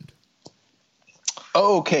confirmed?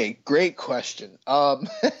 Okay, great question. I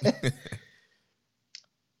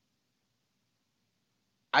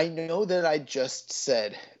know that I just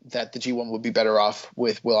said that the G1 would be better off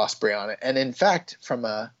with Will Ospreay on it. And in fact, from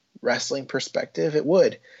a wrestling perspective, it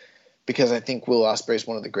would. Because I think Will Ospreay is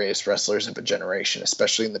one of the greatest wrestlers of a generation,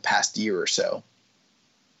 especially in the past year or so.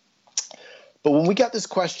 But when we got this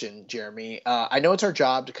question, Jeremy, I know it's our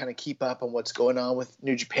job to kind of keep up on what's going on with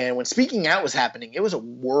New Japan. When Speaking Out was happening, it was a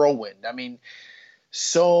whirlwind. I mean,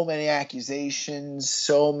 so many accusations,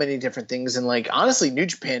 so many different things. And, like, honestly, New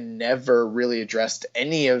Japan never really addressed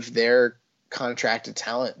any of their contracted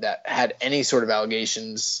talent that had any sort of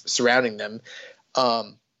allegations surrounding them.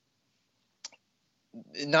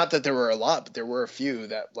 Not that there were a lot, but there were a few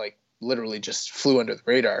that, like, literally just flew under the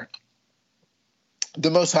radar. The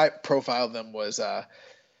most high profile of them was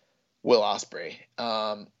Will Ospreay.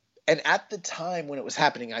 And at the time when it was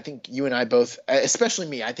happening, I think you and I both, especially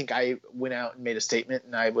me, I think I went out and made a statement,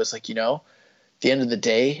 and I was like, at the end of the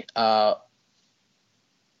day,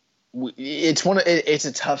 it's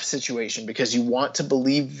a tough situation because you want to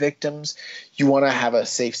believe victims. You want to have a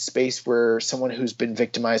safe space where someone who's been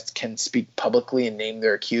victimized can speak publicly and name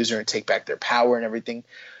their accuser and take back their power and everything.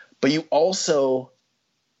 But you also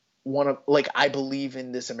want to, like, I believe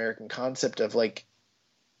in this American concept of, like,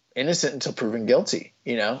 innocent until proven guilty.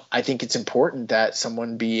 I think it's important that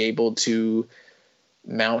someone be able to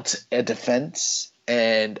mount a defense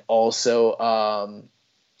and also,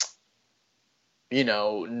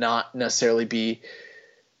 not necessarily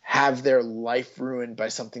have their life ruined by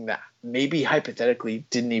something that maybe hypothetically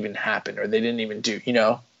didn't even happen or they didn't even do,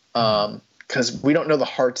 because we don't know the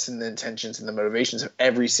hearts and the intentions and the motivations of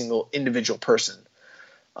every single individual person.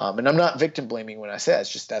 And I'm not victim blaming when I say that.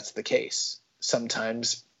 It's just that's the case.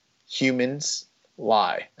 Sometimes humans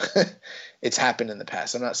lie. It's happened in the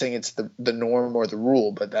past. I'm not saying it's the norm or the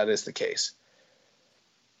rule, but that is the case.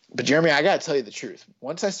 But Jeremy, I got to tell you the truth.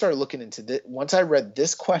 Once I started looking into this, once I read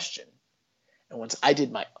this question, and once I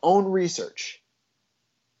did my own research,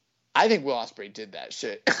 I think Will Ospreay did that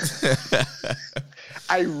shit.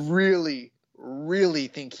 I really, really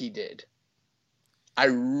think he did. I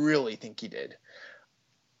really think he did.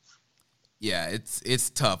 Yeah, it's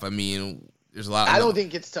tough. I mean, there's a lot. I don't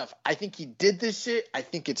think it's tough. I think he did this shit. I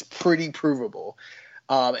think it's pretty provable.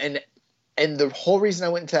 And the whole reason I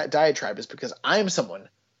went into that diatribe is because I am someone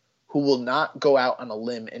who will not go out on a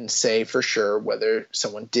limb and say for sure whether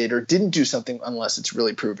someone did or didn't do something unless it's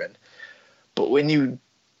really proven. But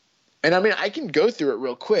I can go through it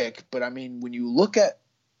real quick, but I mean, when you look at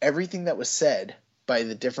everything that was said by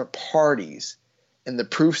the different parties and the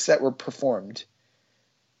proofs that were performed,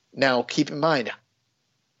 now keep in mind,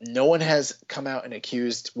 no one has come out and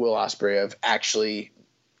accused Will Ospreay of actually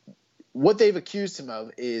 – what they've accused him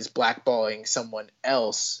of is blackballing someone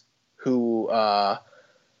else who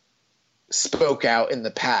spoke out in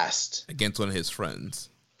the past. Against one of his friends.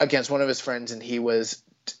 And he was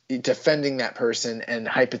defending that person, and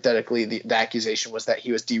hypothetically the accusation was that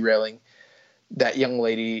he was derailing that young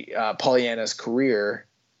lady, Pollyanna's career,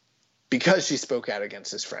 because she spoke out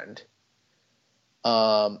against his friend.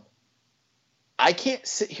 I can't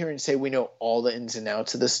sit here and say we know all the ins and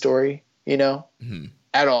outs of this story, at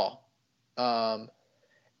all. And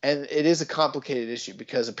it is a complicated issue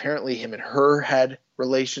because apparently him and her had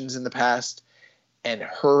relations in the past, and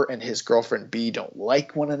her and his girlfriend B don't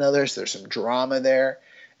like one another. So there's some drama there,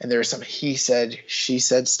 and there's some he said, she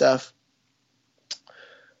said stuff.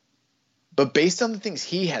 But based on the things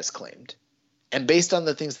he has claimed, and based on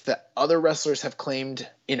the things that other wrestlers have claimed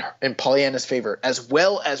in Pollyanna's favor, as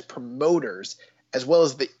well as promoters, as well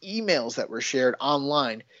as the emails that were shared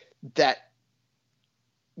online that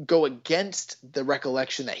go against the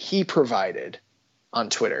recollection that he provided on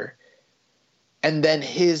Twitter, and then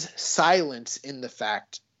his silence in the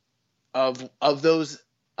fact of those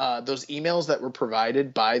emails that were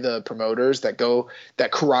provided by the promoters that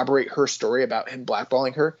corroborate her story about him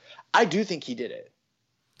blackballing her, I do think he did it.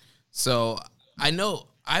 So I know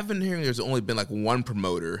I've been hearing there's only been like one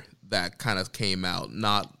promoter that kind of came out,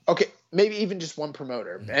 not okay, maybe even just one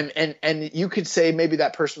promoter, and you could say maybe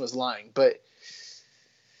that person was lying, but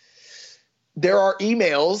there are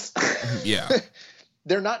emails. Yeah,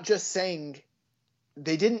 they're not just saying.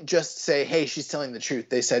 They didn't just say, "Hey, she's telling the truth."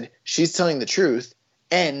 They said she's telling the truth,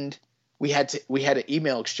 and we had an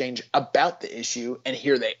email exchange about the issue, and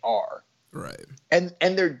here they are. Right. And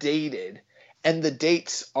they're dated, and the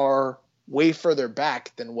dates are way further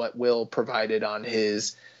back than what Will provided on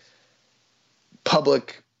his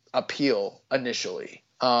public appeal initially.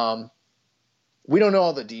 We don't know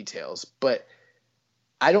all the details, but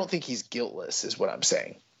I don't think he's guiltless is what I'm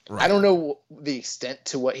saying. Right. I don't know the extent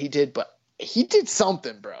to what he did, but he did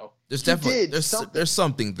something, bro. There's definitely there's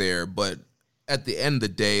something there, but at the end of the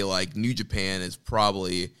day, like, New Japan is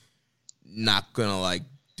probably not gonna like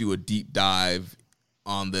do a deep dive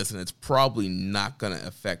on this, and it's probably not gonna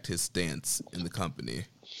affect his stance in the company.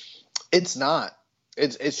 It's not.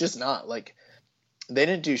 It's just not. Like, they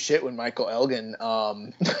didn't do shit when Michael Elgin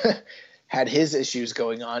had his issues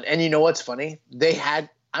going on. And you know what's funny?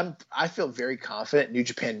 I feel very confident New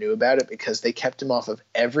Japan knew about it because they kept him off of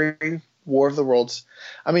every War of the Worlds.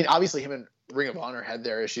 I mean, obviously him and Ring of Honor had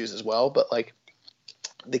their issues as well, but like,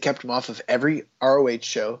 they kept him off of every ROH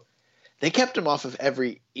show. They kept him off of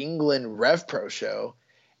every England Rev Pro show,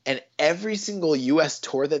 and every single US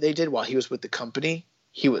tour that they did while he was with the company,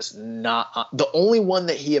 he was not on. The only one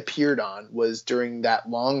that he appeared on was during that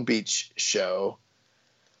Long Beach show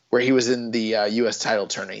where he was in the US title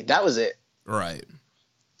tourney. That was it. Right.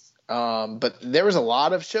 But there was a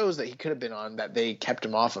lot of shows that he could have been on that they kept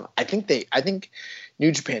him off of. I think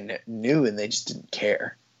New Japan knew, and they just didn't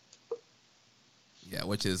care. Yeah,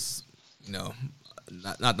 which is, not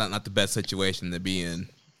the best situation to be in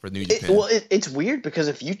for New Japan. It's weird because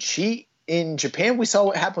if you cheat in Japan, we saw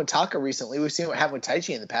what happened with Taka recently. We've seen what happened with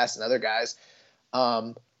Taichi in the past and other guys.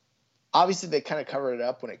 Obviously, they kind of covered it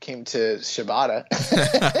up when it came to Shibata.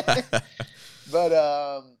 But,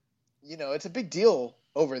 it's a big deal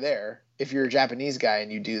over there if you're a Japanese guy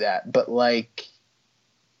and you do that. But, like,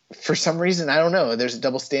 for some reason, I don't know. There's a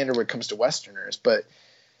double standard when it comes to Westerners. But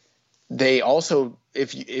they also,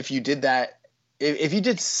 if you did that, if you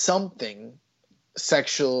did something,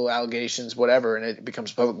 sexual allegations, whatever, and it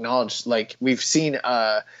becomes public knowledge, like, we've seen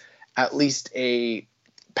at least a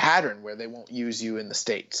pattern where they won't use you in the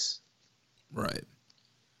States. Right.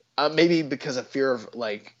 Maybe because of fear of,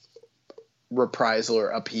 like, reprisal or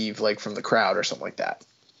upheave, like, from the crowd or something like that.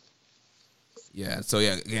 Yeah. So,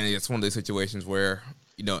 yeah, again, it's one of those situations where,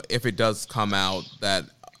 if it does come out that,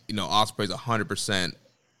 Ospreay's 100%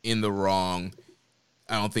 in the wrong,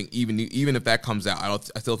 I don't think even if that comes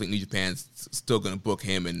out, I still think New Japan's still going to book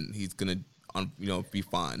him, and he's going to, be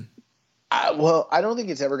fine. Well, I don't think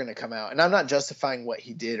it's ever going to come out, and I'm not justifying what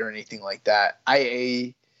he did or anything like that.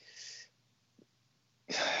 And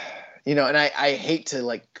I hate to,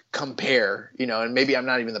 like, compare, and maybe I'm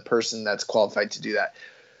not even the person that's qualified to do that.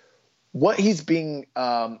 What he's being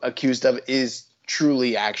accused of is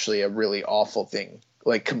truly actually a really awful thing,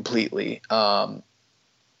 like, completely.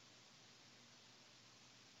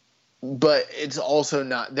 But it's also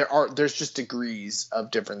not, there's just degrees of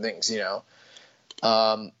different things,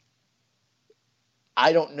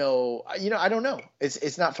 I don't know. I don't know.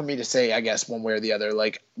 It's not for me to say, I guess, one way or the other,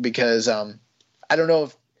 like, because I don't know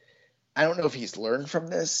if he's learned from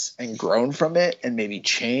this and grown from it and maybe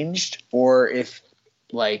changed, or if,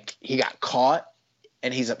 like, he got caught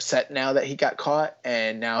and he's upset now that he got caught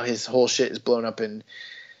and now his whole shit is blown up in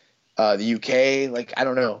the UK. Like, I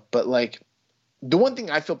don't know. But, like, the one thing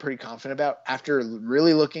I feel pretty confident about after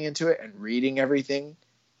really looking into it and reading everything,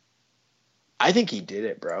 I think he did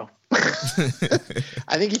it, bro.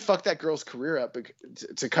 I think he fucked that girl's career up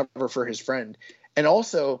to cover for his friend. And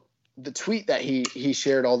also, the tweet that he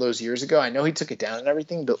shared all those years ago, I know he took it down and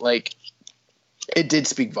everything, but, like, it did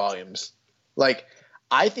speak volumes. Like,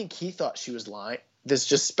 I think he thought she was lying. This is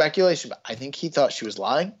just speculation, but I think he thought she was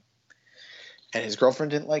lying, and his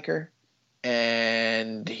girlfriend didn't like her,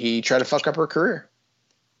 and he tried to fuck up her career.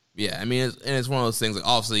 Yeah, I mean, it's one of those things, like,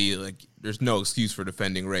 obviously, like, there's no excuse for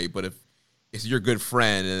defending rape, but if it's your good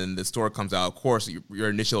friend and the story comes out, of course, your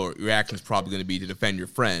initial reaction is probably going to be to defend your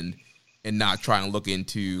friend and not try and look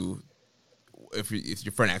into if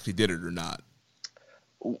your friend actually did it or not.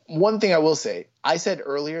 One thing I will say, I said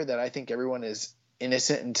earlier that I think everyone is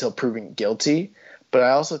innocent until proven guilty, but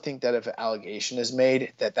I also think that if an allegation is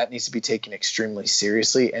made, that needs to be taken extremely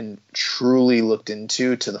seriously and truly looked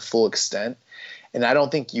into to the full extent. And I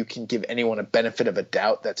don't think you can give anyone a benefit of a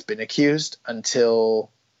doubt that's been accused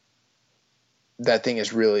until that thing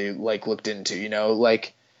is really, like, looked into,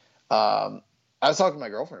 like, I was talking to my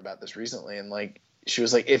girlfriend about this recently, and, like, she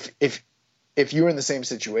was like, if you were in the same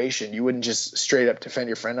situation, you wouldn't just straight up defend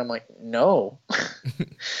your friend. I'm like, no,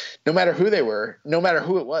 no matter who they were, no matter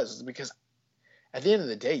who it was, because at the end of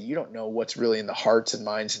the day, you don't know what's really in the hearts and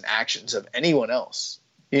minds and actions of anyone else.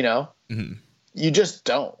 Mm-hmm. You just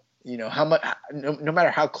don't. How much, no matter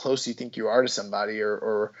how close you think you are to somebody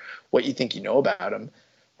or what you think you know about them,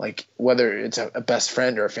 Like whether it's a best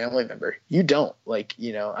friend or a family member, you don't like,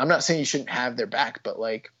 I'm not saying you shouldn't have their back, but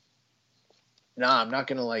like, nah, I'm not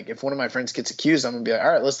going to like, if one of my friends gets accused, I'm gonna be like, all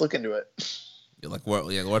right, let's look into it. You're like,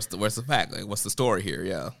 what? Yeah, what's the fact? Like, what's the story here?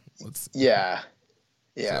 Yeah.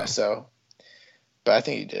 Yeah. So, but I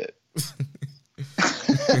think he did.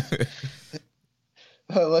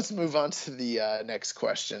 Well, let's move on to the next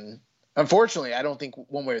question. Unfortunately, I don't think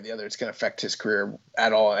one way or the other it's going to affect his career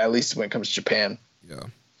at all, at least when it comes to Japan. Yeah.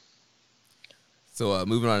 So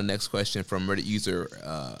moving on to the next question from Reddit user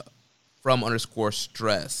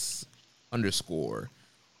from_stress_.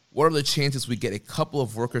 What are the chances we get a couple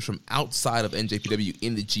of workers from outside of NJPW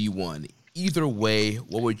in the G1? Either way,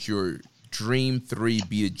 what would your dream 3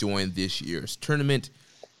 be to join this year's tournament?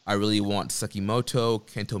 I really want Sekimoto,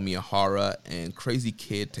 Kento Miyahara, and Crazy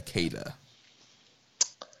Kid Takeda.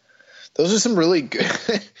 Those are some really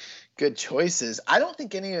good choices. I don't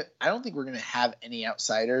think we're going to have any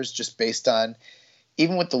outsiders, just based on,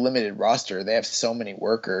 even with the limited roster, they have so many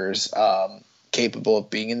workers capable of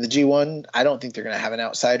being in the G1. I don't think they're going to have an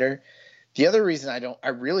outsider. The other reason I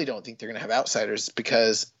really don't think they're going to have outsiders is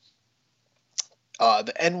because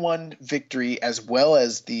the N1 victory as well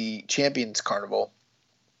as the Champions Carnival,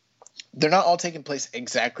 they're not all taking place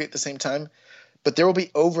exactly at the same time, but there will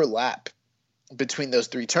be overlap between those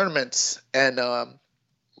 3 tournaments. And the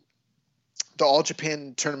All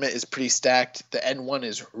Japan tournament is pretty stacked. The N1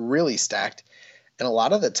 is really stacked. And a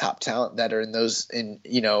lot of the top talent that are in those,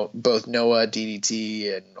 both Noah,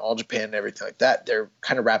 DDT, and All Japan and everything like that, they're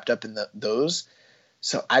kind of wrapped up in those.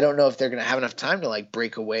 So I don't know if they're going to have enough time to like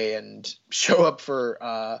break away and show up for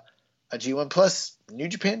a G1. Plus, New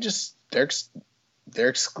Japan they're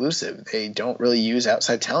exclusive. They don't really use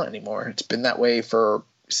outside talent anymore. It's been that way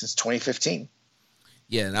since 2015.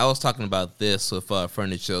 Yeah, and I was talking about this with a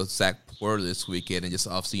friend of the show, Zach Porter, this weekend, and just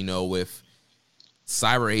obviously, with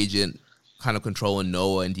Cyber Agent kind of controlling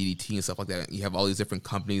Noah and DDT and stuff like that, you have all these different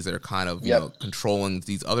companies that are kind of controlling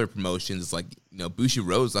these other promotions. It's like,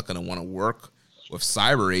 Bushiroad's not going to want to work with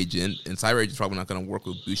Cyber Agent, and Cyber Agent's probably not going to work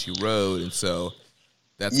with Bushiroad, and so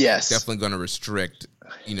that's definitely going to restrict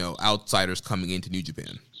outsiders coming into New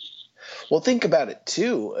Japan. Well, think about it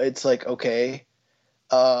too. It's like, okay,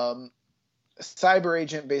 Cyber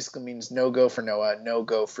Agent basically means no go for Noah, no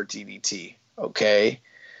go for DDT. Okay.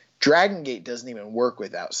 Dragon Gate doesn't even work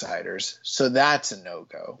with outsiders, so that's a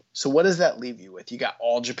no-go. So what does that leave you with? You got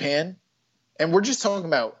All Japan, and we're just talking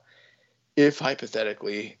about if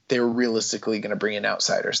hypothetically they were realistically going to bring in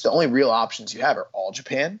outsiders. The only real options you have are All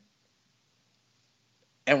Japan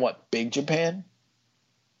and Big Japan?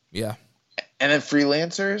 Yeah. And then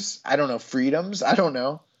freelancers? I don't know. Freedoms? I don't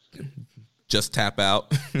know. Just tap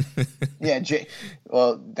out. Yeah.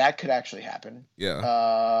 Well, that could actually happen.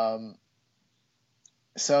 Yeah.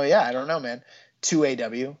 So, yeah, I don't know, man.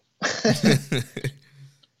 2AW.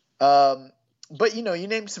 But, you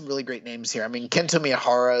named some really great names here. I mean, Kento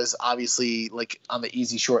Miyahara is obviously, like, on the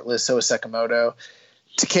easy short list. So is Sekimoto.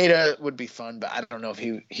 Takeda would be fun, but I don't know if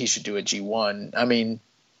he should do a G1. I mean,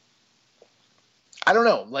 I don't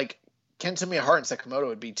know. Like, Kento Miyahara and Sekimoto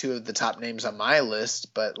would be 2 of the top names on my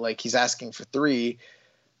list, but, like, he's asking for 3.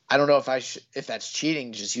 I don't know if that's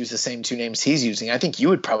cheating, just use the same 2 names he's using. I think you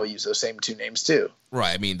would probably use those same 2 names too.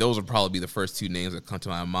 Right. I mean, those would probably be the first 2 names that come to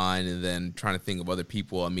my mind, and then trying to think of other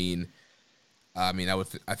people. I think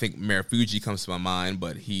Marufuji comes to my mind,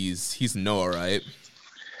 but he's Noah, right?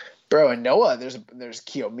 Bro, and Noah, there's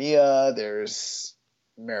Kiyomiya, there's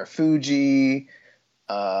Marufuji.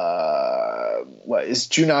 What is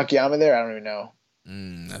Jun Akiyama there? I don't even know.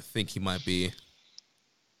 I think he might be.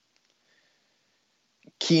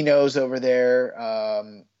 Kino's over there.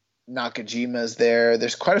 Nakajima's there.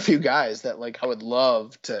 There's quite a few guys that like I would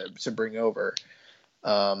love to bring over.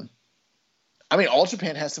 I mean, All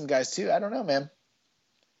Japan has some guys too. I don't know, man.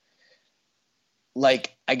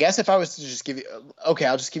 Like, I guess if I was to just give you, okay,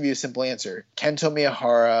 I'll just give you a simple answer. Kento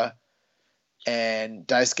Miyahara and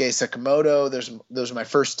Daisuke Sekimoto. Those are my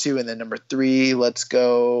first 2, and then number 3. Let's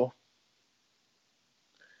go.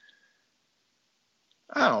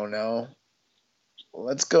 I don't know.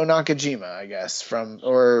 Let's go Nakajima, I guess,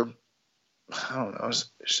 or I don't know,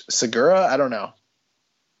 Segura. I don't know.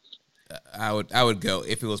 I would go,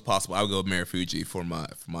 if it was possible, I would go with Marufuji for my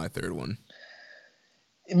 3rd one.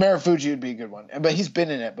 Marufuji would be a good one, but he's been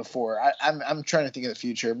in it before. I'm trying to think of the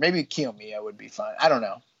future. Maybe Kiyomiya would be fine. I don't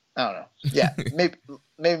know. Yeah, maybe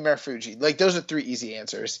Marufuji. Like, those are 3 easy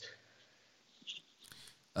answers.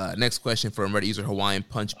 Next question from Reddit user Hawaiian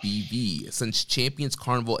Punch BV. Since Champions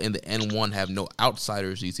Carnival and the N1 have no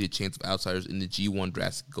outsiders, do you see a chance of outsiders in the G1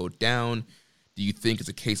 drastically go down? Do you think it's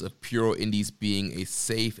a case of pure indies being a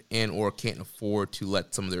safe and or can't afford to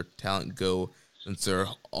let some of their talent go since they're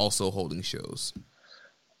also holding shows?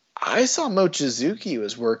 I saw Mochizuki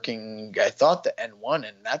was working, I thought the N1,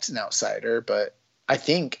 and that's an outsider, but I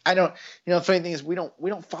don't, the funny thing is we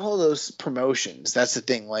don't follow those promotions. That's the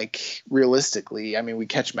thing. Like, realistically, I mean, we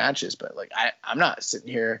catch matches, but like, I'm not sitting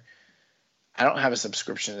here. I don't have a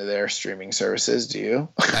subscription to their streaming services. Do you?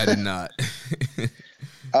 I did not.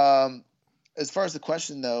 As far as the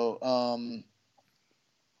question though,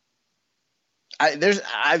 I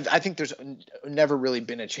think there's never really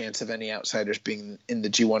been a chance of any outsiders being in the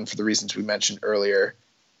G1 for the reasons we mentioned earlier.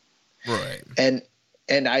 Right. And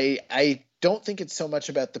I don't think it's so much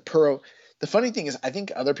about the Pro. The funny thing is, I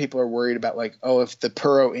think other people are worried about like, oh, if the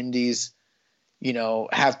Pro Indies,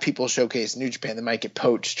 have people showcase New Japan, they might get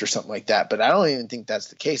poached or something like that. But I don't even think that's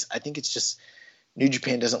the case. I think it's just New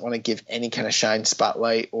Japan doesn't want to give any kind of shine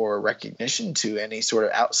spotlight or recognition to any sort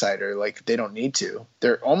of outsider. Like, they don't need to.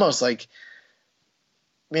 They're almost like,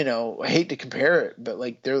 I hate to compare it, but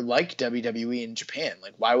like they're like WWE in Japan.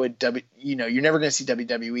 Like, why would you're never going to see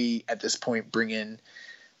WWE at this point bring in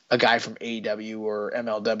a guy from AEW or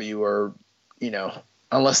MLW or,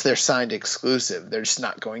 unless they're signed exclusive, they're just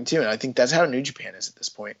not going to. And I think that's how New Japan is at this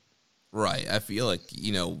point. Right. I feel like,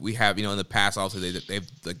 we have, in the past also they've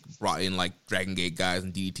like brought in like Dragon Gate guys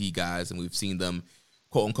and DDT guys, and we've seen them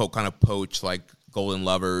quote unquote kind of poach like Golden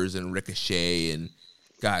Lovers and Ricochet and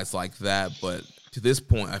guys like that. But to this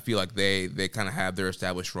point, I feel like they kind of have their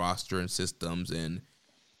established roster and systems and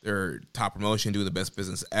their top promotion doing the best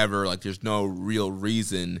business ever. Like, there's no real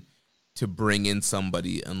reason to bring in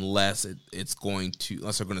somebody unless they're going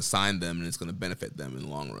to sign them and it's going to benefit them in the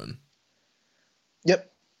long run.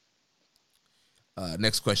 Yep.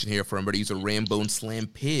 Next question here from everybody user Rambone Slam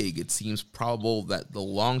Pig. It seems probable that the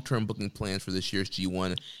long-term booking plans for this year's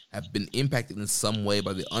G1 have been impacted in some way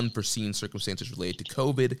by the unforeseen circumstances related to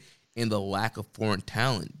COVID and the lack of foreign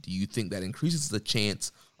talent. Do you think that increases the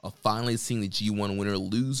chance of finally seeing the G1 winner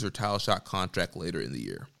lose their title shot contract later in the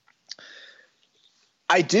year?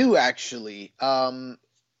 I do, actually. And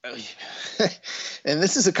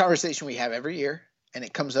this is a conversation we have every year, and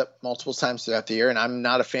it comes up multiple times throughout the year, and I'm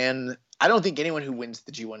not a fan. I don't think anyone who wins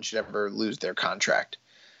the G1 should ever lose their contract.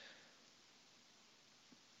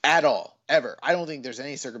 At all, ever. I don't think there's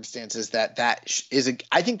any circumstances that is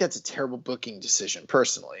I think that's a terrible booking decision,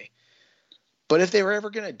 personally. But if they were ever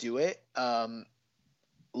going to do it,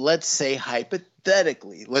 let's say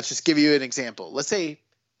hypothetically, let's just give you an example. Let's say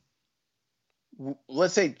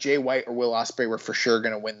Jay White or Will Ospreay were for sure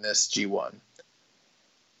going to win this G1.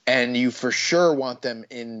 And you for sure want them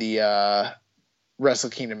in the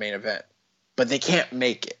Wrestle Kingdom main event. But they can't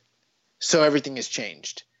make it. So everything has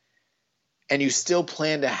changed. And you still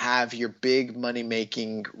plan to have your big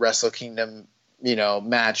money-making Wrestle Kingdom,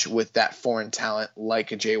 match with that foreign talent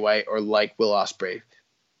like a Jay White or like Will Ospreay.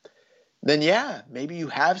 Then yeah, maybe you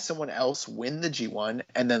have someone else win the G1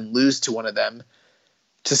 and then lose to one of them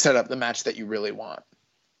to set up the match that you really want.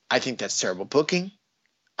 I think that's terrible booking.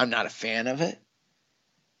 I'm not a fan of it.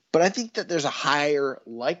 But I think that there's a higher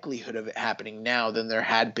likelihood of it happening now than there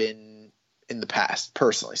had been in the past,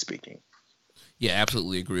 personally speaking. Yeah,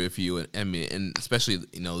 absolutely agree with you. And especially,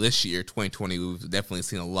 this year, 2020, we've definitely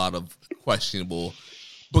seen a lot of questionable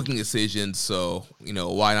booking decisions. So,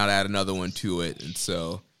 why not add another one to it? And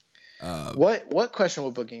so, what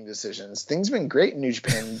questionable booking decisions? Things have been great in New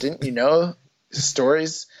Japan. Didn't you know?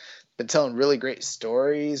 Stories, been telling really great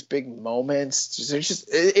stories, big moments.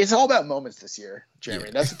 It's all about moments this year, Jeremy.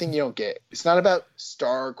 Yeah. That's the thing you don't get. It's not about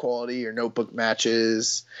star quality or notebook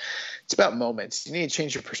matches. It's about moments. You need to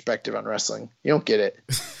change your perspective on wrestling. You don't get it.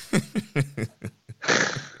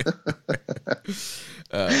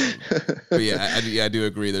 But yeah, I do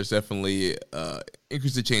agree. There's definitely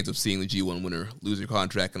increased the chance of seeing the G1 winner lose their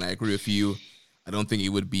contract, and I agree with you. I don't think it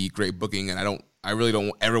would be great booking, and I really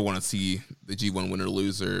don't ever want to see the G1 winner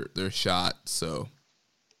lose their shot. So,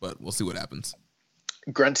 but we'll see what happens.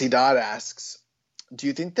 Grunty Dodd asks, do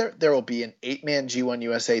you think there will be an 8-man G1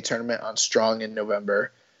 USA tournament on Strong in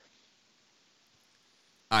November?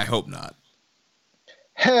 I hope not.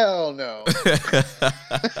 Hell no.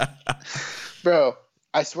 Bro,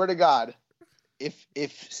 I swear to God,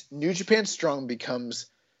 if New Japan Strong becomes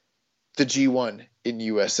the G1 in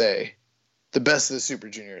USA, the best of the Super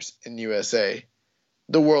Juniors in USA,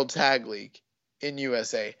 the World Tag League in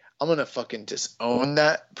USA, I'm going to fucking disown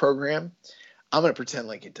that program. I'm going to pretend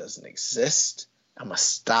like it doesn't exist. I'm going to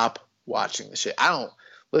stop watching the shit.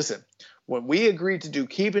 Listen, when we agreed to do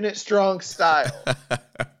Keeping It Strong style,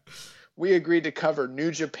 we agreed to cover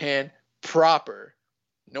New Japan proper.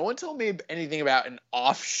 No one told me anything about an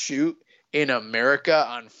offshoot in America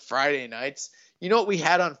on Friday nights. You know what we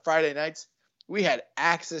had on Friday nights? We had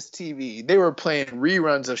Access TV. They were playing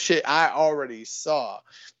reruns of shit I already saw.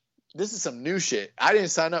 This is some new shit. I didn't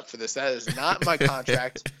sign up for this. That is not my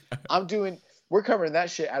contract. We're covering that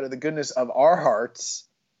shit out of the goodness of our hearts.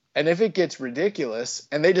 And if it gets ridiculous,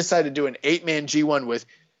 and they decide to do an 8-man G1 with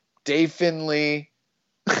Dave Finlay,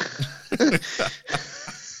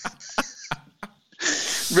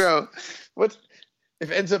 bro, what if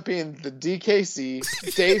it ends up being the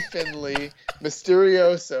DKC, Dave Finlay,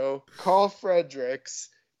 Mysterioso, Carl Fredericks,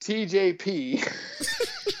 TJP?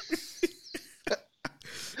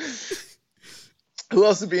 Who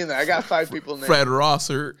else would be in there? I got 5 people named. Fred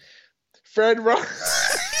Rosser, Fred Rosser,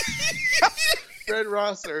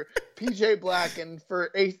 PJ Black, and for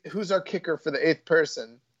 8th, who's our kicker for the 8th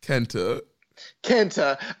person? Kenta.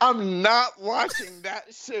 I'm not watching that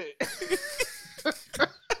shit.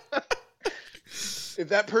 If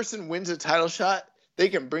that person wins a title shot, they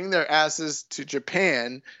can bring their asses to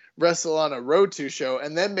Japan, wrestle on a Road to show,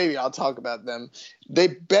 and then maybe I'll talk about them. They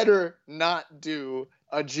better not do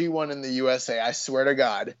a G1 in the USA. I swear to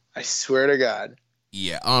God.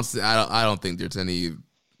 Yeah, honestly, I don't think there's any.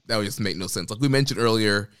 That would just make no sense. Like we mentioned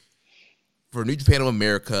earlier, for New Japan of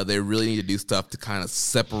America, they really need to do stuff to kind of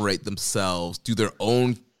separate themselves, do their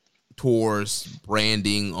own tours,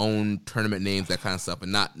 branding, own tournament names, that kind of stuff,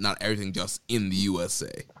 and not everything just in the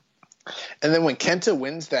USA. And then when Kenta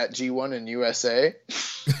wins that G1 in USA,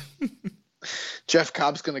 Jeff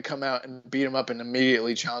Cobb's going to come out and beat him up and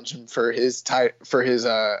immediately challenge him for his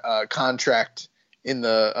contract in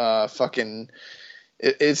the fucking.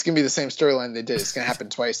 It's going to be the same storyline they did. It's going to happen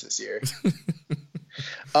twice this year.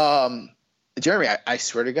 Jeremy, I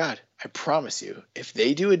swear to God, I promise you, if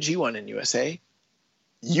they do a G1 in USA,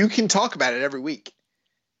 you can talk about it every week.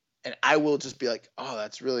 And I will just be like, oh,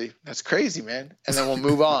 that's crazy, man. And then we'll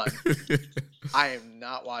move on. I am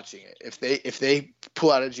not watching it. If they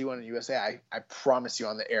pull out a G1 in USA, I promise you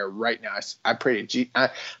on the air right now, I pray to I'm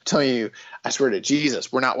telling you, I swear to Jesus,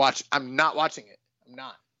 I'm not watching it. I'm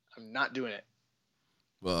not doing it.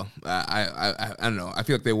 Well, I don't know. I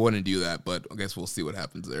feel like they wouldn't do that, but I guess we'll see what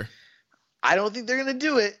happens there. I don't think they're going to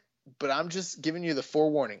do it, but I'm just giving you the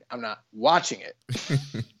forewarning. I'm not watching it.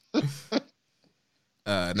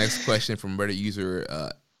 Next question from Reddit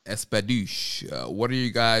user Espadouche. What are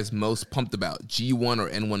you guys most pumped about, G1 or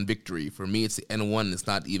N1 victory? For me, it's the N1, and it's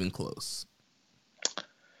not even close.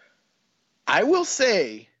 I will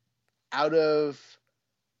say, out of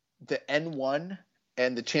the N1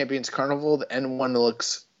 and the Champions Carnival, the N1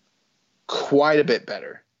 looks quite a bit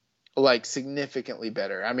better, like significantly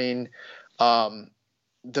better. I mean,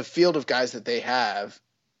 the field of guys that they have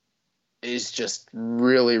is just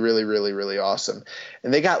really, really, really, really awesome.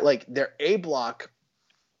 And they got like their A block.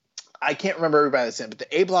 I can't remember everybody that's in, but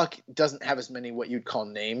the A block doesn't have as many what you'd call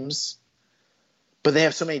names, but they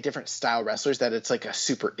have so many different style wrestlers that it's like a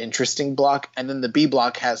super interesting block. And then the B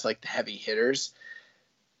block has like the heavy hitters.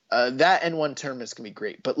 That N1 tournament's gonna be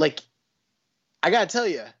great. But like, I gotta tell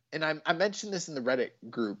you, and I mentioned this in the Reddit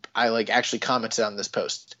group. I like actually commented on this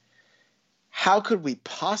post. How could we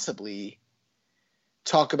possibly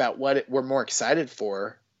talk about what we're more excited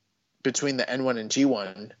for between the N1 and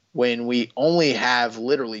G1 when we only have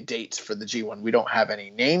literally dates for the G1? We don't have any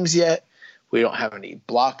names yet. We don't have any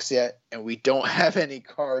blocks yet. And we don't have any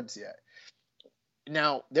cards yet.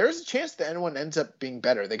 Now, there's a chance the N1 ends up being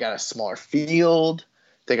better. They got a smaller field.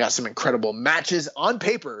 They got some incredible matches on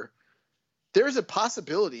paper. There's a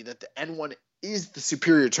possibility that the N1 is the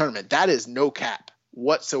superior tournament. That is no cap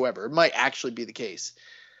whatsoever. It might actually be the case.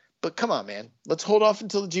 But come on, man. Let's hold off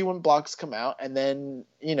until the G1 blocks come out. And then,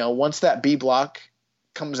 once that B block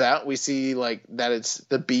comes out, we see like that it's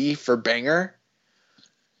the B for banger.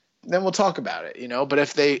 Then we'll talk about it, But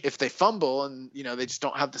if they fumble and, they just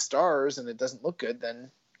don't have the stars and it doesn't look good,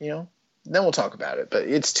 then, then we'll talk about it. But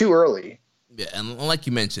it's too early. Yeah, and like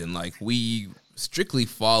you mentioned, like we strictly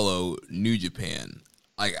follow New Japan.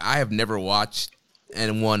 Like I have never watched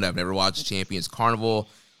N1. I've never watched Champions Carnival.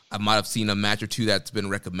 I might have seen a match or two that's been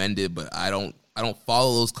recommended, but I don't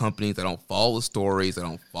follow those companies. I don't follow the stories. I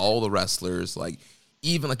don't follow the wrestlers. Like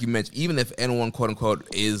even like you mentioned, even if N1 quote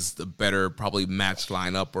unquote is the better probably match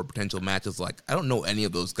lineup or potential matches, like I don't know any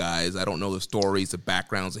of those guys. I don't know the stories, the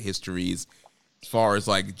backgrounds, the histories. As far as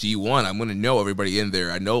like G1, I'm going to know everybody in there.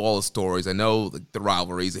 I know all the stories. I know the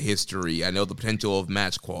rivalries, the history. I know the potential of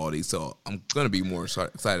match quality. So I'm going to be more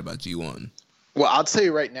excited about G1. Well, I'll tell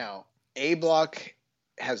you right now, A block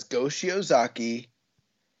has Go Shiozaki,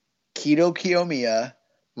 Kido Kiyomiya,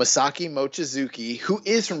 Masaki Mochizuki, who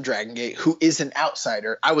is from Dragon Gate, who is an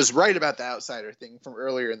outsider. I was right about the outsider thing from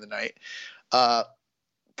earlier in the night.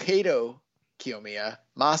 Kato Kiyomiya,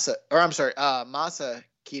 Masa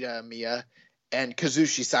Kitamiya, and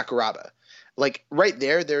Kazushi Sakuraba. Like right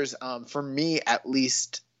there, there's for me at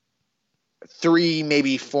least 3,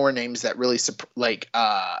 maybe 4 names that really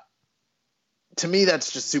to me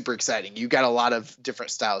that's just super exciting. You got a lot of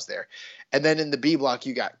different styles there. And then in the B block,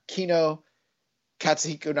 you got Kino,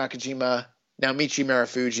 Katsuhiko Nakajima, Naomichi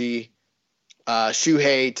Marufuji,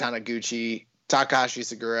 Shuhei Taniguchi, Takahashi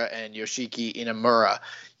Segura, and Yoshiki Inamura.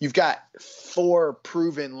 You've got 4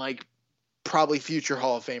 proven, like, probably future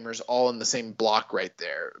Hall of Famers all in the same block right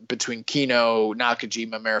there between Kino,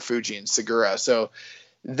 Nakajima, Marufuji, and Segura. So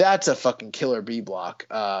that's a fucking killer B block.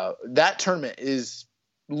 That tournament is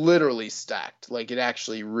literally stacked. Like, it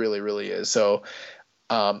actually really, really is. So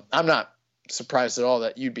I'm not surprised at all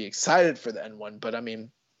that you'd be excited for the N1, but I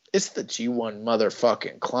mean, it's the G1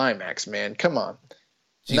 motherfucking climax, man. Come on.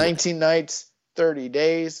 G1. 19 nights, 30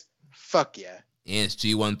 days. Fuck yeah. And it's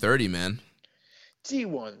G130, man.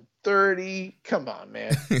 G130. Come on,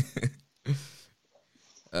 man.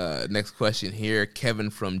 Next question here. Kevin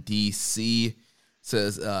from DC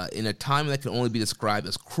says, in a time that can only be described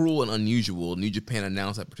as cruel and unusual, New Japan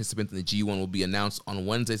announced that participants in the G1 will be announced on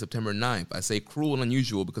Wednesday, September 9th. I say cruel and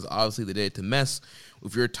unusual because obviously they did it to mess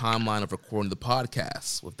with your timeline of recording the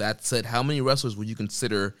podcast. With that said, how many wrestlers would you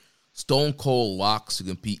consider stone cold locks to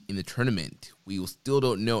compete in the tournament? We still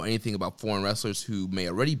don't know anything about foreign wrestlers who may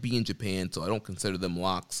already be in Japan, so I don't consider them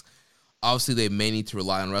locks. Obviously, they may need to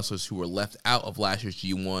rely on wrestlers who were left out of last year's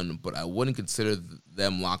G1, but I wouldn't consider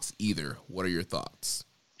them locks either. What are your thoughts?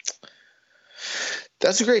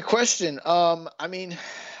 That's a great question. I mean,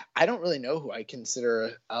 I don't really know who I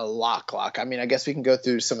consider a lock. I mean, I guess we can go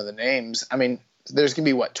through some of the names. I mean, there's going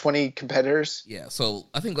to be, 20 competitors? Yeah, so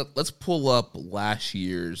I think let's pull up last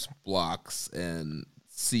year's blocks and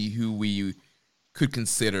see who we could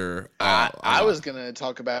consider. I was going to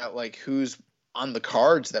talk about, like, who's on the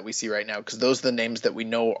cards that we see right now, because those are the names that we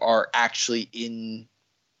know are actually in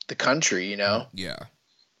the country, you know? Yeah.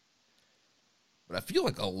 But I feel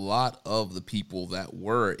like a lot of the people that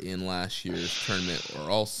were in last year's tournament are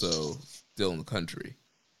also still in the country.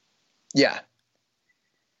 Yeah.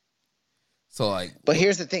 So, like... But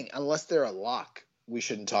here's the thing. Unless they're a lock, we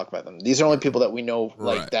shouldn't talk about them. These are only people that we know,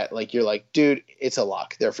 like, right. That, like, you're like, dude, it's a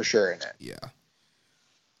lock. They're for sure in it. Yeah.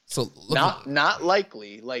 So not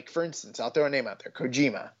likely. Like, for instance, I'll throw a name out there,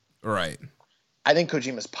 Kojima. Right. I think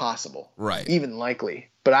Kojima's possible. Right. Even likely,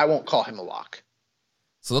 but I won't call him a lock.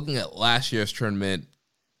 So looking at last year's tournament,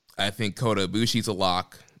 I think Kota Ibushi's a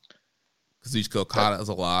lock. Kazuchika Okada is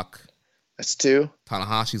a lock. That's 2.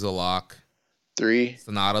 Tanahashi's a lock. 3.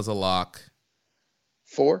 Sonata's a lock.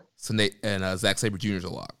 4. And Zack Sabre Jr. is a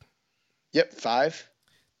lock. Yep. 5.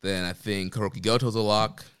 Then I think Hiroki Goto's a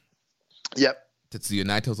lock. Yep. Tetsuya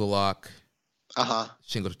Naito's a lock. Uh-huh.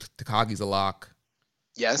 Shingo Takagi's a lock.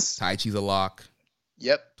 Yes. Taichi's a lock.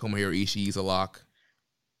 Yep. Tomohiro Ishii's a lock.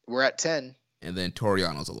 We're at 10. And then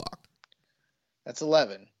Toriano's a lock. That's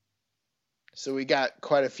 11. So we got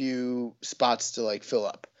quite a few spots to, like, fill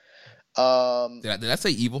up. Did I say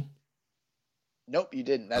Evil? Nope, you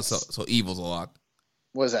didn't. That's so Evil's a lock.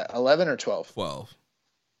 What was that, 11 or 12? 12.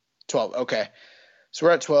 12, okay. So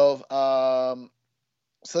we're at 12.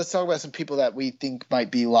 So let's talk about some people that we think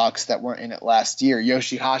might be locks that weren't in it last year.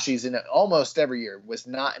 Yoshihashi's in it almost every year, was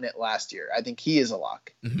not in it last year. I think he is a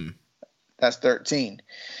lock. Mm-hmm. That's 13.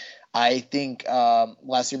 I think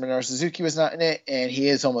last year Minoru Suzuki was not in it, and he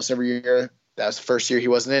is almost every year. That was the first year he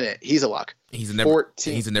wasn't in it. He's a lock. He's a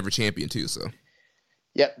 14. He's a never champion too, so.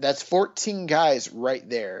 Yep, that's 14 guys right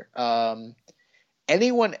there.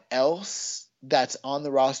 Anyone else that's on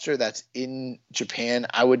the roster that's in Japan,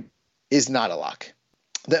 is not a lock.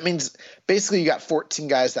 That means basically you got 14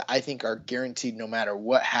 guys that I think are guaranteed no matter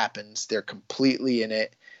what happens. They're completely in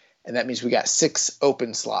it. And that means we got 6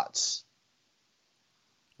 open slots.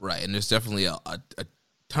 Right. And there's definitely a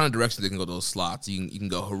ton of directions that can go those slots. You can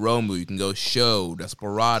go Hiromu. You can go Sho,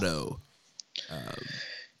 Desperado,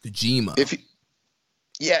 Kojima.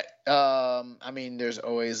 I mean, there's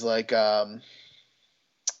always like, God,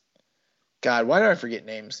 why do I forget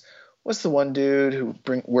names? What's the one dude who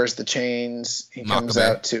wears the chains? He comes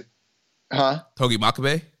out to, Togi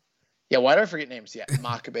Makabe? Yeah, why do I forget names? Yeah,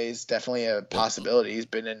 Makabe's definitely a possibility. He's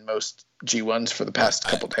been in most G1s for the past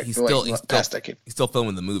couple decades. Past decade. He's still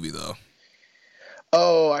filming the movie though.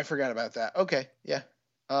 Oh, I forgot about that. Okay, yeah.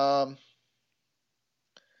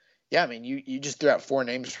 Yeah, I mean, you just threw out 4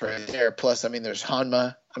 names right there. Plus, I mean, there's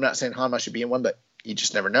Hanma. I'm not saying Hanma should be in one, but you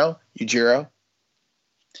just never know. Yujiro.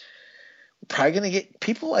 We're probably going to get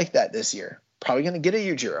people like that this year. Probably going to get a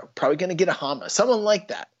Yujiro. Probably going to get a Hanma. Someone like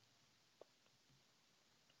that.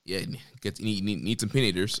 Yeah, need some pin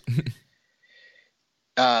eaters.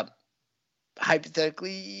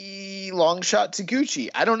 Hypothetically, long shot to Gucci.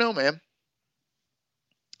 I don't know, man.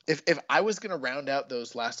 If I was gonna round out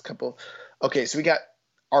those last couple, okay, so we got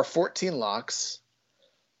our 14 locks.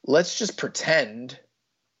 Let's just pretend,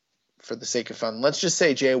 for the sake of fun, let's just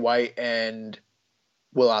say Jay White and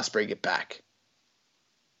Will Ospreay get back.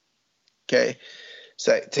 Okay,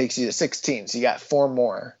 so it takes you to 16. So you got 4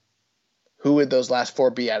 more. Who would those last 4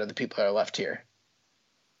 be out of the people that are left here?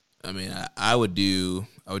 I mean, I would do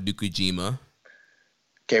Kojima.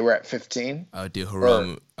 Okay, we're at 15. I would do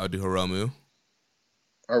Hiromu.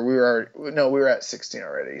 Or we were at 16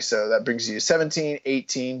 already. So that brings you to 17,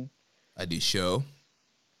 18. I do Show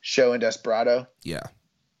and Desperado. Yeah.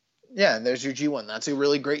 Yeah, and there's your G1. That's a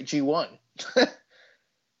really great G1.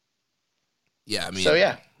 Yeah, I mean, so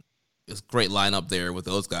yeah, it's a great lineup there with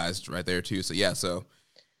those guys right there too. So yeah,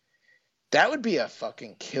 that would be a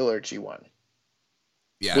fucking killer G1.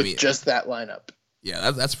 Yeah, with just that lineup.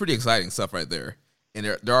 Yeah, that's pretty exciting stuff right there.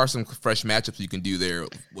 And there are some fresh matchups you can do there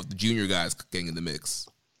with the junior guys getting in the mix.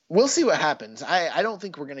 We'll see what happens. I don't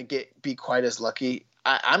think we're gonna be quite as lucky.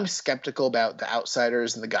 I'm skeptical about the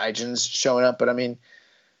outsiders and the Gaijins showing up, but I mean,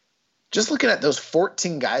 just looking at those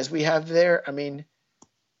 14 guys we have there, I mean,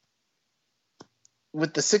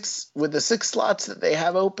 with the six slots that they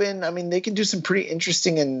have open, I mean, they can do some pretty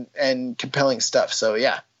interesting and compelling stuff. So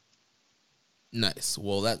yeah. Nice.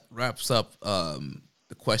 Well, that wraps up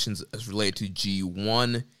the questions as related to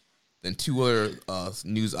G1. Then 2 other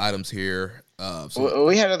news items here.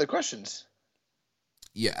 We had other questions.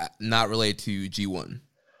 Yeah, not related to G1.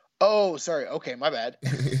 Oh, sorry. Okay, my bad.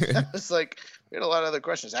 I was like, we had a lot of other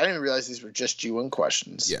questions. I didn't even realize these were just G1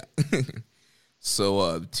 questions. Yeah.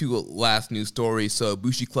 So 2 last news stories. So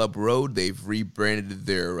Bushi Club Road, they've rebranded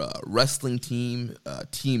their wrestling team,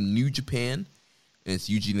 Team New Japan. And it's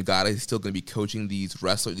Yuji Nagata. He's still going to be coaching these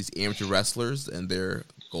amateur wrestlers, and their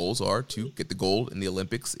goals are to get the gold in the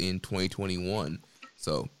Olympics in 2021.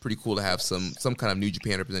 So pretty cool to have some kind of New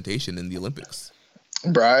Japan representation in the Olympics.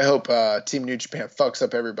 Bro, I hope Team New Japan fucks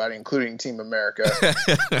up everybody, including Team America.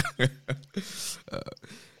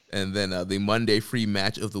 And then the Monday free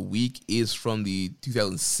match of the week is from the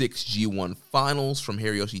 2006 G1 Finals from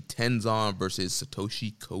Hiroyoshi Tenzan versus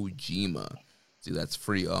Satoshi Kojima. See, that's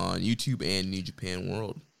free on YouTube and New Japan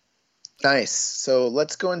World. Nice. So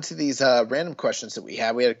let's go into these random questions that we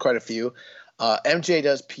have. We had quite a few. MJ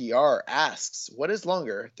Does PR asks, what is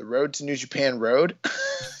longer, the road to New Japan Road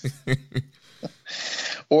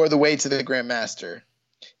or the way to the Grandmaster?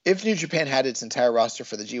 If New Japan had its entire roster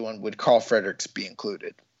for the G1, would Carl Fredericks be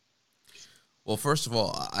included? Well, first of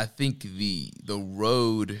all, I think the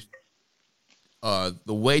road, the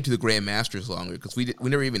way to the Grandmaster is longer because we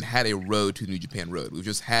never even had a road to New Japan Road. We've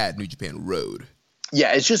just had New Japan Road.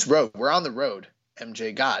 Yeah, it's just road. We're on the road.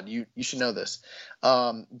 MJ, God, you should know this.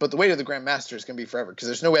 But the way to the Grandmaster is going to be forever because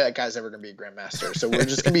there's no way that guy's ever going to be a Grandmaster. So we're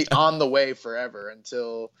just going to be on the way forever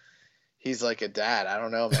until he's like a dad. I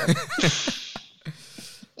don't know, man.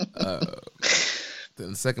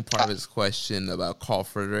 Then the second part of his question about Carl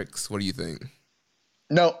Fredericks, what do you think?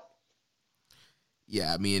 No.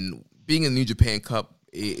 Yeah, I mean, being in the New Japan Cup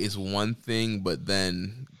is one thing, but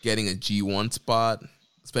then getting a G1 spot,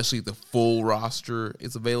 especially if the full roster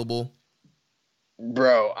is available.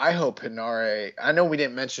 Bro, I hope Hinare, I know we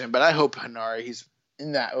didn't mention him, but I hope Hinare, he's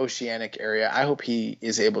in that oceanic area. I hope he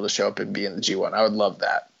is able to show up and be in the G1. I would love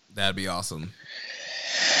that. That'd be awesome.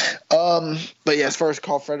 But yeah, as far as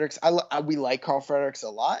Carl Fredericks, we like Carl Fredericks a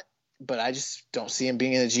lot, but I just don't see him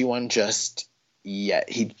being in the G1 just yet.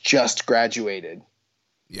 He just graduated.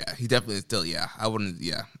 Yeah, he definitely still. Yeah, I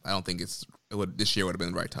don't think this year would have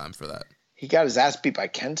been the right time for that. He got his ass beat by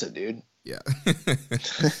Kenta, dude. Yeah.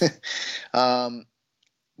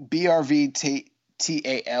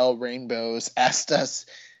 BRVTAL Rainbows asked us,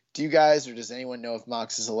 do you guys or does anyone know if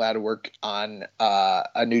Mox is allowed to work on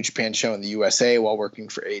a New Japan show in the USA while working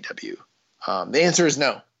for AEW? The answer is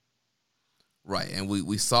no. Right, and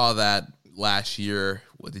we saw that last year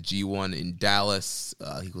with the G1 in Dallas.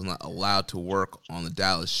 He was not allowed to work on the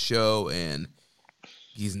Dallas show, and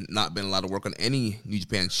he's not been allowed to work on any New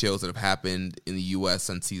Japan shows that have happened in the U.S.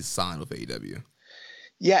 since he's signed with AEW.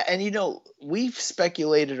 Yeah, and we've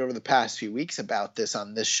speculated over the past few weeks about this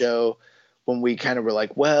on this show when we kind of were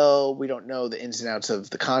like, well, we don't know the ins and outs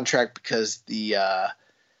of the contract because the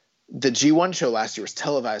G1 show last year was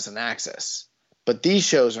televised on Access. But these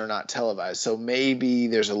shows are not televised, so maybe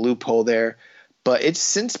there's a loophole there. But it's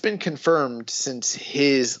since been confirmed since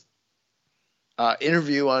his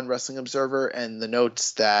interview on Wrestling Observer and the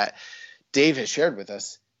notes that Dave has shared with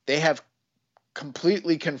us, they have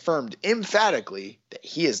completely confirmed emphatically that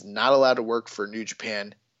he is not allowed to work for New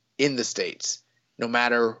Japan in the States, no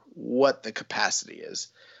matter what the capacity is.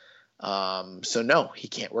 So no, he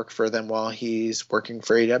can't work for them while he's working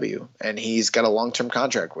for AEW, and he's got a long-term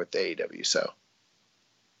contract with AEW. So,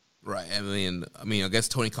 right. I mean, I guess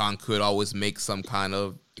Tony Khan could always make some kind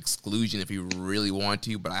of exclusion if he really wanted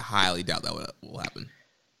to, but I highly doubt that will happen.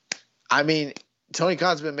 I mean, Tony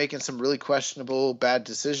Khan's been making some really questionable, bad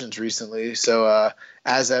decisions recently. So,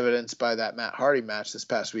 as evidenced by that Matt Hardy match this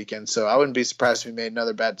past weekend. So I wouldn't be surprised if he made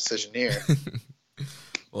another bad decision here.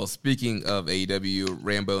 Well, speaking of AEW,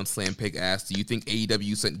 Rambo and Slam Pig asked, do you think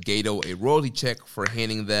AEW sent Gato a royalty check for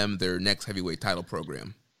handing them their next heavyweight title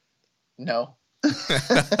program? No.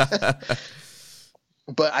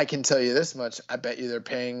 But I can tell you this much. I bet you they're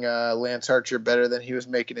paying Lance Archer better than he was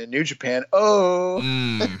making in New Japan. Oh!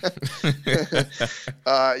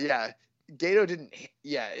 Yeah. Gato didn't...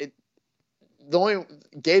 Yeah,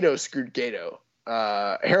 Gato screwed Gato.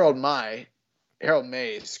 Harold May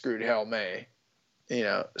screwed Harold May.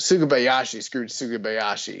 Sugabayashi screwed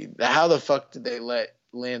Sugabayashi. How the fuck did they let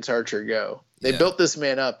Lance Archer go? They built this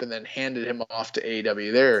man up and then handed him off to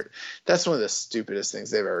AEW. That's one of the stupidest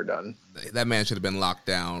things they've ever done. That man should have been locked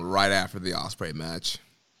down right after the Ospreay match.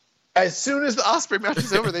 As soon as the Ospreay match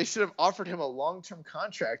was over, they should have offered him a long-term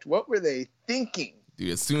contract. What were they thinking?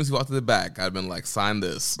 Dude, as soon as he walked to the back, I'd been like, sign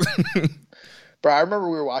this. Bro, I remember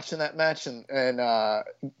we were watching that match and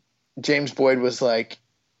James Boyd was like,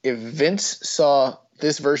 if Vince saw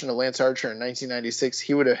this version of Lance Archer in 1996,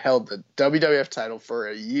 he would have held the WWF title for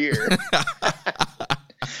a year.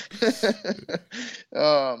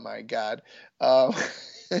 Oh, my God.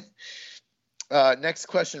 Next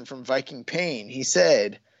question from Viking Payne. He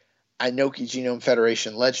said, Inoki Genome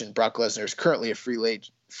Federation legend Brock Lesnar is currently a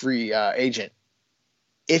free agent.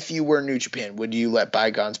 If you were New Japan, would you let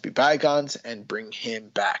bygones be bygones and bring him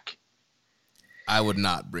back? I would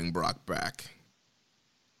not bring Brock back.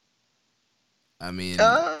 I mean,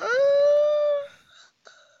 I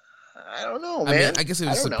don't know, man. I guess it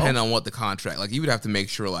would depend on what the contract. Like, you would have to make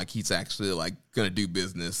sure, like, he's actually like gonna do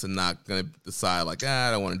business and not gonna decide like, I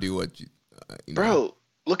don't want to do what you. Bro,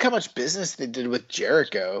 look how much business they did with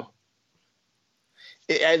Jericho.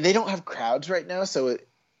 They don't have crowds right now, so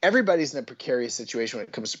everybody's in a precarious situation when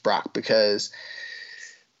it comes to Brock because,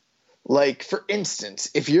 like, for instance,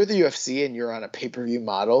 if you're the UFC and you're on a pay-per-view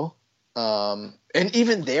model. And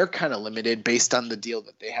even they're kind of limited based on the deal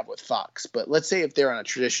that they have with Fox. But let's say if they're on a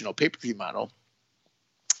traditional pay-per-view model,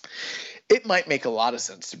 it might make a lot of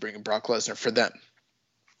sense to bring in Brock Lesnar for them.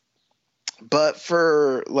 But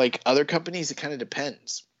for like other companies, it kind of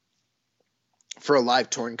depends. For a live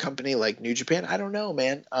touring company like New Japan, I don't know,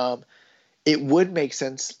 man. It would make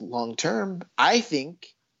sense long term, I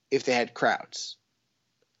think, if they had crowds.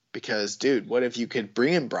 Because, dude, what if you could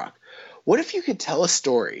bring in Brock? What if you could tell a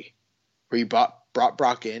story where you brought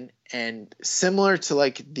Brock in, and similar to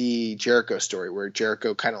like the Jericho story where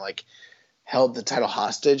Jericho kind of like held the title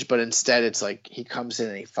hostage, but instead it's like he comes in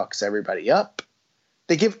and he fucks everybody up.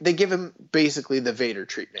 They give him basically the Vader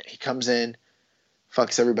treatment. He comes in,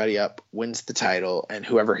 fucks everybody up, wins the title, and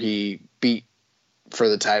whoever he beat for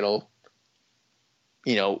the title,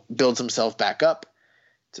 builds himself back up.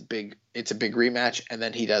 It's a big rematch, and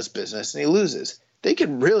then he does business and he loses. They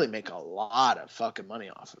could really make a lot of fucking money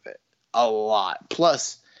off of it. A lot.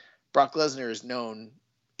 Plus, Brock Lesnar is known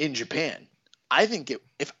in Japan. I think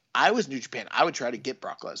if I was New Japan, I would try to get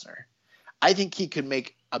Brock Lesnar. I think he could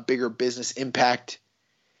make a bigger business impact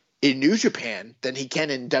in New Japan than he can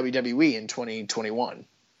in WWE in 2021.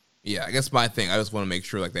 Yeah, I guess my thing, I just want to make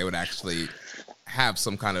sure like they would actually have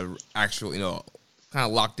some kind of actual, kind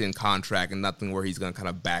of locked in contract and nothing where he's going to kind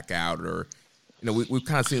of back out or, we've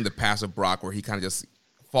kind of seen the past of Brock where he kind of just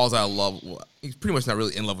falls out of love. Well, he's pretty much not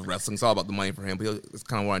really in love with wrestling. It's all about the money for him, but he just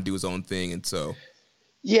kind of want to do his own thing. And so.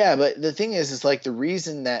 Yeah, but the thing is like the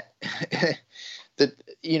reason that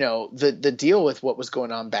the deal with what was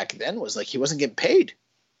going on back then was like he wasn't getting paid.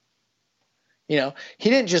 He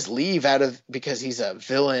didn't just leave because he's a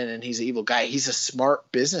villain and he's an evil guy. He's a smart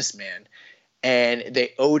businessman, and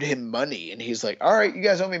they owed him money. And he's like, all right, you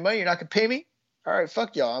guys owe me money. You're not going to pay me? All right,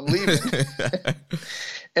 fuck y'all. I'm leaving.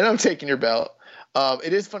 And I'm taking your belt.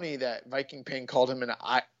 It is funny that Viking Pain called him an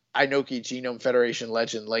Inoki Genome Federation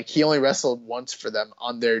legend. Like, he only wrestled once for them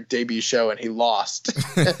on their debut show, and he lost.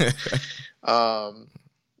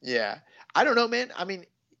 Yeah. I don't know, man. I mean,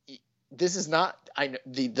 this is not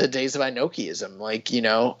the days of Inokiism. Like,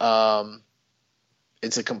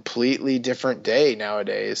 it's a completely different day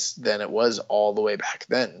nowadays than it was all the way back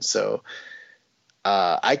then. So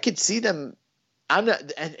I could see them I'm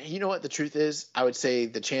not, and you know what the truth is? I would say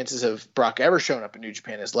the chances of Brock ever showing up in New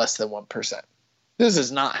Japan is less than 1%. This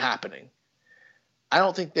is not happening. I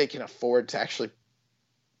don't think they can afford to actually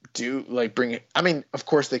bring it. I mean, of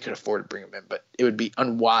course they could afford to bring him in, but it would be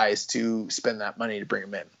unwise to spend that money to bring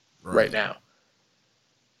him in right now.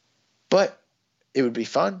 But it would be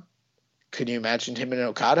fun. Could you imagine him and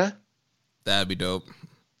Okada? That'd be dope.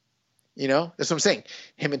 You know, that's what I'm saying.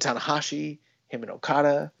 Him and Tanahashi, him and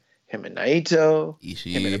Okada, him and Naito,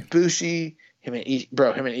 Ishii. him and Ibushi, him and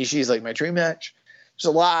Ishii is like my dream match. There's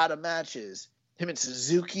a lot of matches. Him and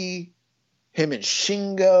Suzuki, him and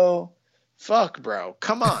Shingo. Fuck, bro.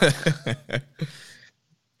 Come on.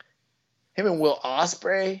 Him and Will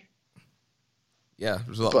Ospreay. Yeah,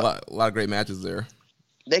 there's a lot of great matches there.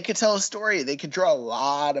 They could tell a story. They could draw a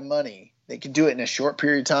lot of money. They could do it in a short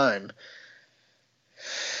period of time.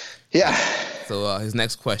 Yeah. So his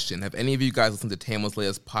next question. Have any of you guys listened to Tamo's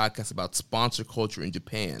latest podcast about sponsor culture in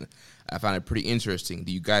Japan? I found it pretty interesting.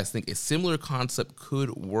 Do you guys think a similar concept could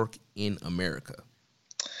work in America?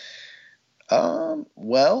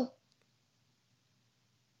 Well,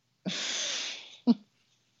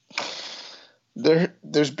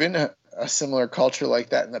 there's been a similar culture like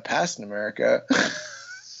that in the past in America.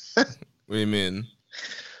 What do you mean?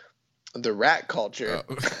 The rat culture.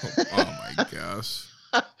 Oh my gosh.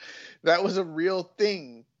 That was a real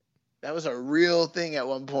thing. That was a real thing at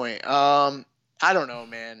one point. I don't know,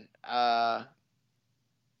 man. I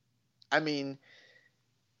mean,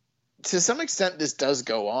 to some extent, this does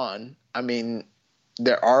go on. I mean,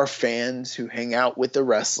 there are fans who hang out with the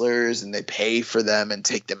wrestlers and they pay for them and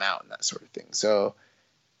take them out and that sort of thing. So,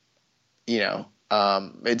 you know,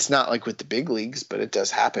 it's not like with the big leagues, but it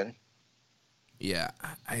does happen. Yeah.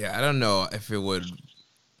 I don't know if it would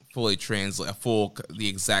fully translate the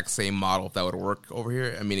exact same model, if that would work over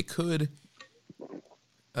here. I mean, it could.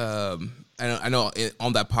 I know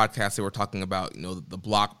on that podcast they were talking about, you know, the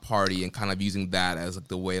block party and kind of using that as like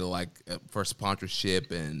the way to for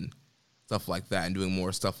sponsorship and stuff like that, and doing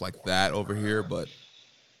more stuff like that over here. But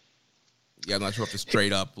yeah, I'm not sure if it's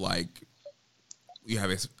straight up like you have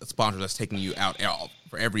a sponsor that's taking you out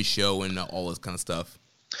for every show and all this kind of stuff.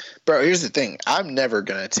 Bro, here's the thing. I'm never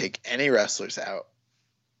going to take any wrestlers out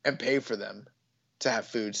and pay for them to have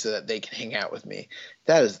food so that they can hang out with me.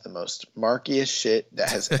 That is the most markiest shit that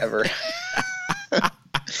has ever.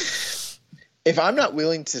 If I'm not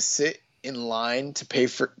willing to sit in line to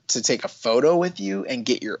to take a photo with you and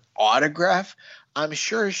get your autograph, I'm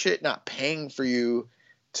sure as shit not paying for you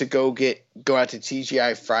to go out to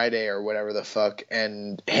TGI Friday or whatever the fuck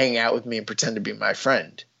and hang out with me and pretend to be my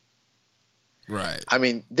friend. Right. I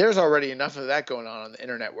mean, there's already enough of that going on the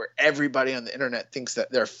internet where everybody on the internet thinks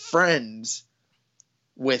that they're friends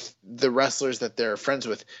with the wrestlers that they're friends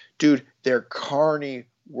with. Dude, they're carny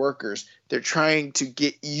workers. They're trying to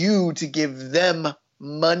get you to give them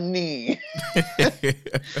money.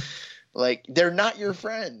 Like, they're not your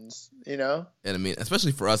friends, you know? And I mean,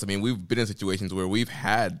 especially for us, I mean, we've been in situations where we've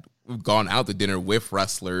gone out to dinner with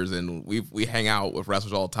wrestlers and we hang out with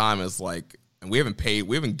wrestlers all the time. It's like, and we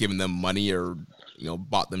haven't given them money or, you know,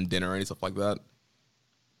 bought them dinner or any stuff like that.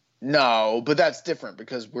 No, but that's different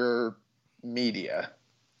because we're media.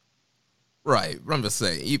 Right. I'm just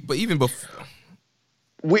saying. But even before,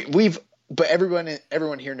 but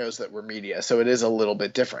everyone here knows that we're media, so it is a little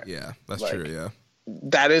bit different. Yeah, that's true. Yeah,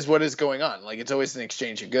 that is what is going on. Like, it's always an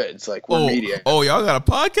exchange of goods. Like, we're media. Oh, y'all got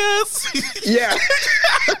a podcast? Yeah.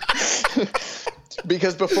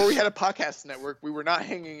 Because before we had a podcast network, we were not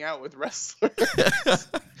hanging out with wrestlers.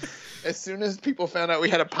 As soon as people found out we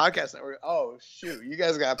had a podcast network, oh shoot, you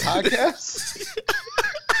guys got a podcast?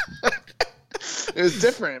 It was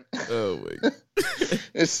different. Oh my God.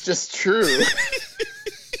 It's just true.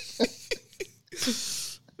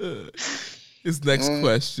 His next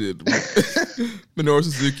question. Minoru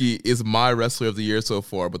Suzuki is my wrestler of the year so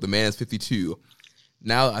far, but the man is 52.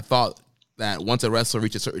 Now I thought that once a wrestler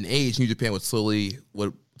reached a certain age, New Japan would slowly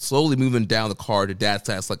move them down the card to dad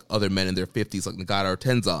status like other men in their 50s, like Nagata or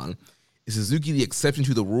Tenzan. Is Suzuki the exception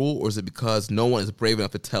to the rule, or is it because no one is brave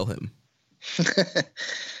enough to tell him?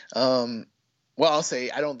 Well, I'll say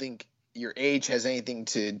I don't think your age has anything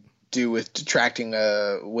to do with detracting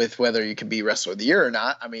with whether you can be Wrestler of the Year or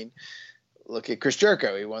not. I mean, look at Chris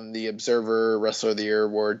Jericho. He won the Observer Wrestler of the Year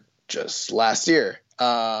award just last year.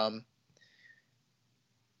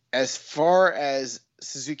 As far as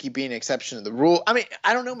Suzuki being an exception to the rule, I mean,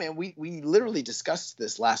 I don't know, man. We literally discussed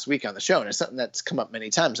this last week on the show, and it's something that's come up many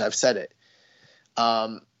times. I've said it.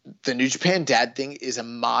 The New Japan dad thing is a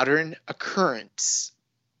modern occurrence.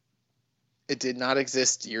 It did not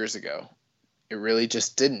exist years ago. It really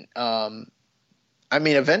just didn't. I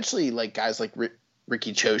mean, eventually, like guys like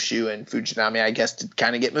Riki Choshu and Fujinami, I guess, to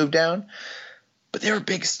kind of get moved down. But they were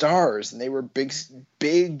big stars, and they were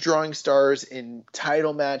big drawing stars in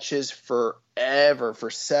title matches forever, for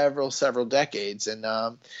several decades. And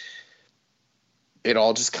it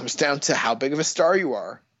all just comes down to how big of a star you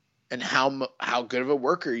are and how good of a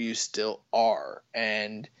worker you still are.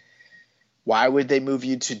 And why would they move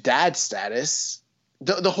you to dad status?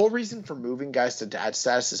 The whole reason for moving guys to dad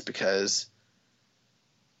status is because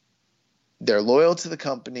they're loyal to the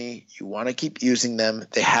company. You want to keep using them.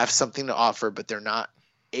 They have something to offer, but they're not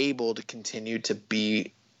able to continue to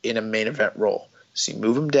be in a main event role. So you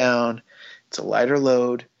move them down. It's a lighter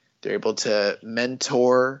load. They're able to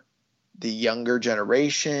mentor the younger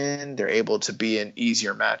generation. They're able to be in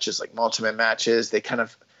easier matches, like multi-man matches. They kind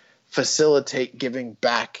of facilitate giving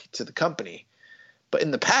back to the company. But in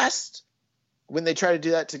the past, when they try to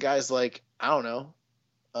do that to guys like, I don't know,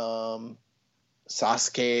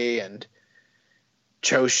 Sasuke and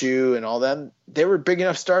Choshu and all them, they were big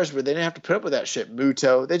enough stars where they didn't have to put up with that shit.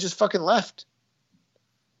 Muto, they just fucking left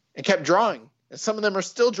and kept drawing. And some of them are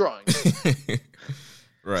still drawing.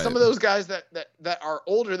 Right. Some of those guys that are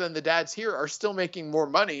older than the dads here are still making more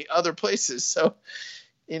money other places. So,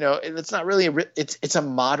 you know, it's not really it's a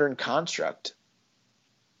modern construct.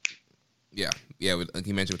 Yeah, like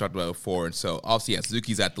you mentioned, we talked about it before. And so, obviously, yeah,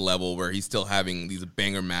 Suzuki's at the level where he's still having these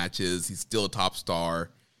banger matches. He's still a top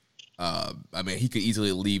star. I mean, he could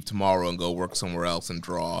easily leave tomorrow and go work somewhere else and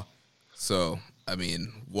draw. So, I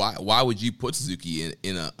mean, why would you put Suzuki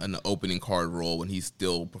in an opening card role when he's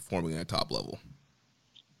still performing at a top level?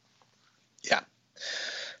 Yeah.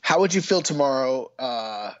 How would you feel tomorrow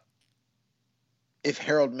if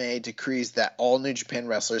Harold May decrees that all New Japan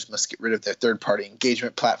wrestlers must get rid of their third-party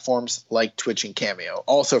engagement platforms like Twitch and Cameo,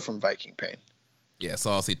 also from Viking Pain? Yeah, so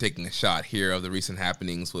obviously taking a shot here of the recent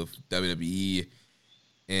happenings with WWE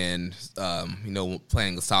and,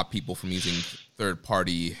 planning to stop people from using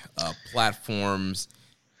third-party platforms.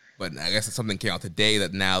 But I guess something came out today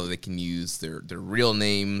that now they can use their real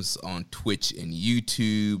names on Twitch and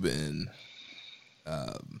YouTube and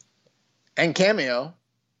Cameo.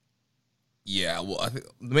 Yeah, well, I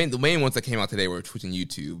think the main ones that came out today were Twitch and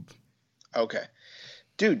YouTube. Okay.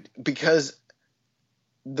 Dude, because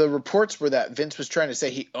the reports were that Vince was trying to say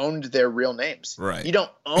he owned their real names. Right. You don't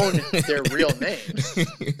own their real names.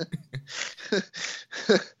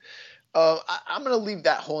 I'm going to leave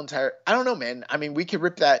that whole entire – I don't know, man. I mean, we could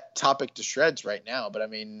rip that topic to shreds right now, but I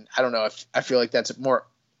mean, I don't know. If I feel like that's more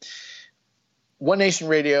 – One Nation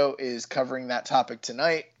Radio is covering that topic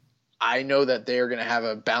tonight. I know that they are going to have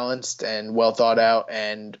a balanced and well thought out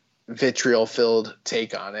and vitriol-filled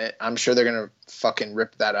take on it. I'm sure they're going to fucking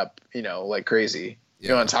rip that up, like crazy. Yeah.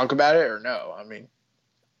 You want to talk about it or no? I mean,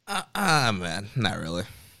 man, not really.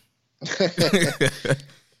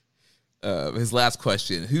 His last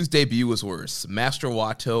question: whose debut was worse, Master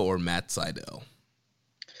Wato or Matt Sydal?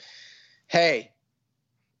 Hey.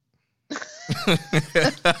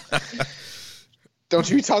 Don't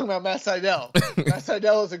you be talking about Matt Sydal. Matt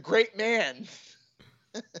Sydal is a great man.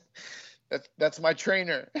 That's my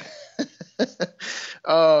trainer.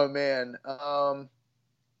 Oh man.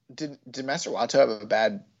 Did Master Wato have a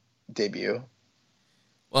bad debut?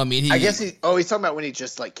 Well, I mean, I guess he's talking about when he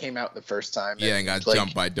just came out the first time. Yeah, and got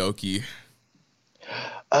jumped by Doki.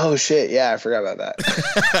 Oh shit! Yeah, I forgot about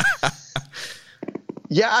that.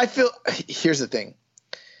 Yeah, I feel. Here's the thing.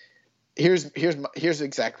 Here's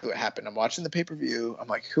exactly what happened. I'm watching the pay-per-view. I'm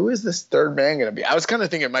like, who is this third man going to be? I was kind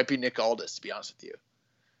of thinking it might be Nick Aldis, to be honest with you.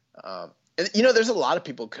 And there's a lot of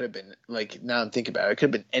people could have been, now I'm thinking about it. It could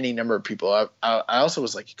have been any number of people. I also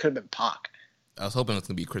was like, it could have been Pac. I was hoping it was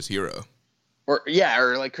going to be Chris Hero. Or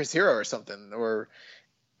like Chris Hero or something.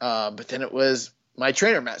 But then it was my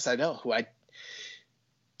trainer, Matt Sydal, who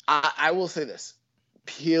I will say this,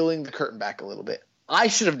 peeling the curtain back a little bit. I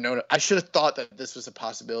should have known it. I should have thought that this was a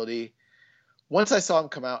possibility. Once I saw him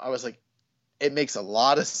come out, I was like, it makes a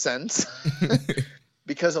lot of sense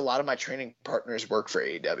because a lot of my training partners work for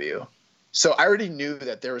AEW. So I already knew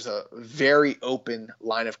that there was a very open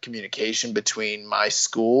line of communication between my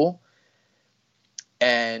school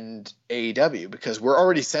and AEW because we're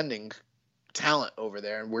already sending talent over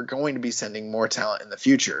there and we're going to be sending more talent in the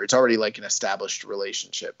future. It's already an established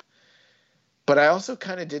relationship. But I also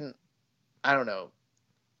kind of didn't, I don't know,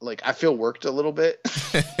 I feel worked a little bit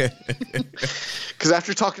because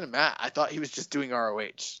after talking to Matt, I thought he was just doing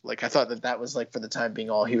ROH. I thought that was for the time being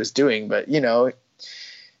all he was doing, but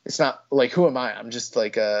it's not who am I? I'm just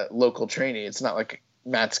a local trainee. It's not like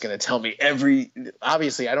Matt's going to tell me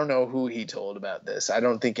obviously I don't know who he told about this. I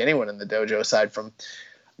don't think anyone in the dojo aside from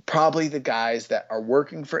probably the guys that are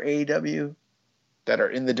working for AEW that are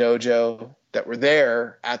in the dojo that were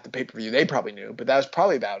there at the pay-per-view. They probably knew, but that was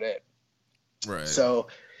probably about it. Right. So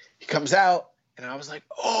he comes out, and I was like,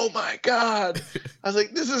 oh my God. I was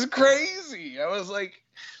like, this is crazy. I was like,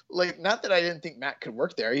 not that I didn't think Matt could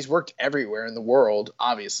work there. He's worked everywhere in the world,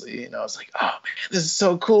 obviously. And I was like, oh man, this is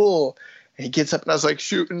so cool. And he gets up, and I was like,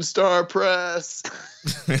 shooting star press.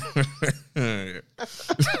 And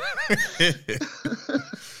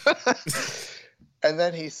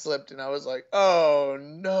then he slipped, and I was like, oh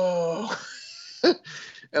no.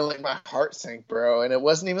 And like my heart sank, bro. And it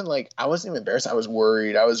wasn't even like, I wasn't even embarrassed. I was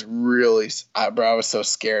worried. I was really, bro, I was so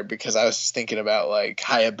scared because I was just thinking about like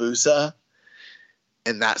Hayabusa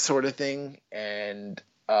and that sort of thing. And,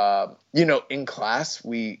 in class,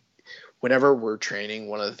 whenever we're training,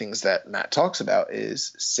 one of the things that Matt talks about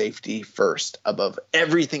is safety first above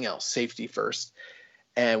everything else, safety first.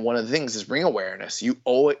 And one of the things is ring awareness. You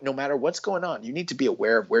owe it, no matter what's going on. You need to be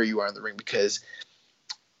aware of where you are in the ring, because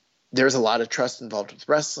there's a lot of trust involved with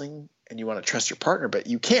wrestling, and you want to trust your partner, but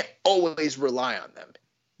you can't always rely on them.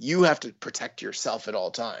 You have to protect yourself at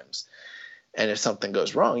all times. And if something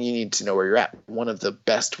goes wrong, you need to know where you're at. One of the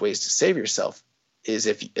best ways to save yourself is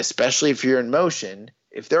especially if you're in motion,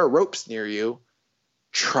 if there are ropes near you,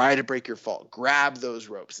 try to break your fall. Grab those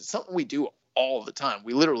ropes. It's something we do all the time.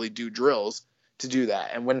 We literally do drills to do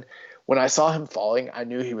that. And when I saw him falling, I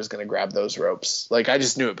knew he was going to grab those ropes. Like, I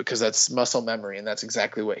just knew it because that's muscle memory, and that's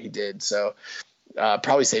exactly what he did. So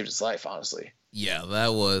probably saved his life, honestly. Yeah,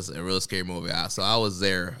 that was a real scary movie. So I was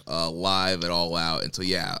there live at All Out. And so,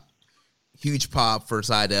 yeah, huge pop for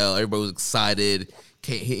Seidel. Everybody was excited.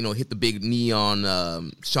 Hit the big knee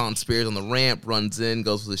on Sean Spears on the ramp, runs in,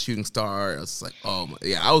 goes for the shooting star. I was like, oh, my,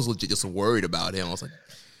 yeah, I was legit just worried about him. I was like,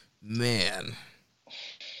 man.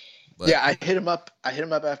 But, yeah, I hit him up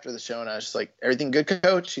after the show, and I was just like, everything good,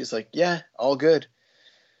 coach? He's like, yeah, all good.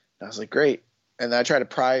 And I was like, great. And then I tried to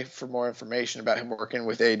pry for more information about him working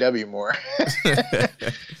with AEW more. I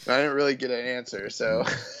didn't really get an answer, so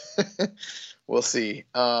we'll see.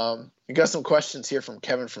 We got some questions here from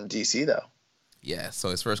Kevin from DC, though. Yeah, so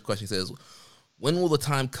his first question says, when will the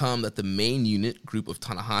time come that the main unit group of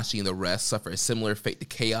Tanahashi and the rest suffer a similar fate to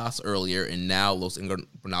Chaos earlier and now Los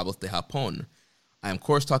Ingobernables de Japón? I am, of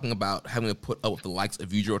course, talking about having to put up with the likes of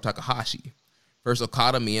Yujiro Takahashi. First,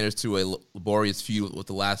 Okada meanders through a laborious feud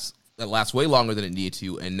that lasts way longer than it needed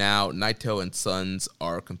to, and now Naito and Sons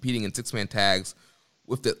are competing in six-man tags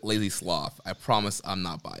with the lazy sloth. I promise I'm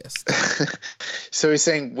not biased. So he's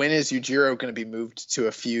saying, when is Yujiro going to be moved to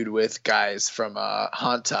a feud with guys from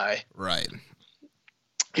Hantai? Right.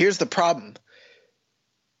 Here's the problem.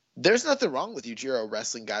 There's nothing wrong with Yujiro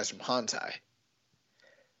wrestling guys from Hantai.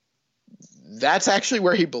 That's actually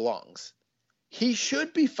where he belongs. He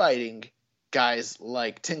should be fighting guys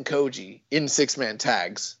like Tenkoji in six-man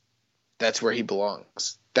tags. That's where he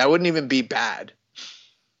belongs. That wouldn't even be bad.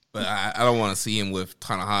 But I don't want to see him with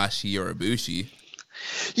Tanahashi or Ibushi.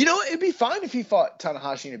 You know, it'd be fine if he fought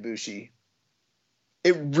Tanahashi and Ibushi.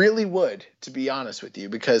 It really would, to be honest with you,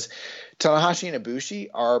 because Tanahashi and Ibushi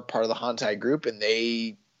are part of the Hantai group, and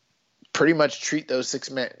they pretty much treat those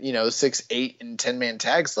 6, 8, and 10-man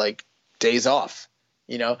tags like days off.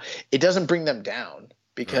 It doesn't bring them down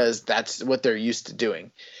because that's what they're used to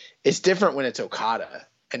doing. It's different when it's Okada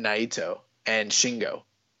and Naito and Shingo.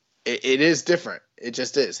 It is different. It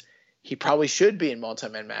just is. He probably should be in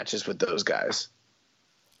multi-man matches with those guys.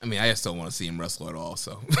 I mean, I just don't want to see him wrestle at all,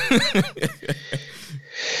 so.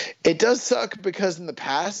 It does suck because in the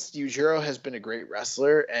past, Yujiro has been a great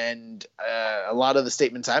wrestler, and a lot of the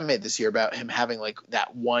statements I made this year about him having like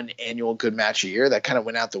that one annual good match a year, that kind of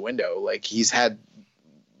went out the window. Like, he's had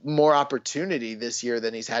more opportunity this year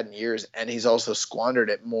than he's had in years, and he's also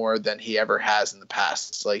squandered it more than he ever has in the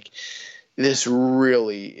past. Like, this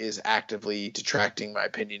really is actively detracting my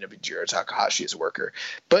opinion of Yujiro Takahashi as a worker.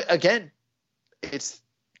 But again, it's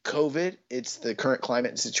COVID, it's the current climate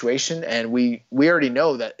and situation, and we already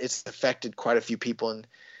know that it's affected quite a few people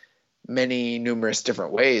in numerous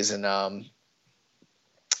different ways, and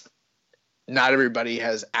not everybody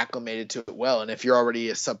has acclimated to it well. And if you're already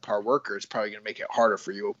a subpar worker, it's probably going to make it harder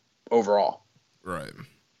for you overall. Right.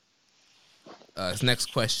 His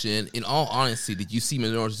next question, in all honesty, did you see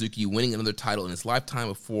Minoru Suzuki winning another title in his lifetime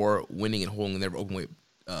before winning and holding the never openweight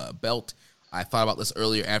belt? I thought about this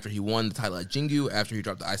earlier after he won the title at Jingu, after he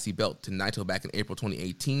dropped the IC belt to Naito back in April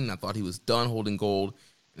 2018. I thought he was done holding gold.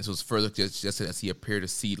 This was further suggested as he appeared to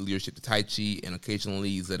cede leadership to Taichi and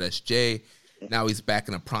occasionally ZSJ. Now he's back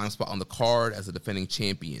in a prime spot on the card as a defending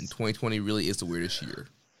champion. 2020 really is the weirdest year.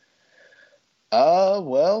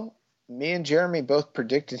 Well, me and Jeremy both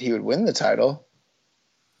predicted he would win the title.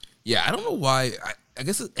 Yeah, I don't know why. I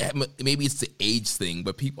guess maybe it's the age thing,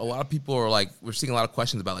 but a lot of people are like, we're seeing a lot of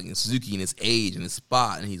questions about like Suzuki and his age and his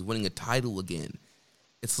spot, and he's winning a title again.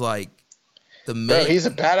 It's like the man. Bro, he's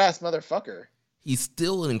a badass motherfucker. He's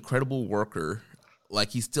still an incredible worker. Like,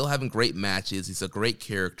 he's still having great matches. He's a great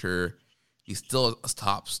character. He's still a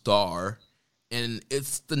top star. And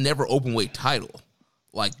it's the never open weight title.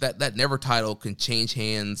 Like, that never title can change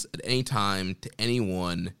hands at any time to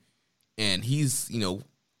anyone. And he's, you know,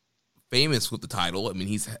 famous with the title. I mean,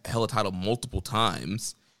 he's held a title multiple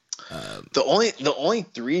times. The only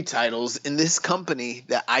 3 titles in this company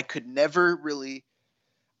that I could never really...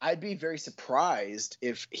 I'd be very surprised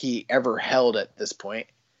if he ever held at this point.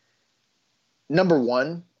 Number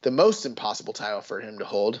 1, the most impossible title for him to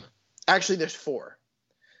hold. Actually, there's 4.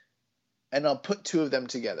 And I'll put 2 of them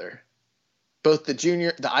together. Both the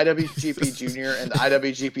IWGP Junior and the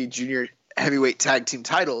IWGP Junior Heavyweight Tag Team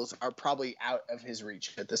titles are probably out of his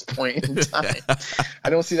reach at this point in time. I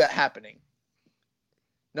don't see that happening.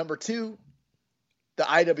 Number 2, the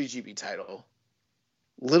IWGP title.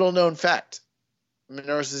 Little known fact.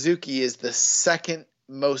 Minoru Suzuki is the second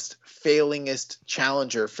most failingest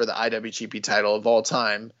challenger for the IWGP title of all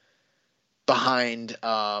time, behind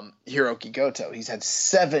Hiroki Goto. He's had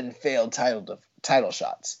 7 failed title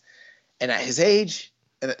shots. And at his age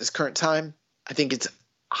and at this current time, I think it's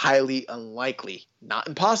highly unlikely, not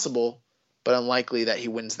impossible, but unlikely that he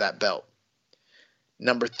wins that belt.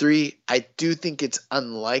 Number 3, I do think it's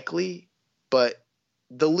unlikely, but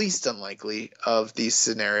the least unlikely of these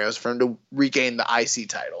scenarios for him to regain the IC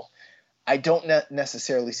title. I don't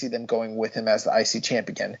necessarily see them going with him as the IC champ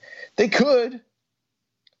again. They could,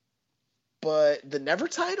 but the Never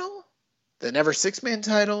title, the Never 6-man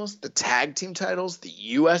titles, the tag team titles, the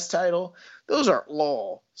US title, those are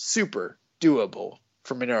all super doable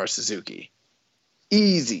for Minoru Suzuki.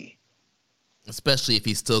 Easy. Especially if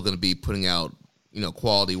he's still going to be putting out, you know,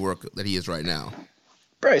 quality work that he is right now.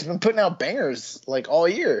 Bro, he's been putting out bangers like all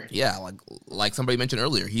year. Yeah, like somebody mentioned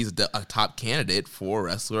earlier, he's a top candidate for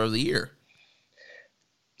Wrestler of the Year.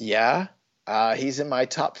 Yeah, he's in my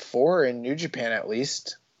top 4 in New Japan at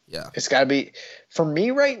least. Yeah. It's got to be, for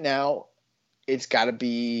me right now, it's got to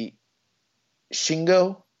be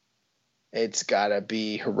Shingo, it's got to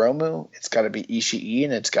be Hiromu, it's got to be Ishii,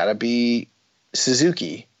 and it's got to be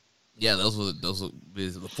Suzuki. Yeah, those are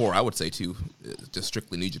the 4 I would say too, just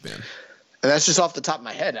strictly New Japan. And that's just off the top of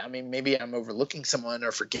my head. I mean, maybe I'm overlooking someone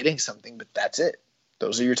or forgetting something, but that's it.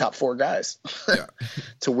 Those are your top 4 guys. Yeah.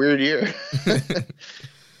 It's a weird year.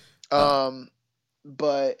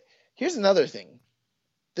 But here's another thing.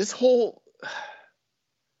 This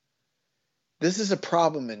is a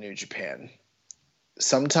problem in New Japan.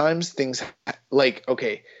 Sometimes things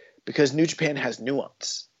because New Japan has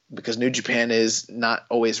nuance, because New Japan is not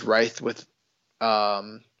always rife with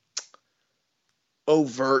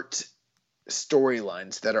overt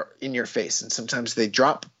storylines that are in your face, and sometimes they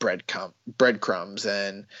drop breadcrumbs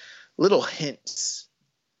and little hints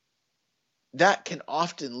that can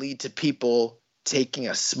often lead to people taking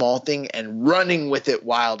a small thing and running with it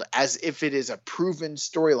wild as if it is a proven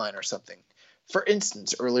storyline or something. For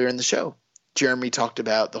instance, earlier in the show, Jeremy talked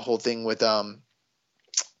about the whole thing with Carl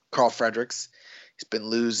Fredericks. He's been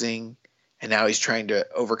losing, and now he's trying to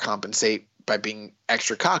overcompensate by being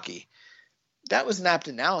extra cocky. That was an apt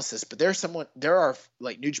analysis, but there are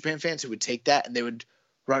like New Japan fans who would take that and they would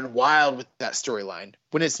run wild with that storyline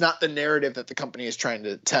when it's not the narrative that the company is trying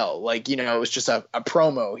to tell. Like, you know, it was just a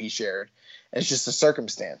promo he shared, and it's just a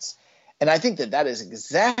circumstance. And I think that is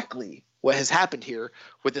exactly what has happened here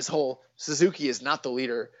with this whole Suzuki is not the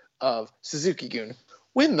leader of Suzuki-gun.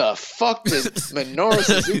 When the fuck does Minoru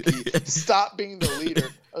Suzuki stop being the leader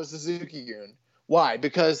of Suzuki-gun? Why?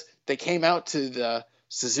 Because they came out to the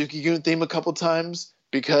Suzuki-gun theme a couple times,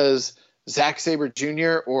 because Zack Sabre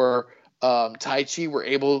Jr. or Taichi were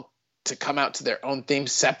able to come out to their own theme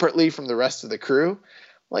separately from the rest of the crew.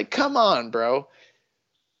 Like, come on, bro.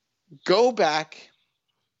 Go back,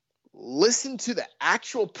 listen to the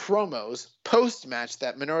actual promos post-match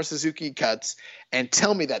that Minoru Suzuki cuts, and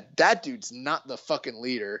tell me that dude's not the fucking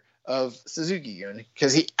leader of Suzuki-gun,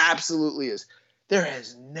 because he absolutely is. There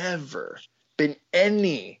has never been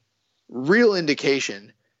any real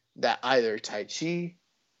indication that either Taichi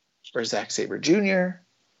or Zack Sabre Jr.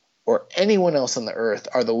 or anyone else on the earth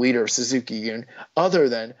are the leader of Suzuki-gun other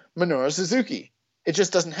than Minoru Suzuki. It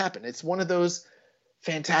just doesn't happen. It's one of those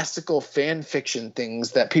fantastical fan fiction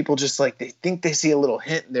things that people just like, they think they see a little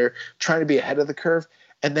hint and they're trying to be ahead of the curve,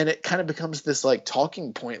 and then it kind of becomes this like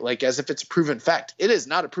talking point, like as if it's a proven fact. It is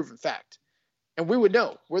not a proven fact, and we would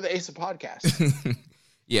know. We're the Ace of Podcast.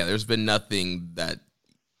 Yeah, there's been nothing that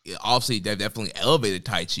obviously they've definitely elevated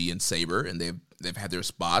Taichi and Sabre, and they've had their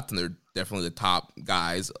spots, and they're definitely the top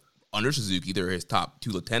guys under Suzuki. They're his top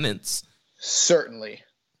 2 lieutenants. Certainly.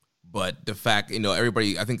 But the fact,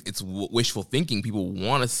 everybody, I think it's wishful thinking. People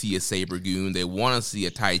want to see a Sabre goon. They want to see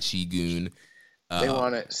a Taichi goon. They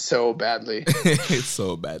want it so badly.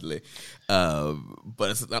 So badly. But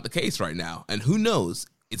it's not the case right now. And who knows?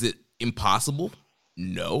 Is it impossible?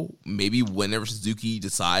 No. Maybe whenever Suzuki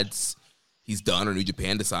decides he's done, or New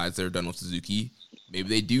Japan decides they're done with Suzuki, maybe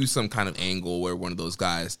they do some kind of angle where one of those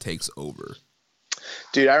guys takes over.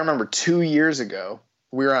 Dude, I remember 2 years ago,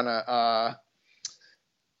 we were on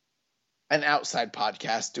an outside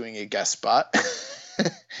podcast doing a guest spot.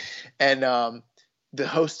 And the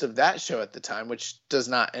host of that show at the time, which does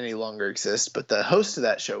not any longer exist, but the host of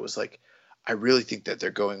that show was like, I really think that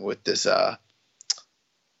they're going with this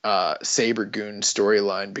Sabre Goon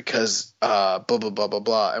storyline because blah, blah, blah, blah,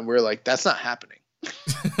 blah. And we're like, that's not happening.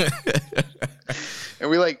 And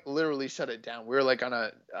we like literally shut it down. We were like on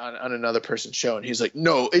another person's show, and he's like,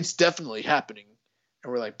 no, it's definitely happening.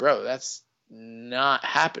 And we're like, bro, that's not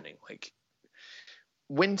happening. Like,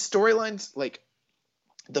 when storylines, like,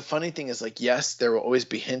 the funny thing is, like, yes, there will always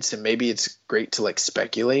be hints, and maybe it's great to like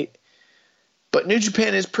speculate, but New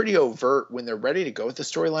Japan is pretty overt when they're ready to go with the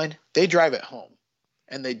storyline. They drive it home,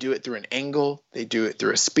 and they do it through an angle. They do it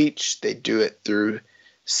through a speech. They do it through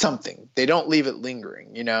something. They don't leave it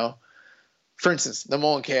lingering, For instance, the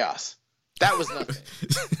Mullen Chaos. That was nothing.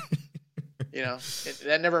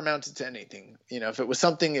 That never amounted to anything. If it was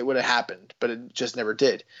something, it would have happened, but it just never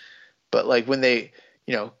did. But like when they,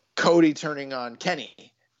 Cody turning on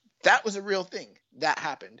Kenny, that was a real thing. That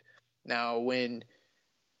happened. Now, when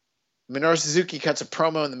Minoru Suzuki cuts a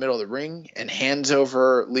promo in the middle of the ring and hands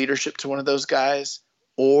over leadership to one of those guys,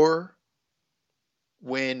 or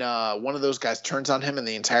when one of those guys turns on him and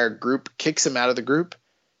the entire group kicks him out of the group,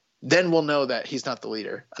 then we'll know that he's not the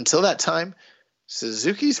leader. Until that time,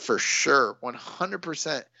 Suzuki's for sure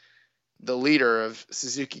 100% the leader of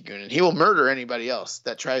Suzuki-gun, and he will murder anybody else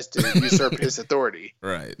that tries to usurp his authority.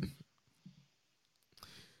 Right.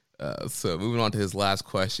 So moving on to his last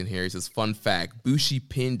question here. He says, fun fact, Bushi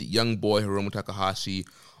pinned young boy Hiromu Takahashi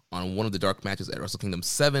on one of the dark matches at Wrestle Kingdom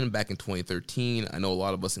 7 back in 2013. I know a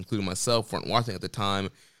lot of us, including myself, weren't watching at the time,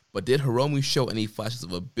 but did Hiromu show any flashes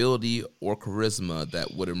of ability or charisma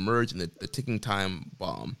that would emerge in the ticking time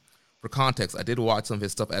bomb? For context, I did watch some of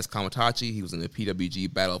his stuff as Kamatachi. He was in the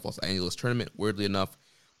PWG Battle of Los Angeles tournament, weirdly enough,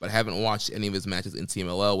 but I haven't watched any of his matches in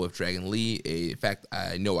CMLL with Dragon Lee, a fact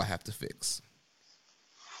I know I have to fix.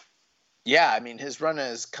 Yeah, I mean, his run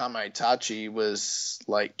as Kamaitachi was,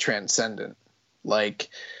 like, transcendent. Like,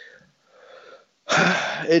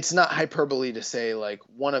 it's not hyperbole to say, like,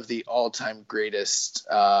 one of the all-time greatest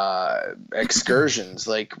excursions.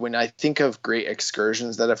 Like, when I think of great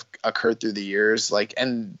excursions that have occurred through the years, like,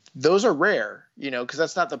 and those are rare, because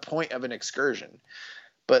that's not the point of an excursion.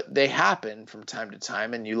 But they happen from time to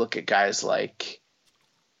time, and you look at guys like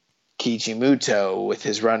Kichimuto with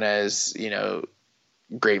his run as,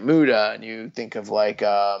 Great Muda, and you think of like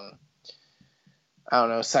I don't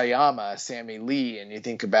know, Sayama, Sammy Lee, and you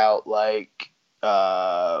think about like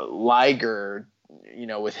Liger,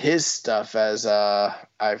 with his stuff as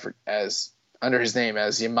as under his name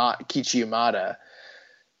as Kichi Yamada.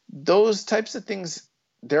 Those types of things.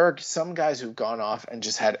 There are some guys who've gone off and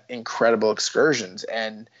just had incredible excursions,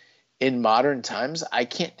 and in modern times, I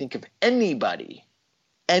can't think of anybody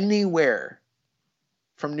anywhere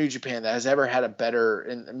from New Japan that has ever had a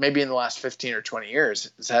better, maybe in the last 15 or 20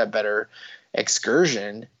 years, has had a better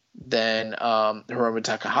excursion than Hiromu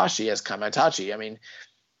Takahashi as Kamaitachi. I mean,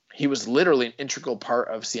 he was literally an integral part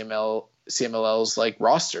of CMLL's like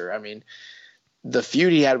roster. I mean, the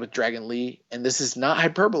feud he had with Dragon Lee, and this is not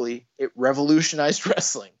hyperbole, it revolutionized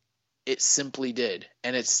wrestling. It simply did.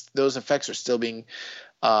 And those effects are still being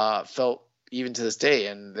felt even to this day,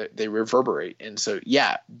 and they reverberate. And so,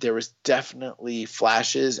 yeah, there was definitely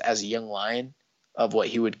flashes as a young lion of what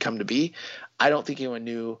he would come to be. I don't think anyone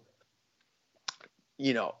knew,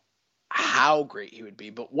 how great he would be.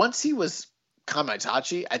 But once he was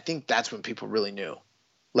Kamaitachi, I think that's when people really knew.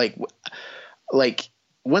 Like,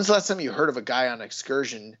 when's the last time you heard of a guy on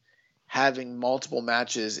excursion having multiple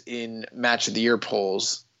matches in Match of the Year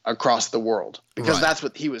polls across the world? Because that's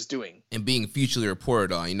what he was doing. And being futurely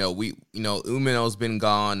reported on. Umino's been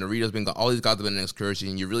gone, Narito's been gone, all these guys have been in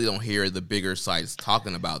excursion. You really don't hear the bigger sites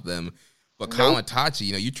talking about them. But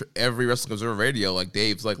Kamaitachi, every Wrestling Observer Radio, like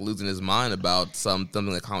Dave's like losing his mind about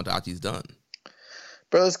something that Kamatachi's done.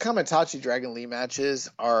 Bro, those Kamaitachi Dragon Lee matches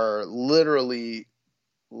are literally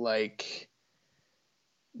like,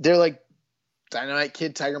 they're like Dynamite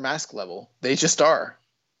Kid Tiger Mask level. They just are.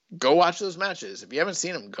 go watch those matches. If you haven't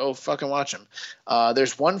seen them, go fucking watch them.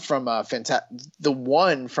 There's one from the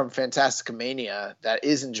one from Fantasticamania that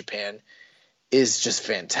is in Japan is just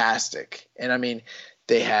fantastic. And I mean,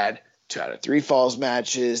 they had 2 out of 3 falls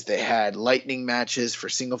matches. They had lightning matches for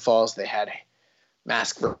single falls. They had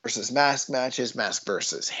mask versus mask matches, mask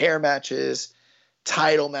versus hair matches,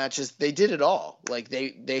 title matches. They did it all. Like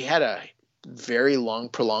they had a very long,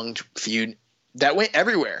 prolonged feud that went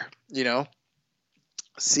everywhere, you know.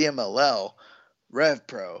 CMLL, Rev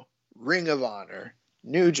Pro, Ring of Honor,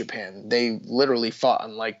 New Japan. They literally fought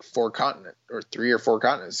on like 4 continents or 3 or 4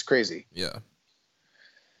 continents. It's crazy. Yeah.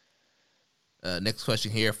 Next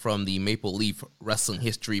question here from the Maple Leaf Wrestling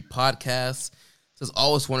History Podcast. Says,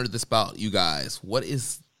 always wondered this about you guys. What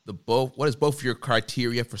is both your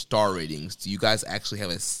criteria for star ratings? Do you guys actually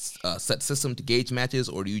have a set system to gauge matches,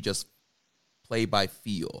 or do you just play by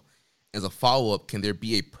feel? As a follow-up, can there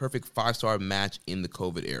be a perfect 5-star match in the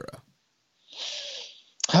COVID era?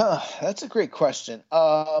 That's a great question.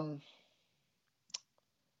 I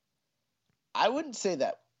wouldn't say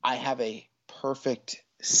that I have a perfect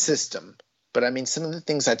system, but I mean, some of the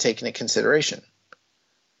things I take into consideration: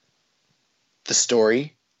 the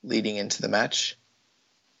story leading into the match,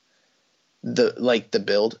 the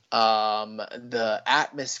build, the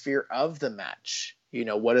atmosphere of the match. You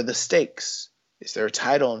know, what are the stakes? Is there a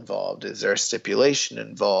title involved? Is there a stipulation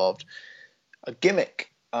involved? A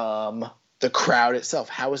gimmick? The crowd itself.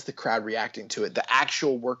 How is the crowd reacting to it? The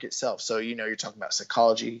actual work itself. So, you know, you're talking about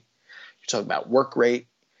psychology. You're talking about work rate.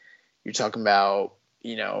 You're talking about,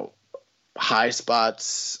 you know, high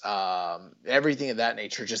spots, everything of that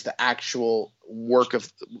nature. Just the actual work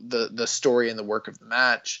of the story and the work of the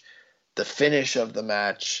match, the finish of the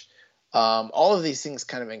match. All of these things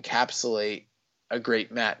kind of encapsulate a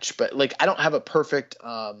great match. But like, I don't have a perfect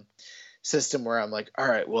system where I'm like, all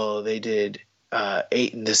right, well, they did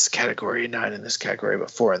 8 in this category, 9 in this category,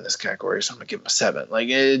 but 4 in this category, so I'm gonna give them a 7. Like,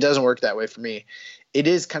 it doesn't work that way for me. It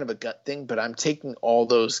is kind of a gut thing, but I'm taking all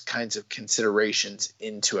those kinds of considerations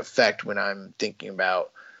into effect when I'm thinking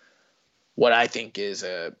about what I think is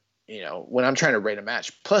when I'm trying to rate a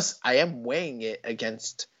match. Plus, I am weighing it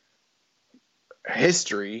against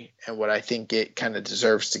history and what I think it kind of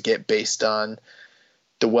deserves to get based on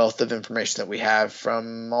the wealth of information that we have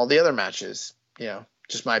from all the other matches. You know,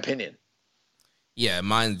 just my opinion. Yeah,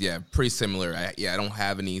 mine's pretty similar. I don't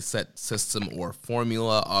have any set system or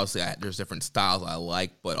formula. Obviously, there's different styles I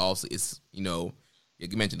like, but also it's, you know, you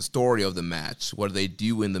mentioned the story of the match. What do they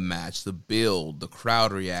do in the match? The build, the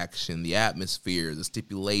crowd reaction, the atmosphere, the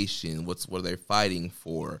stipulation. What are they fighting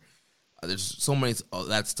for? There's so many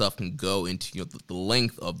that stuff can go into, you know, the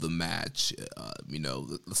length of the match. You know,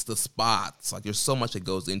 the spots. Like, there's so much that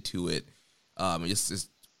goes into it. Just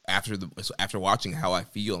after watching how I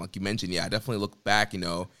feel, like you mentioned, I definitely look back, you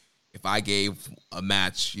know, if I gave a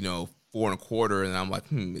match, you know, 4.25, and I'm like,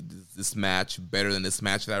 is this match better than this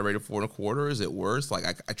match that I rated 4.25? Is it worse? Like,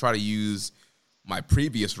 I try to use my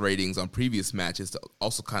previous ratings on previous matches to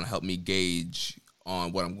also kind of help me gauge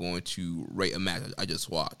on what I'm going to rate a match I just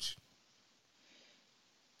watched.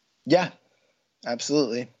 Yeah,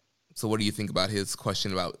 absolutely. So what do you think about his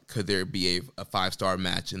question about could there be a 5-star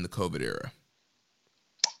match in the COVID era?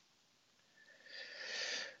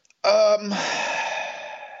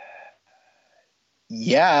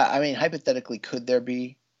 Yeah, I mean, hypothetically, could there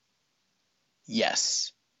be?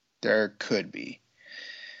 Yes, there could be.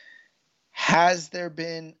 Has there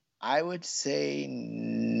been? I would say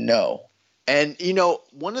no. And, you know,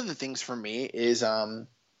 one of the things for me is, I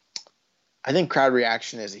think crowd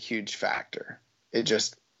reaction is a huge factor.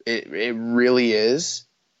 It really is.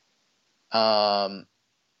 And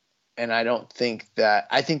I think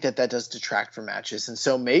that does detract from matches. And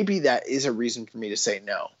so maybe that is a reason for me to say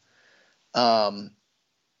no.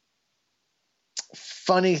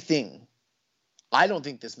 Funny thing, I don't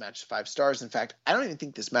think this match is 5 stars. In fact, I don't even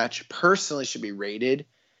think this match personally should be rated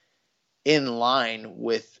in line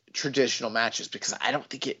with traditional matches, because I don't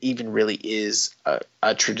think it even really is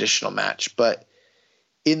a traditional match. But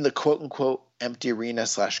in the quote-unquote empty arena /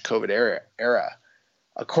 COVID era,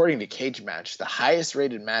 according to Cage Match, the highest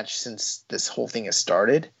rated match since this whole thing has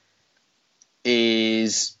started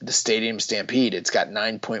is the Stadium Stampede. It's got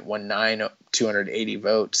 9.19, 280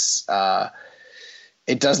 votes.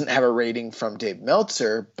 It doesn't have a rating from Dave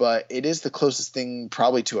Meltzer, but it is the closest thing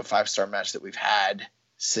probably to a 5-star match that we've had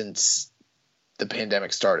since the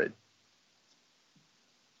pandemic started.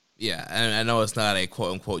 Yeah, and I know it's not a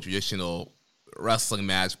quote-unquote traditional wrestling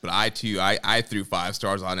match, but I threw 5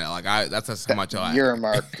 stars on it. Like, that's how much you're a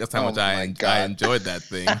mark. That's how much I enjoyed that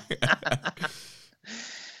thing.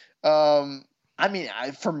 I mean,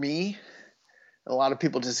 for me, A lot of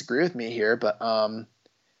people disagree with me here, but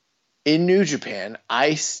in New Japan,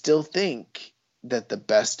 I still think that the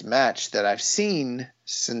best match that I've seen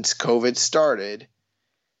since COVID started,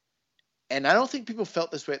 and I don't think people felt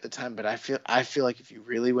this way at the time, but I feel like if you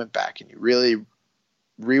really went back and you really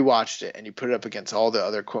rewatched it and you put it up against all the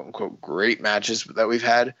other quote unquote great matches that we've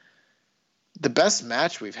had, the best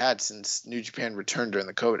match we've had since New Japan returned during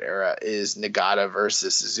the COVID era is Nagata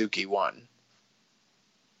versus Suzuki 1.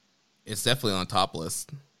 It's definitely on top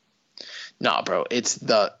list. No, bro, it's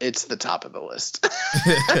the top of the list.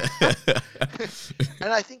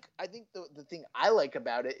 And I think the thing I like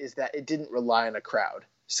about it is that it didn't rely on a crowd.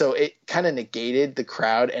 So it kind of negated the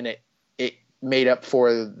crowd, and it made up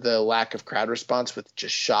for the lack of crowd response with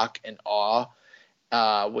just shock and awe,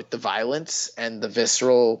 with the violence and the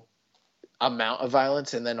visceral amount of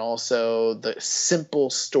violence, and then also the simple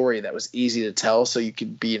story that was easy to tell so you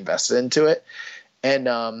could be invested into it. And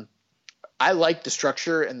I like the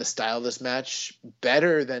structure and the style of this match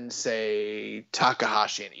better than, say,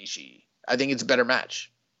 Takahashi and Ishii. I think it's a better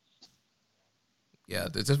match. Yeah,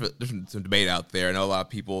 there's some debate out there. I know a lot of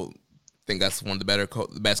people think that's one of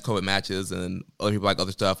the best COVID matches, and other people like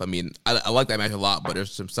other stuff. I mean, I like that match a lot, but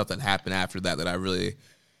there's some stuff that happened after that I really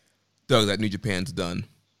dug that New Japan's done.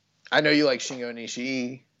 I know you like Shingo and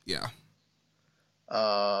Ishii. Yeah.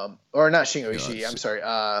 Or not Shingo Ishii. I'm sorry.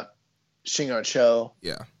 Shingo and Sho.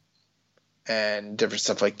 Yeah. And different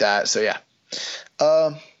stuff like that. So yeah.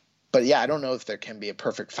 But yeah, I don't know if there can be a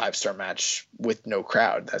perfect 5-star match with no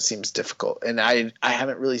crowd. That seems difficult, and I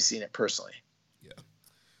haven't really seen it personally. Yeah.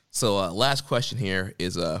 So last question here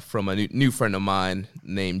is from a new friend of mine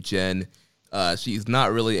named Jen. She's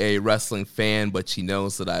not really a wrestling fan, but she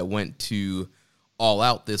knows that I went to All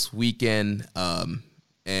Out this weekend,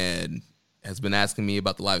 and has been asking me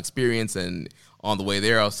about the live experience. And on the way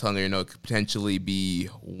there, I was telling her, it could potentially be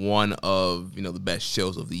one of, the best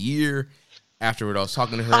shows of the year. Afterward, I was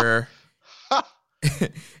talking to her,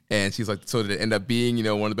 and she's like, "So did it end up being,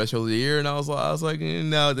 one of the best shows of the year?" And I was like,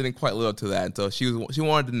 "No, it didn't quite live up to that." And so she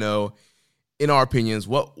wanted to know, in our opinions,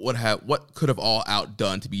 what could have All Out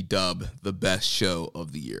done to be dubbed the best show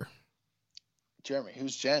of the year? Jeremy,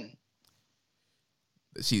 who's Jen?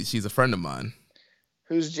 She's a friend of mine.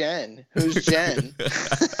 Who's Jen? Who's Jen?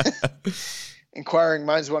 Inquiring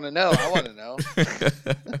minds want to know. I want to know.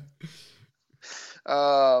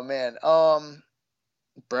 Oh man.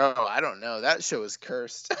 Bro, I don't know. That show is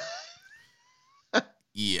cursed.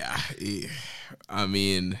 Yeah. I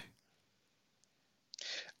mean,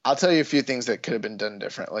 I'll tell you a few things that could have been done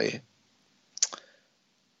differently.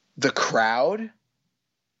 The crowd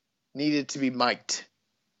needed to be mic'd.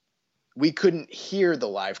 We couldn't hear the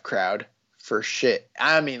live crowd for shit.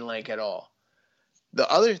 I mean, like, at all. The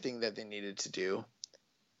other thing that they needed to do,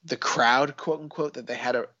 the crowd, quote unquote, that they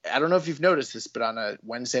had I don't know if you've noticed this, but on a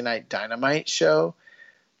Wednesday night Dynamite show,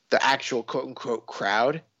 the actual quote unquote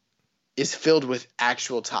crowd is filled with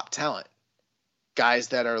actual top talent. Guys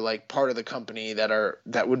that are like part of the company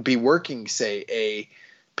that would be working, say, a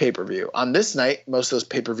pay-per-view. On this night, most of those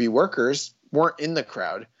pay-per-view workers weren't in the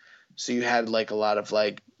crowd. So you had like a lot of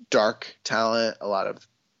like dark talent, a lot of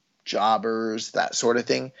jobbers, that sort of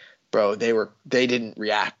thing. Bro, they didn't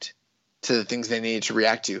react to the things they needed to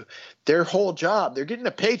react to. Their whole job, they're getting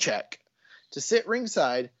a paycheck to sit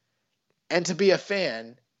ringside and to be a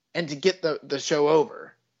fan and to get the show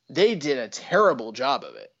over. They did a terrible job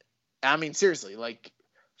of it. I mean, seriously, like,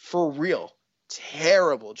 for real,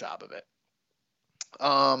 terrible job of it.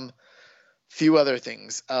 Few other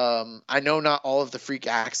things. I know not all of the freak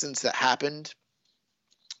accidents that happened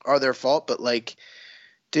are their fault, but like,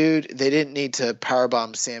 dude, they didn't need to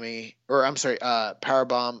powerbomb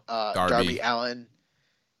Darby Allin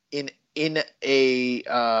in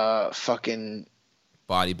a fucking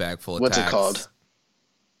body bag full of what's tacks. It called?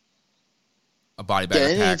 A body bag. Yeah, of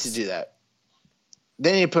they tacks. need to do that.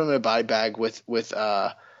 They need to put him in a body bag with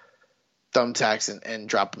thumbtacks and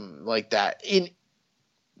drop him like that in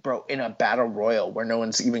a battle royal where no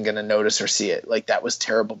one's even gonna notice or see it. Like, that was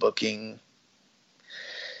terrible booking.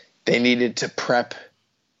 They needed to prep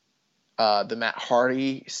the Matt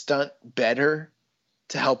Hardy stunt better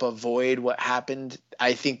to help avoid what happened.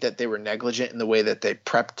 I think that they were negligent in the way that they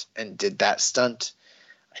prepped and did that stunt.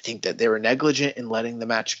 I think that they were negligent in letting the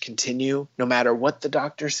match continue no matter what the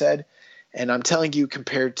doctor said. And I'm telling you,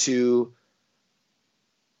 compared to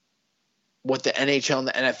what the NHL and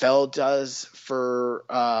the NFL does for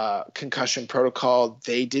concussion protocol,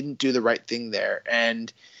 they didn't do the right thing there.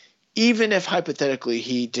 And even if hypothetically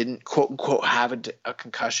he didn't quote unquote have a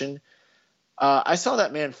concussion, I saw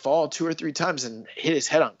that man fall 2 or 3 times and hit his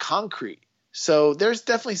head on concrete. So there's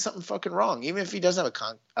definitely something fucking wrong. Even if he doesn't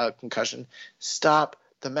have a concussion, stop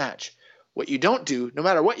the match. What you don't do, no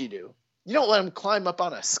matter what you do, you don't let him climb up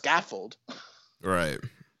on a scaffold. Right.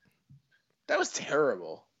 That was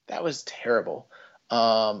terrible.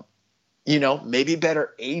 Maybe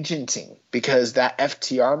better agenting, because that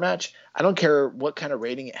FTR match, I don't care what kind of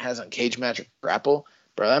rating it has on Cage Match or Grapple,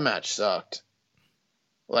 bro, that match sucked.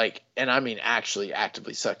 And I mean actually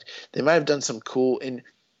actively sucked. They might have done some cool, and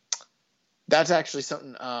that's actually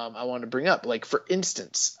something I wanted to bring up. Like, for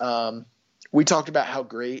instance, we talked about how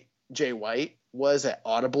great Jay White was at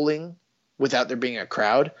audibling without there being a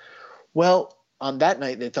crowd. Well, on that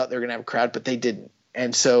night, they thought they were going to have a crowd, but they didn't.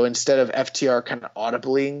 And so instead of FTR kind of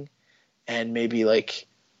audibling and maybe like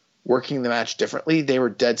working the match differently, they were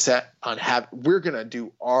dead set on we're going to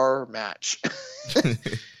do our match.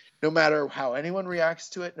 No matter how anyone reacts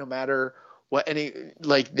to it, no matter what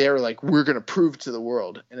they're like, we're going to prove to the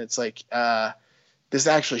world. And it's like, this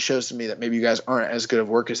actually shows to me that maybe you guys aren't as good of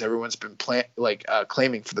work as everyone's been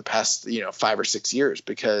claiming for the past, 5 or 6 years,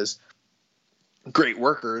 because great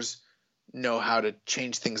workers know how to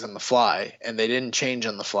change things on the fly, and they didn't change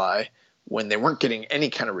on the fly when they weren't getting any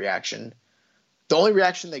kind of reaction. The only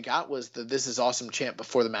reaction they got was the "This is awesome" chant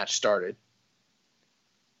before the match started.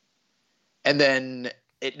 And then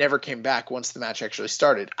it never came back once the match actually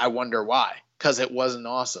started. I wonder why. Because it wasn't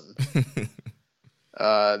awesome.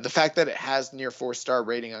 The fact that it has near 4-star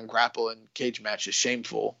rating on Grapple and Cage Match is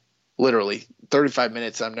shameful. Literally 35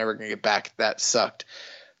 minutes. I'm never going to get back. That sucked.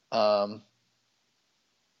 Those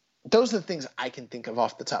are the things I can think of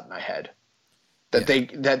off the top of my head that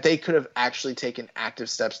they could have actually taken active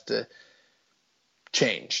steps to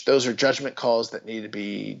change. Those are judgment calls that need to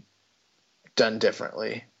be done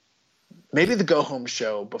differently. Maybe the go home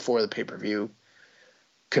show before the pay-per-view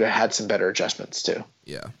could have had some better adjustments too.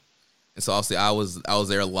 Yeah. And so obviously I was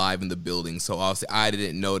there live in the building, so obviously I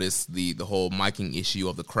didn't notice the whole miking issue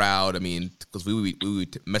of the crowd. I mean, because we were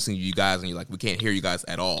messaging you guys and you're like, we can't hear you guys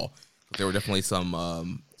at all. There were definitely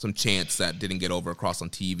some chants that didn't get over across on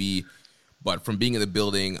TV. But from being in the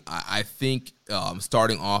building, I think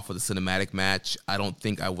starting off with a cinematic match, I don't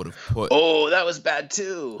think I would have put. Oh, that was bad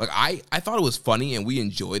too. Like I thought it was funny and we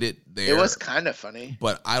enjoyed it there. It was kind of funny.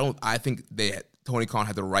 But I think Tony Khan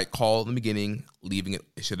had the right call in the beginning, leaving it.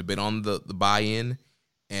 It should have been on the buy-in,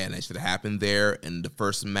 and it should have happened there. And the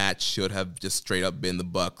first match should have just straight up been the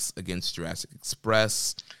Bucks against Jurassic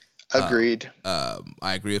Express. Agreed. I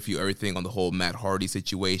agree with you. Everything on the whole Matt Hardy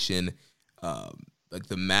situation. Like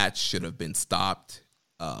the match should have been stopped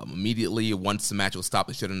immediately. Once the match was stopped,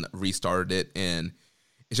 they shouldn't have restarted it. And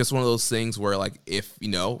it's just one of those things where, like, if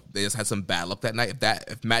they just had some bad luck that night.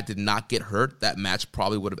 If Matt did not get hurt, that match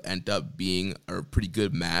probably would have ended up being a pretty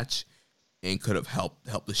good match and could have helped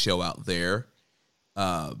the show out there.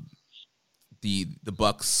 The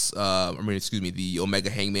Bucks, the Omega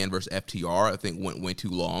Hangman versus FTR, I think went way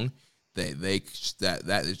too long. They should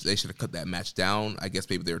have cut that match down. I guess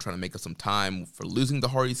maybe they were trying to make up some time for losing the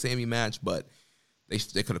Hardy Sammy match, but they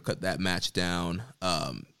could have cut that match down.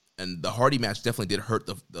 And the Hardy match definitely did hurt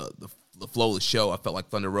the flow of the show. I felt like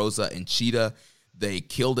Thunder Rosa and Cheetah, they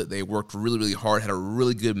killed it. They worked really, really hard, had a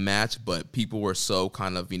really good match, but people were so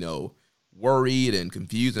kind of, worried and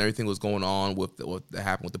confused, and everything was going on with what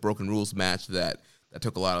happened with the Broken Rules match that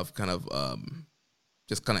took a lot of kind of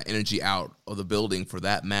just kind of energy out of the building for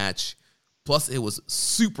that match. Plus, it was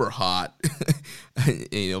super hot,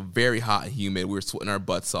 very hot and humid. We were sweating our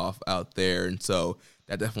butts off out there, and so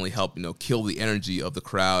that definitely helped, kill the energy of the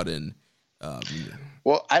crowd. And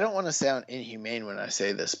well, I don't want to sound inhumane when I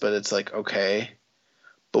say this, but it's like, okay,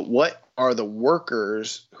 but what are the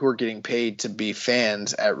workers who are getting paid to be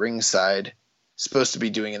fans at ringside supposed to be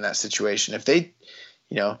doing in that situation? If they,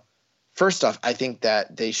 first off, I think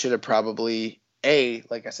that they should have probably,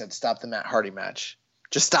 like I said, stop the Matt Hardy match.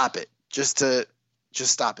 Just stop it. Just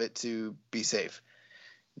stop it to be safe.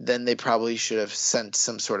 Then they probably should have sent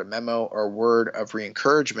some sort of memo or word of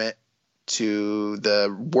re-encouragement to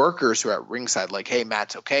the workers who are at ringside, like, hey,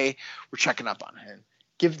 Matt's okay. We're checking up on him.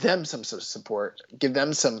 Give them some sort of support. Give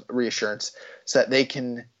them some reassurance so that they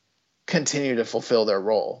can continue to fulfill their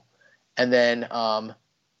role. And then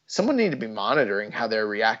someone needed to be monitoring how they're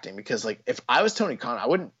reacting, because, like, if I was Tony Khan, I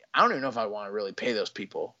don't even know if I want to really pay those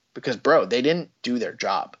people, because, bro, they didn't do their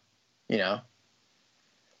job,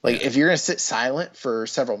 Like, if you're going to sit silent for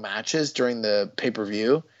several matches during the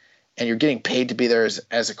pay-per-view and you're getting paid to be there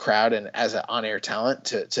as a crowd and as an on-air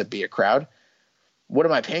talent to be a crowd, what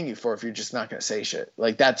am I paying you for if you're just not going to say shit?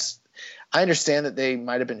 Like, I understand that they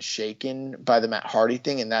might have been shaken by the Matt Hardy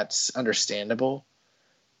thing, and that's understandable,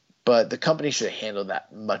 but the company should have handled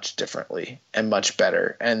that much differently and much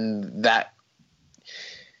better. And that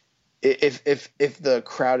if the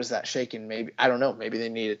crowd is that shaken, maybe, I don't know, maybe they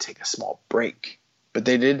need to take a small break, but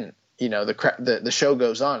they didn't. You know, the show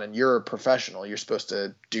goes on, and you're a professional. You're supposed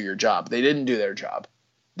to do your job. They didn't do their job.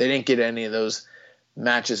 They didn't get any of those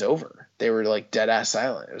matches over. They were like dead ass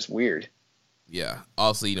silent. It was weird. Yeah.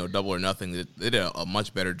 Also, you know, Double or Nothing, they did a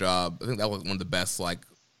much better job. I think that was one of the best, like,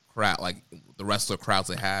 the wrestler crowds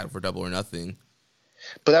they had for Double or Nothing.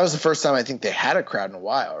 But that was the first time I think they had a crowd in a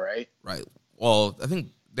while, right? Right. Well, I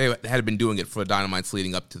think they had been doing it for Dynamites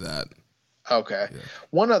leading up to that. Okay. Yeah.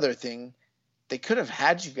 One other thing, they could have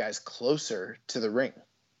had you guys closer to the ring.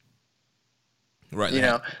 Right. You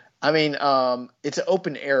know, I mean, it's an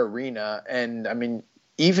open air arena, and I mean,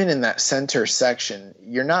 even in that center section,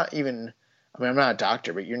 you're not even, I mean, I'm not a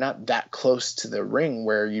doctor, but you're not that close to the ring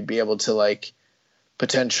where you'd be able to, like,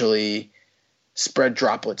 potentially spread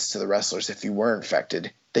droplets to the wrestlers if you were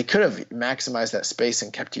infected. They could have maximized that space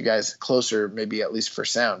and kept you guys closer, maybe at least for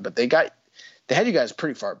sound, but they had you guys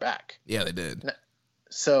pretty far back. Yeah, they did.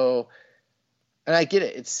 So, and I get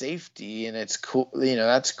it. It's safety and it's cool. You know,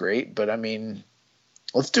 that's great. But I mean,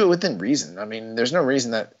 let's do it within reason. I mean, there's no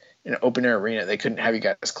reason that in an open air arena, they couldn't have you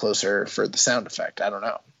guys closer for the sound effect. I don't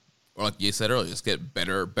know. Or like you said earlier, just get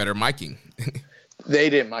better miking. They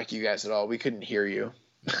didn't mic you guys at all. We couldn't hear you.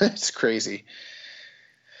 It's crazy.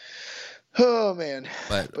 Oh man.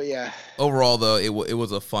 But yeah. Overall though, it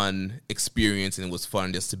was a fun experience, and it was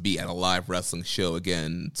fun just to be at a live wrestling show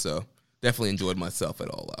again. So definitely enjoyed myself at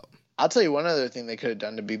All Out. I'll tell you one other thing they could have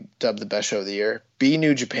done to be dubbed the best show of the year. Be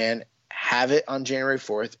New Japan, have it on January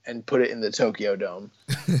 4th, and put it in the Tokyo Dome.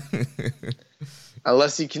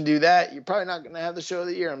 Unless you can do that, you're probably not going to have the show of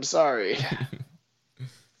the year. I'm sorry.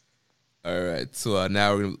 All right, so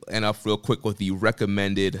now we're going to end off real quick with the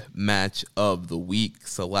recommended match of the week.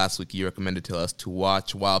 So last week you recommended to us to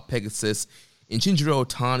watch Wild Pegasus and Shinjiro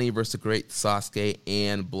Otani versus the Great Sasuke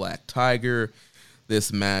and Black Tiger.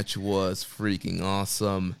 This match was freaking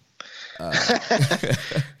awesome.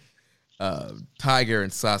 Tiger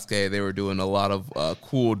and Sasuke, they were doing a lot of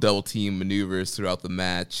cool double team maneuvers throughout the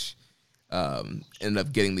match. Ended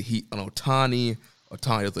up getting the heat on Otani.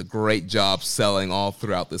 Otani does a great job selling all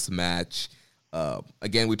throughout this match.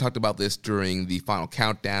 Again, we talked about this during the final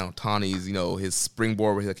countdown. Otani's, you know, his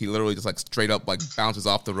springboard, where he literally just like straight up like bounces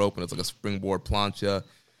off the rope, and it's like a springboard plancha.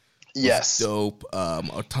 Yes. Dope.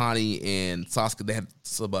 Otani and Sasuke, they had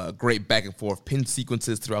some great back and forth pin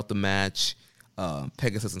sequences throughout the match.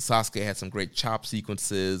 Pegasus and Sasuke had some great chop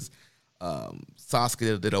sequences.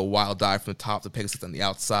 Sasuke did a wild dive from the top to Pegasus on the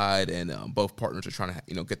outside, and both partners are trying to,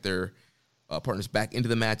 you know, get their partners back into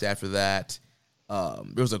the match after that.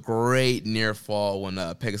 There was a great near fall when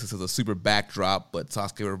Pegasus has a super backdrop, but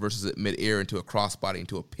Sasuke reverses it mid-air into a crossbody,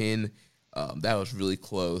 into a pin. That was really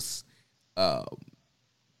close.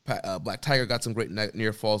 Black Tiger got some great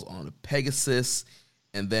near falls on Pegasus,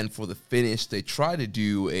 and then for the finish, they tried to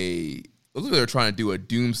do a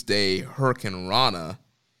Doomsday Hurricane Rana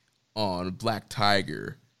on Black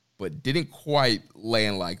Tiger, but didn't quite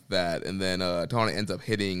land like that. And then Tony ends up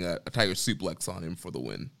hitting a Tiger suplex on him for the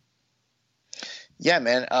win. Yeah,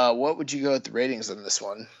 man. What would you go with the ratings on this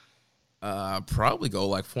one? Probably go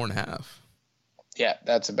like 4.5. Yeah,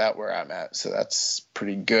 that's about where I'm at. So that's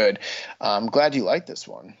pretty good. I'm glad you liked this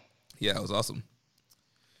one. Yeah, it was awesome.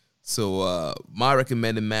 So my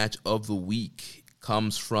recommended match of the week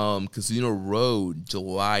comes from Casino Road,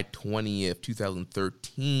 July 20th,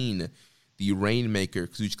 2013. The Rainmaker,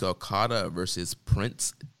 Kazuchika Okada versus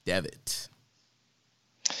Prince Devitt.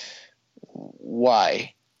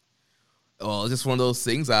 Why? Well, it's just one of those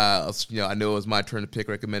things. I know it was my turn to pick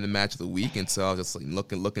recommended match of the week, and so I was just like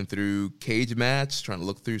looking through Cage Match, trying to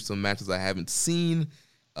look through some matches I haven't seen,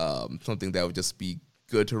 something that would just be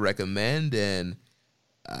good to recommend, and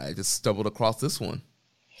I just stumbled across this one.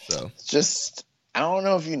 So just, I don't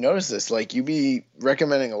know if you noticed this, like you be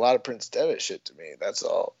recommending a lot of Prince Devitt shit to me. That's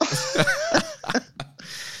all.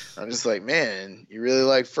 I'm just like, man, you really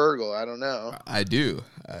like Fergal. I don't know. I do,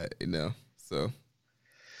 so.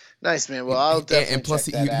 Nice, man. Well, I'll definitely and plus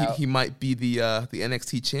check that out. He might be the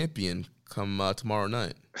NXT champion come tomorrow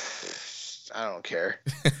night. I don't care.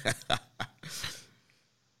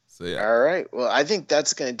 So yeah. All right. Well, I think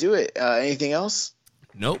that's gonna do it. Anything else?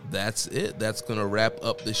 Nope, that's it. That's gonna wrap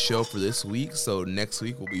up the show for this week. So next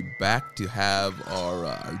week we'll be back to have our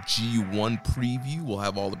G1 preview. We'll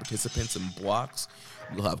have all the participants and blocks.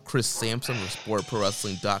 We'll have Chris Sampson from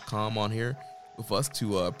SportProWrestling.com on here with us to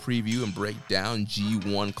preview and break down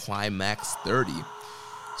G1 Climax 30.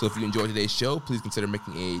 So if you enjoyed today's show, please consider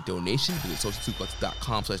making a donation. Visit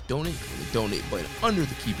socialsuplex.com/donate with the donate button under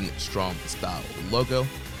the Keeping It Strong style logo.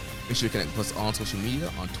 Make sure to connect with us on social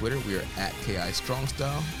media. On Twitter, we are at KI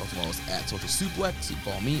StrongStyle. Also follow us at Social Suplex. You can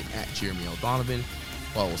follow me at Jeremy L. Donovan.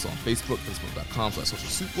 Follow us on Facebook, facebook.com/Social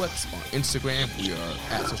Suplex. On Instagram, we are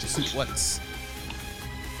at Social Suplex.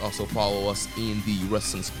 Also follow us in the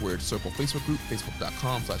Wrestling Squared Circle Facebook group,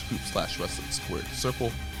 facebook.com/group/Wrestling Squared Circle.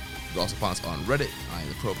 You can also find us on Reddit. I am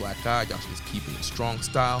the Pro Black Guy. Josh is Keepin It Strong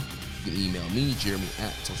Style. You can email me, Jeremy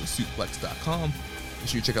at socialsuplex.com. Make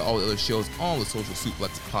sure you check out all the other shows on the Social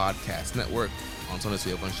Suplex Podcast Network. On Sundays,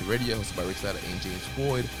 we have Bunch of Radio, hosted by Rich Latta and James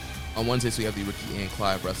Boyd. On Wednesdays, we have the Ricky and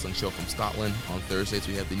Clive Wrestling Show from Scotland. On Thursdays,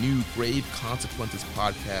 we have the new Grave Consequences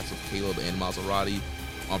podcast with Caleb and Maserati.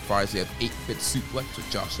 On Fridays, we have 8-Bit Suplex with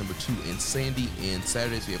Josh number 2 and Sandy. And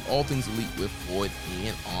Saturdays, we have All Things Elite with Boyd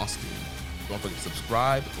and Austin. Don't forget to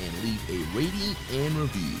subscribe and leave a rating and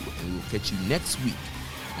review. And we will catch you next week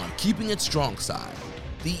on Keeping It Strong Style,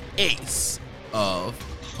 the ace of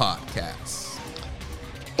podcasts.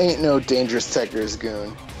 Ain't no dangerous techers,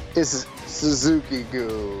 goon. It's Suzuki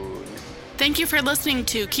Goon. Thank you for listening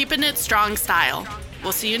to Keepin' It Strong Style.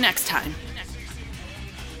 We'll see you next time.